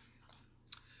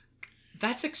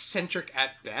 that's eccentric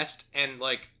at best and,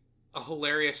 like, a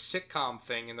hilarious sitcom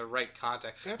thing in the right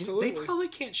context. Absolutely. They probably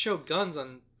can't show guns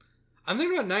on... I'm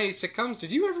thinking about 90s sitcoms.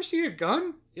 Did you ever see a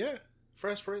gun? Yeah.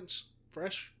 Fresh Prince.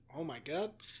 Fresh. Oh my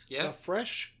god. Yeah. The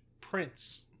Fresh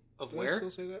prince Of Did I where?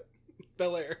 still say that?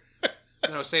 Bel Air.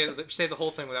 No, say the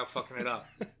whole thing without fucking it up.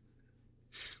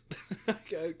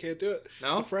 I can't do it.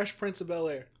 No? The Fresh Prince of Bel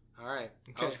Air. All right.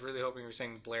 Okay. I was really hoping you were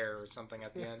saying Blair or something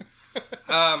at the end.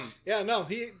 Yeah, no,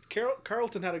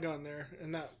 Carlton had a gun there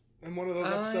in one of those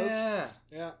episodes. Yeah.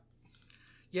 Yeah.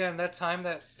 Yeah, and that time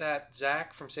that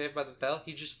Zach from Saved by the Bell,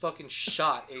 he just fucking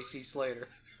shot AC Slater.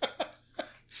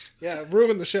 Yeah,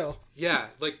 ruined the show. Yeah,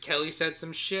 like Kelly said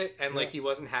some shit and like Yeah. he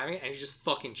wasn't having it and he just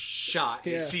fucking shot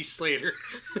Yeah. AC Slater.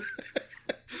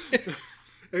 And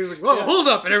he was like, whoa, hold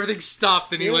up, and everything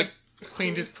stopped and he Yeah. like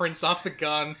cleaned his prints off the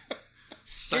gun,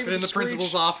 stuck Gave it it in the the principal's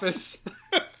screech. office.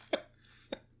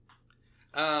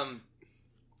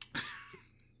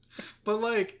 But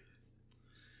like,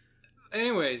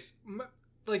 anyways,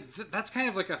 like that's kind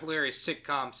of like a hilarious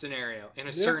sitcom scenario in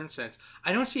a certain sense.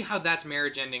 I don't see how that's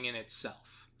marriage ending in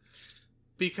itself,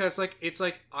 because like it's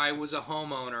like I was a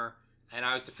homeowner and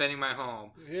I was defending my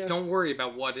home. Yeah. Don't worry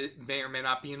about what it may or may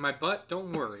not be in my butt.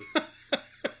 Don't worry.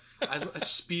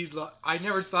 I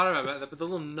never thought about that, but the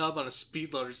little nub on a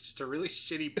speed loader is just a really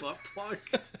shitty butt plug.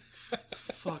 It's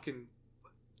fucking.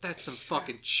 That's some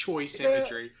fucking choice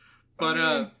imagery. But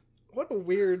I mean, what a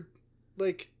weird,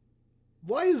 like,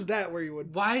 why is that where you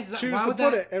would why is that? choose Why to would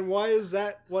put that? it, and why is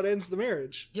that what ends the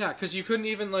marriage? Yeah, because you couldn't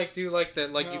even like do like the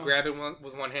like you No. grab it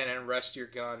with one hand and rest your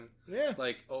gun Yeah.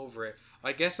 like over it.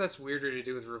 I guess that's weirder to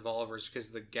do with revolvers because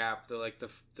the gap, the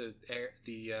air,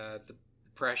 the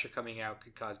pressure coming out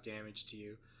could cause damage to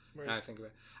you. Right. Now I think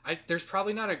about it. There's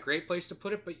probably not a great place to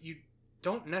put it, but you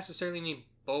don't necessarily need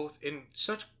both in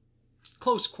such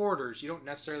close quarters. You don't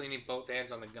necessarily need both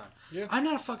hands on the gun. Yeah. I'm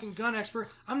not a fucking gun expert.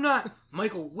 I'm not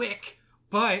Michael Wick,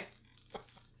 but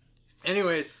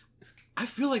anyways, I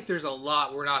feel like there's a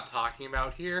lot we're not talking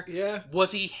about here. Yeah.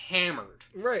 Was he hammered?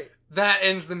 Right. That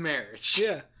ends the marriage.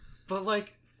 Yeah. But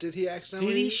like, Did he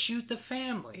accidentally? did he shoot the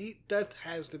family? That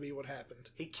has to be what happened,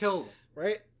 He killed them.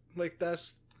 right? Like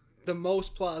that's the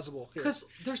most plausible. here. Because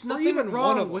there's Or nothing even one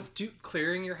wrong of them. with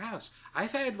clearing your house.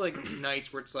 I've had like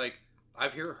nights where it's like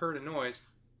I've heard a noise.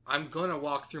 I'm gonna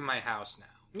walk through my house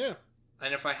now. Yeah.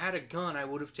 And if I had a gun, I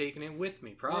would have taken it with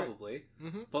me, probably.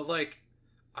 Mm-hmm. But like,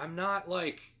 I'm not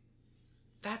like.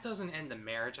 That doesn't end the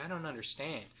marriage. I don't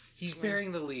understand. He's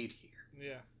bearing the lead here.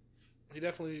 Yeah. He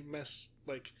definitely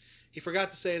he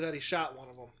forgot to say that he shot one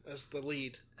of them as the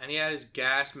lead. And he had his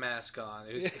gas mask on.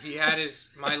 He had his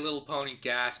My Little Pony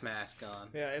gas mask on.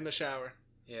 Yeah, in the shower.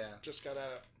 Yeah. Just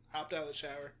hopped out of the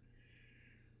shower.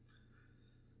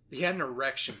 He had an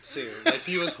erection too. Like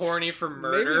he was horny for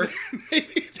murder.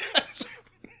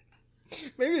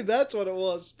 Maybe that's what it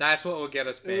was. That's what will get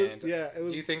us banned. It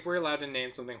was. Do you think we're allowed to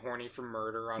name something horny for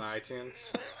murder on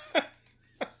iTunes?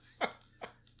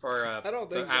 Or I don't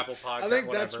think the so. Apple Podcast, I think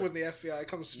whatever. that's when the FBI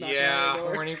comes smacking on Yeah, our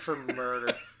door. horny for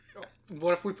murder.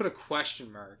 What if we put a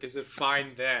question mark? Is it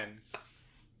fine then?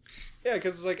 Yeah,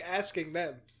 because it's like asking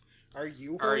them, "Are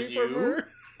you Are horny for you? murder?"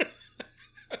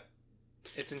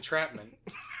 It's entrapment.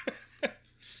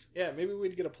 Yeah, maybe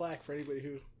we'd get a plaque for anybody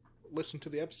who listened to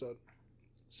the episode.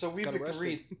 So we've Got arrested.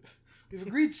 agreed. We've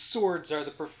agreed swords are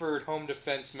the preferred home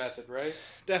defense method, right?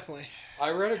 Definitely. I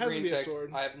read a It has to green be a text.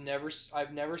 sword. I've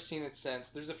never seen it since.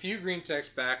 There's a few green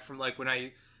texts back from like when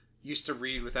I used to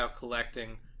read without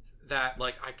collecting that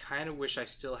like I kind of wish I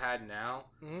still had now,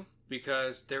 Mhm.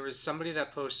 because there was somebody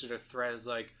that posted a thread as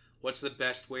like, what's the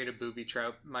best way to booby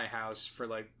trap my house for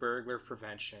like burglar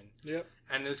prevention? Yep.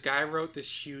 And this guy wrote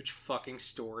this huge fucking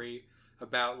story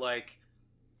about like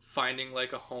finding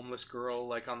like a homeless girl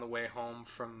like on the way home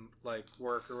from like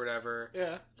work or whatever,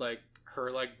 Yeah. like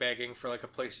her like begging for like a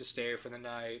place to stay for the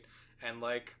night, and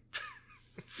like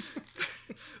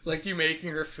like you making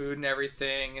her food and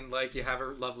everything, and like you have a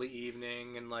lovely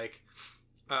evening, and like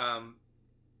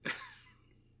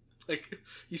like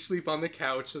you sleep on the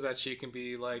couch so that she can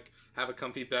be like have a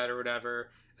comfy bed or whatever,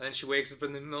 and then she wakes up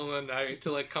in the middle of the night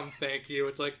to like come thank you.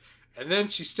 It's like, and then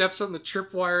she steps on the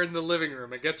tripwire in the living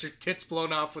room and gets her tits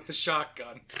blown off with the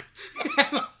shotgun.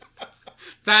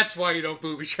 That's why you don't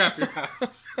booby trap your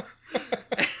house.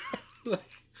 Like,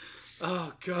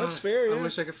 oh god, That's fair, I yeah.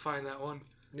 wish I could find that one.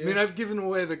 Yeah. I mean, I've given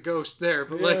away the ghost there,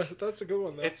 but Yeah, like, that's a good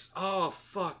one though. it's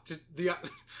fuck. Just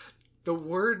the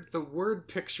word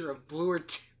picture of blow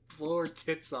her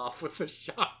tits off with the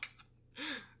shotgun,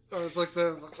 or it's like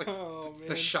Oh, man.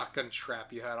 the shotgun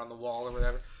trap you had on the wall or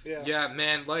whatever. Yeah. Yeah,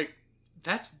 man, like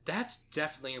that's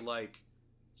definitely like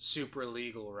super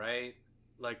legal, right?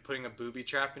 Like putting a booby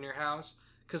trap in your house,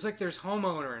 because like there's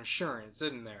homeowner insurance,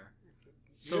 isn't there?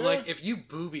 So Yeah. like if you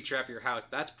booby trap your house,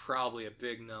 that's probably a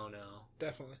big no-no.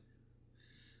 Definitely.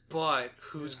 But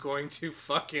who's going to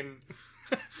fucking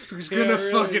Who's gonna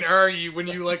fucking argue when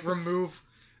you, like, remove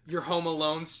your Home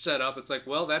Alone setup? It's like,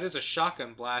 well, that is a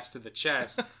shotgun blast to the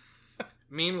chest.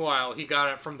 Meanwhile, he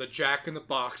got it from the Jack in the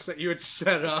Box that you had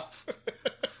set up.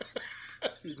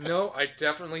 No, I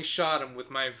definitely shot him with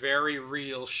my very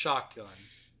real shotgun.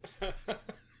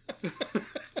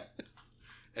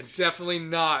 And definitely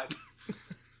not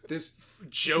this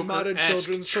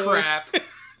Joker-esque trap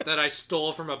that I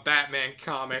stole from a Batman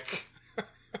comic.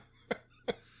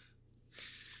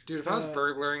 Dude, if I was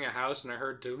burglaring a house and I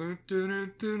heard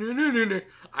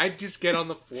I'd just get on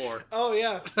the floor. Oh,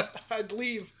 yeah. I'd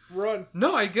leave. Run.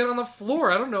 No, I'd get on the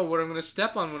floor. I don't know what I'm going to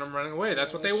step on when I'm running away.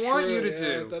 That's what they want you to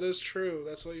do. That is true.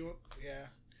 That's what you want. Yeah.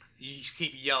 You just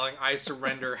keep yelling, I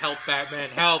surrender. Help, Batman.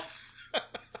 Help.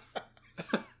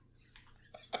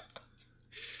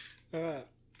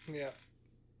 Yeah.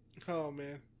 Oh,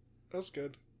 man. That's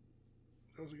good.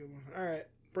 That was a good one. All right.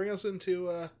 Bring us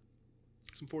into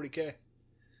some 40K.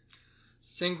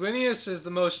 Sanguinius is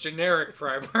the most generic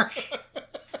Primarch.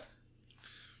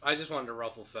 I just wanted to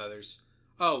ruffle feathers.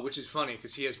 Oh, which is funny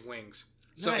because he has wings.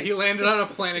 So he landed on a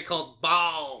planet called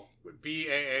Baal.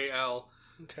 Baal.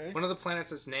 Okay. One of the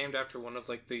planets that's named after one of,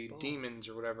 like, the demons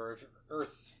or whatever.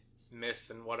 Earth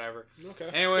myth and whatever. Okay.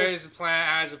 Anyways, the planet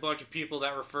has a bunch of people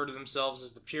that refer to themselves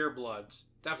as the Purebloods.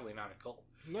 Definitely not a cult.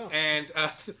 No. And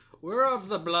we're of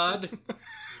the blood,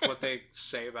 is what they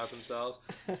say about themselves.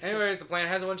 Anyways, the planet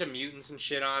has a bunch of mutants and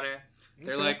shit on it.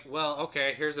 They're like, well,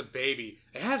 okay, here's a baby.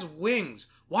 It has wings.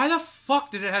 Why the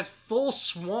fuck did it have full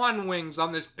swan wings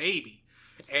on this baby?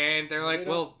 And they're like,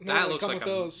 well, that looks like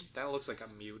a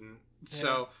mutant. Yeah.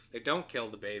 So they don't kill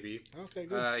the baby. Okay,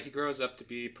 good. He grows up to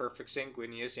be perfect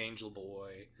Sanguinius angel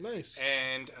boy. Nice.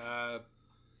 And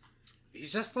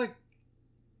he's just like,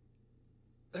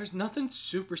 there's nothing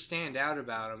super stand out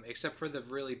about him except for the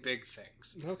really big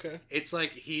things. Okay. It's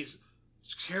like he's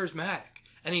charismatic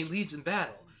and he leads in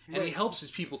battle and he helps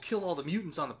his people kill all the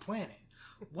mutants on the planet.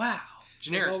 Wow.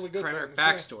 Generic primary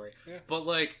backstory. Yeah. But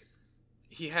like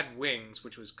he had wings,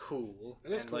 which was cool.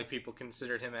 And cool. Like people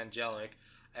considered him angelic.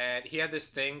 And he had this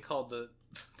thing called the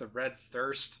Red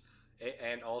Thirst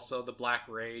and also the Black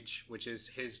Rage, which is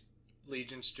his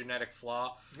Legion's genetic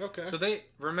flaw. Okay. So they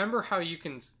remember how you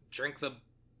can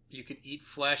you can eat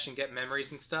flesh and get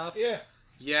memories and stuff? Yeah.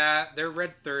 Yeah, they're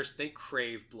Red Thirst. They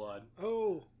crave blood.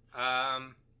 Oh.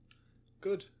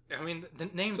 Good. I mean, the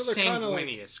name's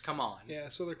Sanguinius. Come on. Yeah,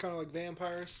 so they're kind of like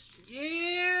vampires.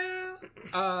 Yeah.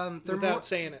 They're without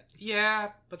saying it. Yeah,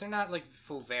 but they're not like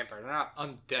full vampire. They're not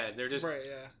undead. They're just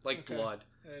blood.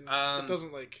 And it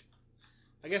doesn't like.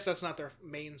 I guess that's not their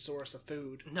main source of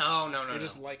food. No. They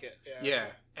just like it. Yeah. Yeah,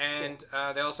 and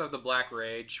cool. They also have the Black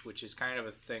Rage, which is kind of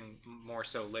a thing more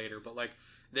so later, but like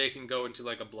they can go into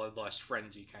like a bloodlust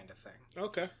frenzy kind of thing.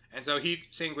 Okay. And so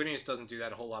Sanguinius doesn't do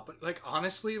that a whole lot, but like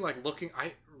honestly, like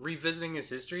revisiting his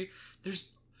history,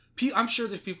 I'm sure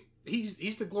there's people.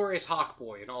 He's the glorious Hawk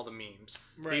Boy in all the memes.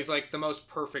 Right. He's like the most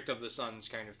perfect of the sons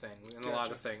kind of thing in a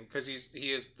lot of things because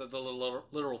he is the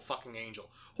literal fucking angel.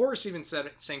 Horus even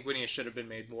said Sanguinius should have been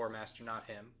made War Master, not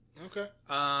him. Okay.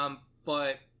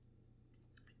 But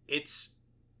it's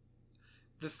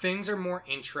the things are more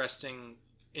interesting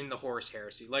in the Horus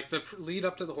Heresy. Like the lead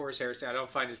up to the Horus Heresy, I don't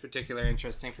find as particularly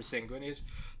interesting for Sanguinius.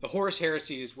 The Horus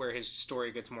Heresy is where his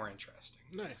story gets more interesting.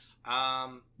 Nice.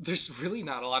 There's really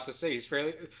not a lot to say. He's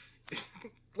fairly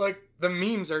like the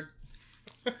memes are.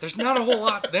 There's not a whole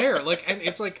lot there. Like, and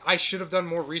it's like I should have done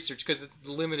more research because it's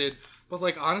limited. But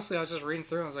like honestly, I was just reading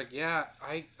through. And I was like, yeah,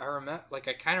 I remember. Like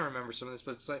I kind of remember some of this,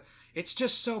 but it's like it's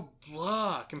just so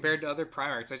blah compared to other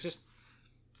Primarchs.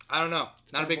 I don't know.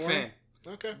 It's not a big fan.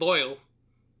 Okay. Loyal.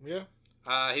 Yeah.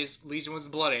 His Legion was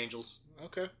the Blood Angels.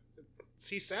 Okay.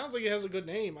 He sounds like he has a good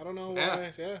name. I don't know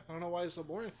why. Yeah. I don't know why he's so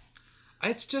boring.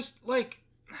 It's just like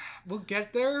we'll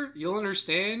get there. You'll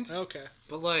understand. Okay.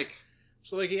 But like,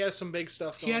 so like he has some big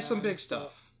stuff. He has some big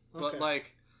stuff. Okay. But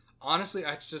like, honestly,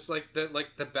 it's just like like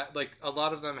a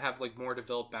lot of them have like more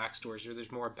developed backstories or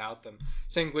there's more about them.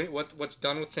 What's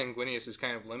done with Sanguinius is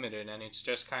kind of limited, and it's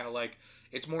just kind of like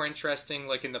it's more interesting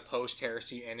like in the post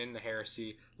heresy and in the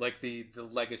heresy, like the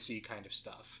legacy kind of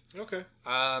stuff. Okay.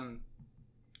 But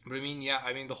I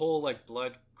mean the whole like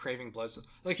craving blood,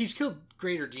 like he's killed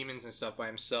greater demons and stuff by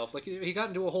himself. Like he got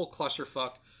into a whole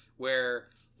clusterfuck where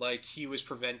like he was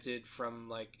prevented from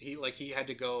like he had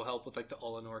to go help with like the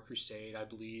Ulanor Crusade, I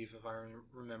believe, if I'm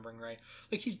remembering right.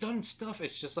 Like he's done stuff.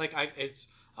 It's just like it's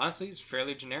honestly it's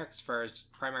fairly generic as far as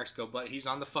Primarchs go, but he's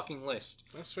on the fucking list.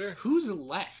 That's fair. Who's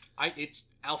left? It's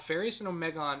Alpharius and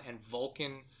Omegon and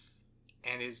Vulcan,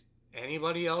 and is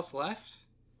anybody else left?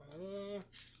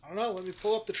 I don't know. Let me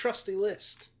pull up the trusty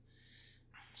list.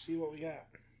 See what we got.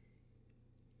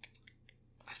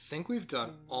 I think we've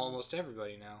done almost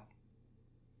everybody now.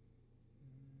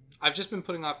 I've just been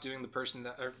putting off doing the person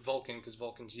that... Or Vulcan, because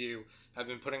Vulcan's you. I've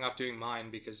been putting off doing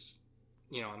mine because,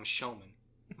 I'm a showman.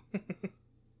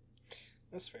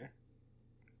 That's fair.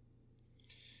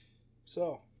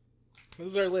 So, this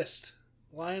is our list.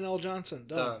 Lionel Johnson,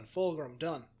 done. Fulgrim,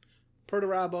 done.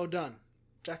 Perturabo, done.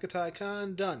 Jakatai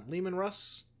Khan, done. Lehman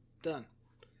Russ, done.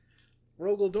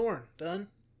 Rogel Dorn, done.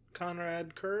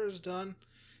 Conrad Kurz, done.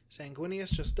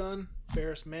 Sanguinius, just done.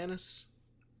 Ferrus Manus,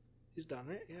 he's done,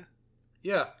 right? Yeah.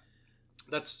 Yeah.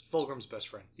 That's Fulgrim's best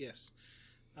friend. Yes.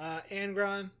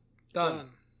 Angron, Done.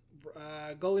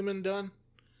 Gulliman, done.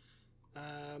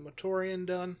 Matorian,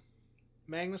 done.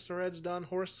 Magnus the Red's done.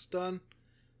 Horse, done.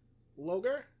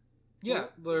 Logar? Yeah,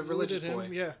 the religious boy.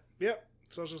 Yeah. Yep.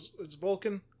 So it's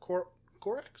Vulcan,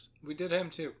 Corax? We did him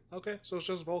too. Okay, so it's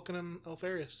just Vulcan and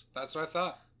Alfarius. That's what I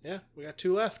thought. Yeah, we got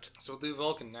 2 left. So we'll do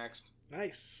Vulcan next.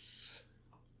 Nice.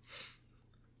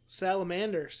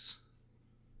 Salamanders.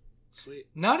 Sweet.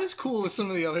 Not as cool as some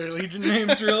of the other Legion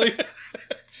names, really.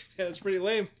 Yeah, it's pretty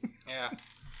lame. Yeah.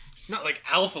 Not like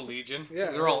Alpha Legion.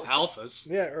 Yeah. They're all alphas.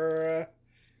 Yeah, or,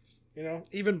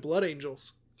 even Blood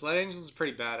Angels. Blood Angels is a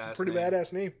pretty badass It's a pretty name.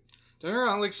 badass name. Don't get me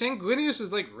wrong, like, Sanguinius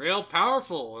was, like, real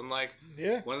powerful, and, like,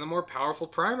 Yeah. one of the more powerful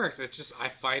Primarchs. It's just, I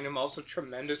find him also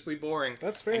tremendously boring.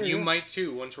 That's fair, And you yeah. might,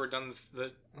 too, once we're done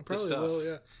the I probably stuff. will,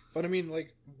 yeah. But I mean,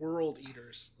 like, World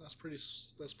Eaters. That's pretty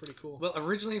cool. Well,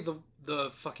 originally, the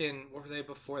fucking, what were they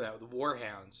before that? The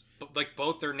Warhounds. But, like,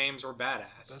 both their names were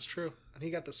badass. That's true. And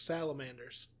he got the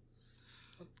Salamanders.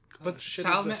 But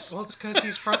well, it's because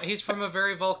he's from a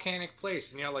very volcanic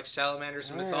place, and like salamanders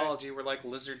in mythology were like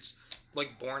lizards,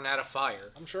 like born out of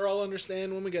fire. I'm sure I'll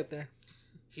understand when we get there.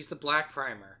 He's the Black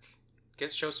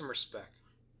Primarch. Show some respect.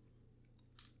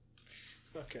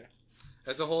 Okay.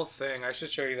 That's a whole thing. I should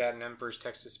show you that in Emperor's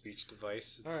text-to-speech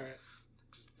device. All right.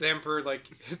 The Emperor, like,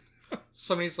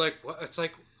 somebody's like, what? I was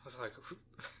like,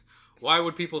 why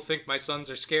would people think my sons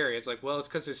are scary? It's like, well, it's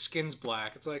because his skin's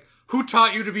black. It's like, who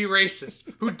taught you to be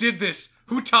racist? Who did this?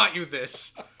 Who taught you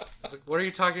this? It's like, what are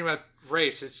you talking about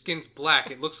race? His skin's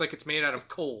black. It looks like it's made out of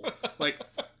coal. Like,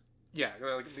 yeah,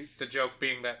 like the joke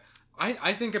being that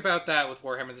I think about that with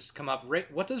Warhammer. This has come up.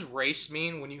 What does race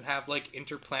mean when you have, like,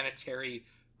 interplanetary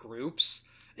groups?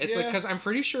 It's like, because I'm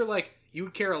pretty sure, like, you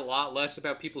would care a lot less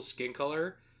about people's skin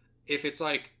color if it's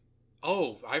like,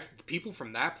 oh, people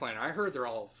from that planet, I heard they're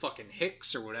all fucking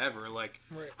Hicks or whatever. Like,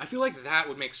 right. I feel like that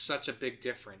would make such a big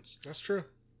difference. That's true.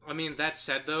 I mean, that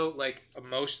said, though, like,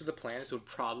 most of the planets would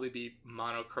probably be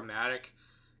monochromatic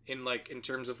in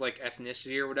terms of, like,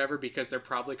 ethnicity or whatever, because they're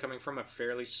probably coming from a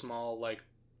fairly small, like,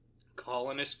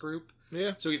 colonist group.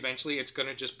 Yeah. So eventually it's going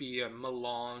to just be a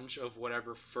melange of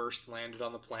whatever first landed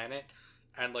on the planet,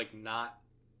 and, like, not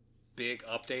big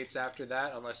updates after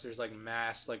that, unless there's, like,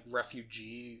 mass, like,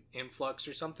 refugee influx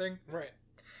or something. Right.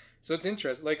 So it's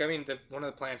interesting. Like, I mean, one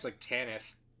of the planets, like,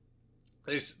 Tanith,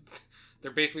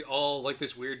 they're basically all, like,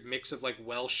 this weird mix of, like,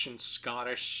 Welsh and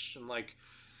Scottish, and, like,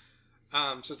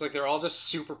 so it's like they're all just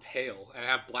super pale and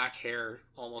have black hair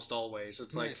almost always. So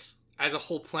it's nice. Like, as a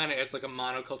whole planet, it's like a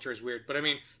monoculture is weird. But I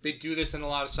mean, they do this in a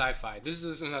lot of sci-fi. This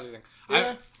is another thing.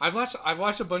 Yeah. I've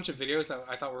watched a bunch of videos that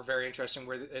I thought were very interesting,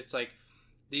 where it's like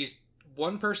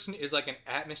one person is like an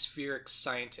atmospheric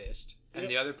scientist, and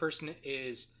the other person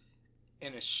is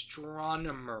an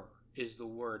astronomer, is the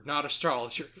word, not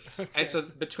astrologer. Okay. And so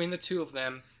between the two of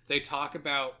them, they talk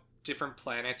about different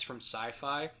planets from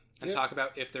sci-fi and talk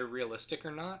about if they're realistic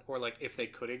or not, or like if they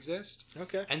could exist.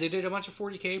 Okay. And they did a bunch of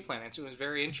 40K planets. It was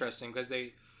very interesting because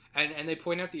they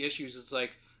point out the issues. It's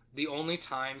like the only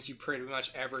times you pretty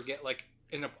much ever get like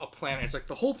in a planet, it's like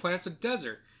the whole planet's a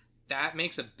desert. That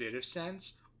makes a bit of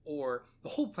sense. Or the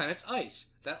whole planet's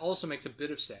ice. That also makes a bit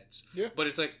of sense. Yeah. But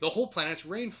it's like the whole planet's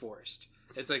rainforest.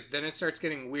 It's like then it starts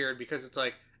getting weird because it's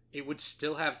like it would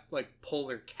still have like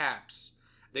polar caps.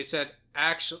 They said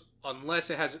actually unless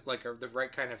it has like the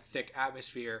right kind of thick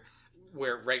atmosphere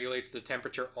where it regulates the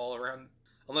temperature all around.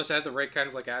 Unless it had the right kind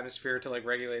of like atmosphere to like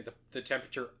regulate the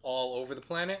temperature all over the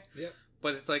planet. Yeah.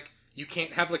 But it's like you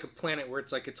can't have like a planet where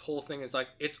it's like its whole thing is like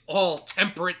it's all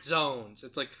temperate zones.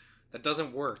 It's like that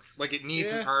doesn't work. Like, it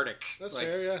needs an Arctic. That's like,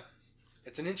 fair, yeah.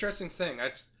 It's an interesting thing.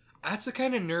 That's the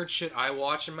kind of nerd shit I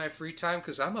watch in my free time,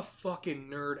 because I'm a fucking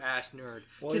nerd-ass nerd.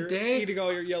 Well, today, you're eating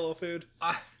all your yellow food.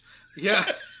 Yeah.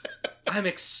 I'm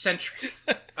eccentric.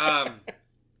 Today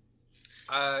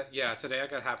I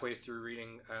got halfway through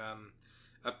reading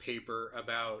a paper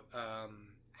about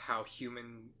how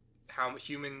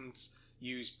humans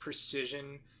use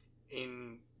precision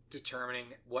in determining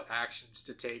what actions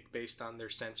to take based on their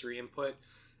sensory input,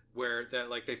 where that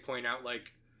like they point out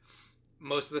like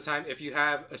most of the time, if you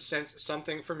have a sense,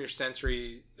 something from your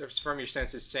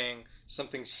senses saying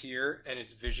something's here and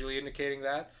it's visually indicating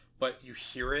that, but you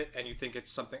hear it and you think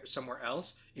it's something somewhere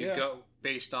else, you go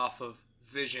based off of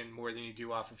vision more than you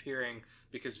do off of hearing,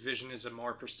 because vision is a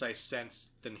more precise sense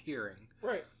than hearing.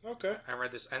 Right. Okay. I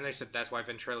read this, and they said that's why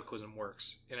ventriloquism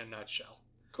works in a nutshell.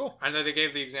 Cool. I know they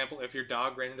gave the example, if your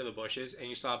dog ran into the bushes and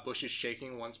you saw bushes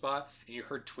shaking in one spot and you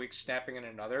heard twigs snapping in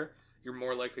another, you're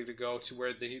more likely to go to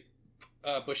where the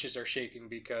bushes are shaking,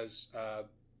 because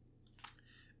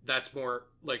that's more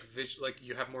like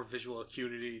you have more visual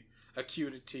acuity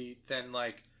than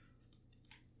like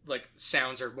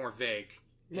sounds are more vague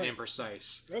and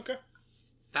imprecise. Okay.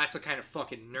 That's the kind of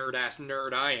fucking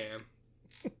nerd I am.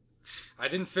 I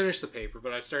didn't finish the paper,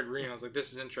 but I started reading. I was like,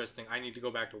 this is interesting. I need to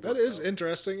go back to work. That is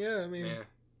interesting, yeah. I mean,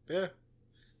 yeah.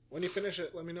 When you finish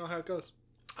it, let me know how it goes.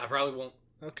 I probably won't.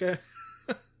 Okay.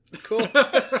 Cool.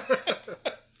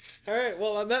 All right.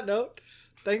 Well, on that note,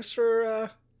 thanks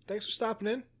for stopping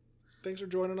in. Thanks for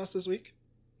joining us this week.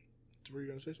 Were you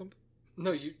going to say something?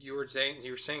 No, you were saying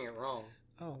it wrong.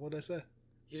 Oh, what did I say?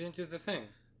 You didn't do the thing.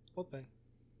 What thing?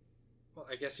 Well,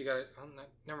 I guess you got it. Oh, no,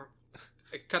 never.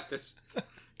 Cut this.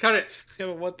 Cut it. Yeah,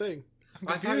 but what thing?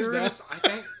 I thought you were gonna.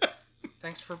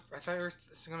 Thanks for. I thought you were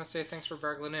gonna say thanks for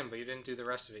bargling in, but you didn't do the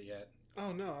rest of it yet.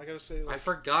 Oh no, I gotta say. I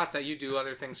forgot that you do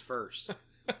other things first.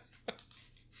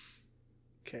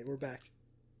 Okay, we're back.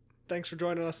 Thanks for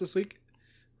joining us this week,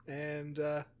 and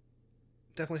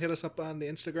definitely hit us up on the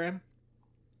Instagram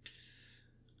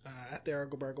at the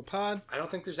Argle Bargle Pod. I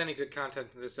don't think there's any good content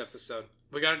in this episode.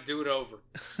 We got to do it over.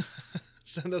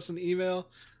 Send us an email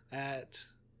at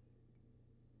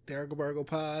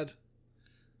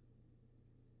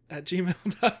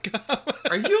thearglebarglepod@gmail.com.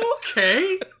 Are you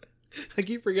okay? I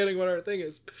keep forgetting what our thing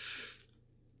is.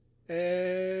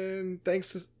 And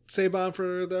thanks to Saban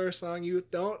for their song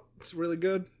 "Youth Don't." It's really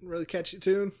good, really catchy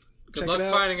tune. Good luck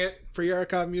finding it. Free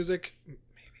archive music, maybe.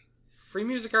 Free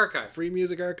music archive. Free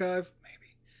music archive,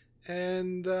 maybe.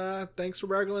 And thanks for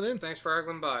bargling in. Thanks for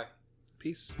arguing by.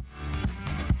 Peace.